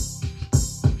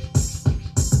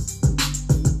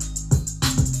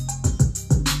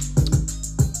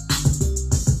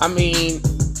 I mean,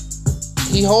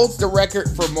 he holds the record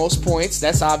for most points.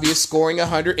 That's obvious, scoring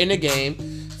 100 in a game.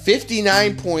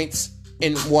 59 points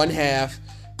in one half,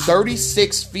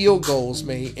 36 field goals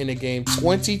made in a game,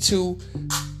 22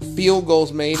 field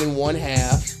goals made in one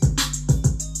half,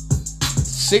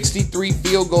 63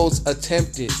 field goals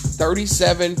attempted,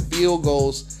 37 field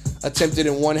goals attempted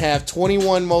in one half,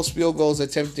 21 most field goals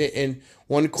attempted in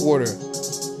one quarter.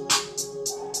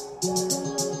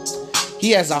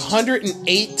 He has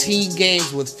 118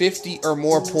 games with 50 or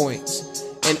more points.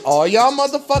 And all y'all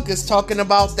motherfuckers talking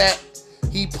about that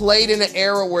he played in an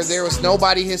era where there was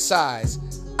nobody his size.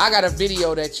 I got a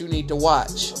video that you need to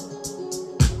watch.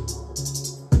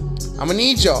 I'm going to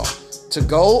need y'all to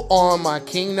go on my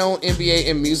King Known NBA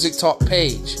and Music Talk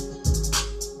page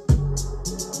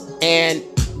and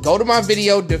go to my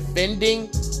video defending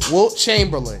Wilt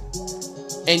Chamberlain,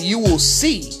 and you will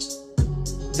see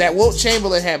that Wilt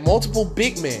Chamberlain had multiple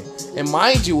big men. And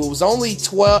mind you, it was only 8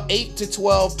 to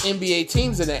 12 NBA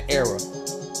teams in that era.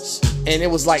 And it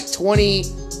was like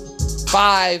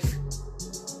 25,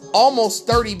 almost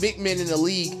 30 big men in the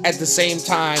league at the same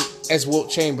time as Wilt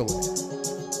Chamberlain.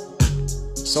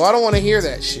 So I don't want to hear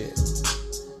that shit.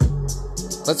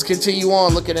 Let's continue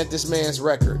on looking at this man's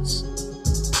records.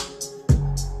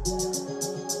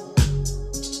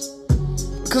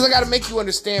 Because I got to make you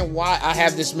understand why I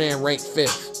have this man ranked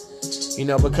 5th. You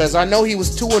know, because I know he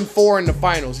was 2-4 in the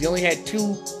finals. He only had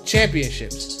 2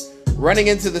 championships. Running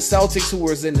into the Celtics, who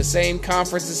was in the same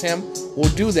conference as him, will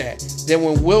do that. Then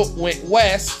when Wilt went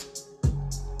west,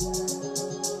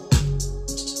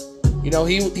 you know,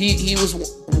 he was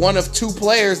one of 2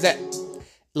 players that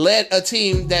led a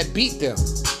team that beat them.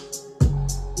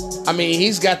 I mean,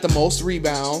 he's got the most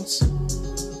rebounds.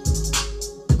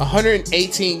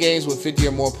 118 games with 50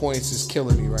 or more points is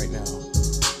killing me right now.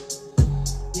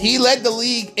 He led the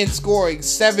league in scoring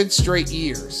 7 straight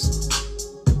years.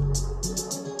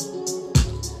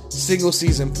 Single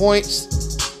season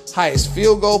points, highest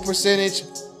field goal percentage,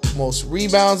 most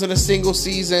rebounds in a single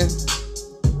season.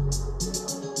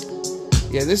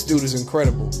 Yeah, this dude is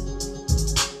incredible.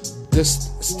 The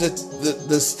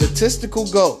statistical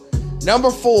GOAT.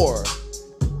 Number 4,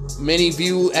 whom many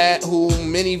view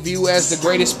as the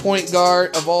greatest point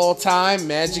guard of all time,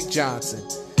 Magic Johnson.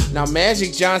 Now,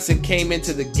 Magic Johnson came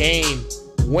into the game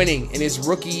winning in his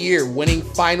rookie year, winning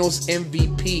Finals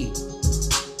MVP.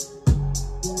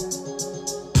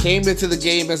 Came into the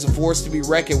game as a force to be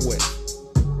reckoned with.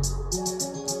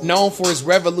 Known for his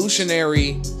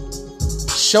revolutionary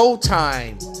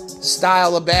Showtime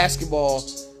style of basketball,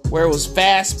 where it was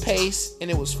fast-paced and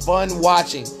it was fun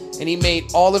watching, and he made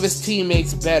all of his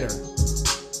teammates better.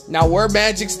 Now, were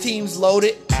Magic's teams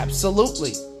loaded?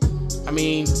 Absolutely. I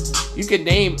mean, you could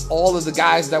name all of the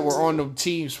guys that were on the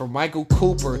teams, from Michael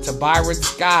Cooper to Byron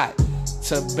Scott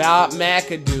to Bob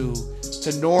McAdoo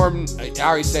to Norm. I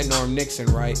already said Norm Nixon,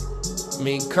 right? I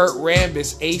mean, Kurt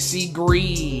Rambis, AC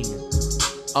Green,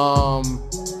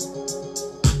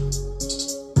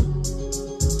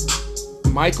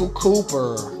 Michael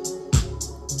Cooper,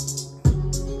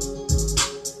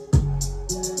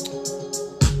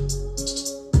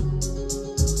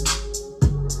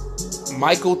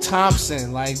 Michael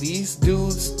Thompson, like these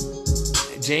dudes,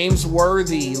 James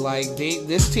Worthy, like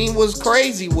this team was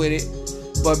crazy with it,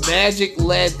 but Magic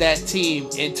led that team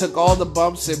and took all the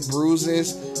bumps and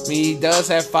bruises. I mean, he does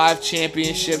have 5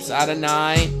 championships out of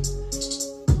 9,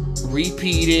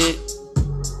 repeated.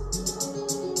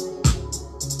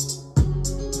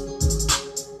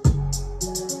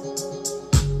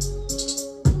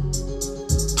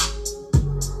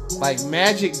 Like,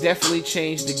 Magic definitely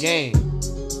changed the game.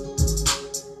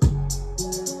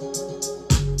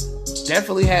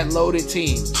 Definitely had loaded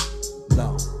teams.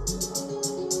 No.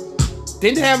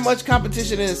 Didn't have much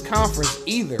competition in his conference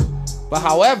either. But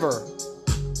however,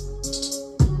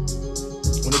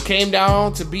 when it came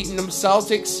down to beating them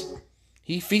Celtics,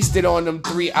 he feasted on them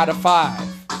 3 out of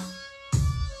 5.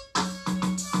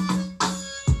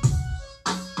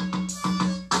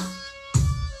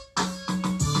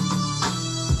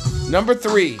 Number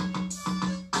 3,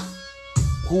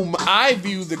 whom I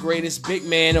view the greatest big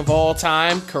man of all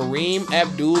time, Kareem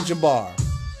Abdul-Jabbar.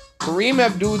 Kareem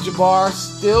Abdul-Jabbar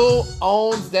still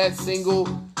owns that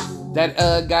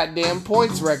goddamn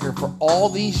points record for all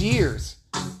these years,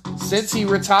 since he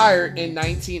retired in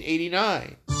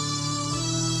 1989.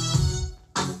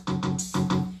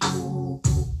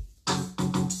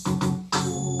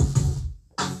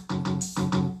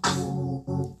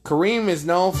 Kareem is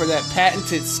known for that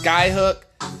patented skyhook,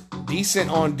 decent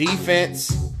on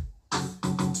defense.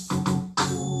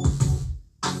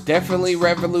 Definitely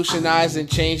revolutionized and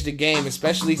changed the game,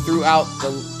 especially throughout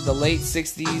the late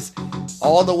 60s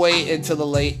all the way into the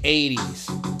late 80s.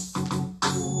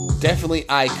 Definitely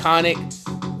iconic.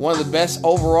 One of the best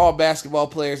overall basketball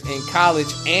players in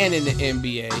college and in the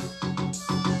NBA.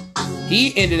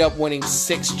 He ended up winning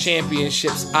 6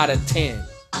 championships out of 10.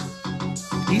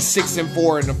 He's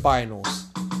 6-4 in the finals.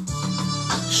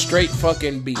 Straight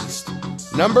fucking beast.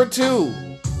 Number 2,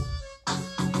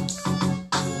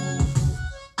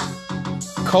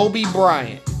 Kobe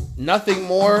Bryant. Nothing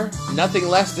more, nothing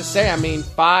less to say. I mean,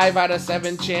 5 out of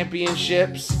 7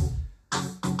 championships.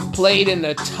 Played in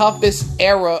the toughest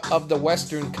era of the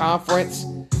Western Conference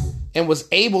and was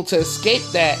able to escape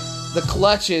the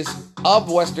clutches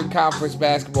of Western Conference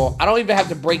basketball. I don't even have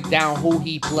to break down who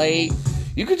he played.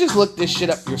 You can just look this shit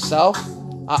up yourself.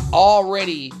 I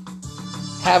already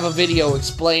have a video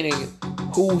explaining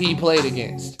who he played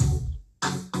against.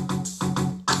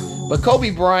 But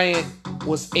Kobe Bryant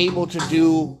was able to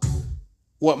do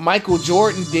what Michael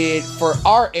Jordan did for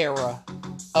our era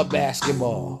of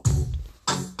basketball.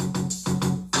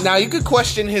 Now, you could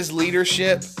question his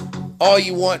leadership all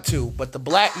you want to, but the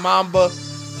Black Mamba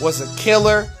was a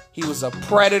killer, he was a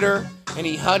predator, and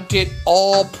he hunted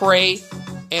all prey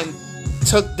and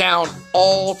took down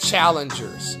all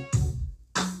challengers.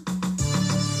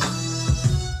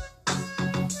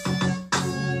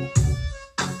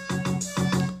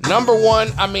 Number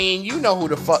 1, I mean, you know who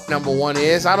the fuck number 1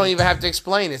 is. I don't even have to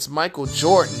explain. It's Michael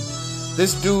Jordan.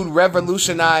 This dude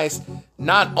revolutionized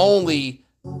not only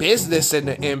business in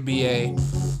the NBA,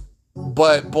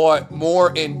 but bought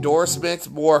more endorsements,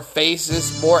 more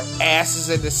faces, more asses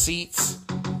in the seats.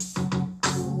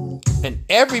 And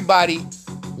everybody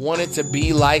wanted to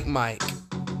be like Mike.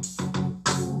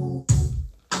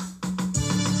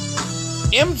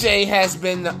 MJ has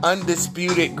been the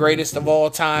undisputed greatest of all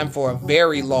time for a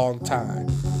very long time.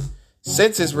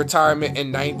 Since his retirement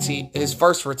his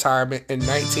first retirement in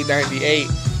 1998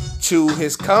 to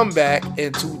his comeback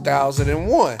in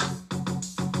 2001.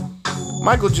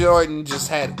 Michael Jordan just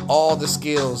had all the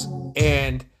skills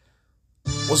and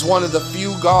was one of the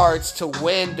few guards to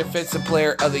win Defensive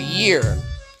Player of the Year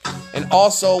and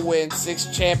also win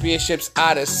 6 championships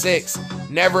out of 6,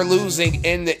 never losing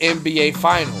in the NBA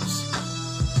Finals.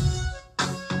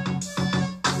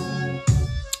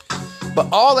 But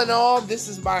all in all, this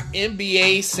is my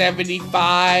NBA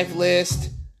 75 list.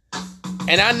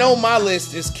 And I know my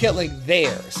list is killing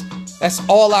theirs. That's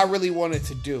all I really wanted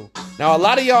to do. Now, a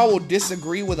lot of y'all will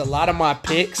disagree with a lot of my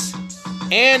picks,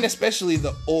 and especially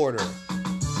the order.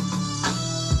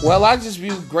 Well, I just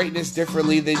view greatness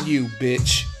differently than you,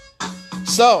 bitch.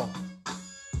 So,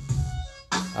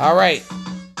 alright.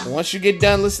 Once you get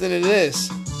done listening to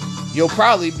this, you'll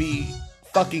probably be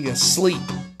fucking asleep.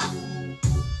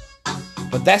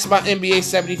 But that's my NBA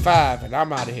 75, and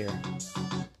I'm out of here.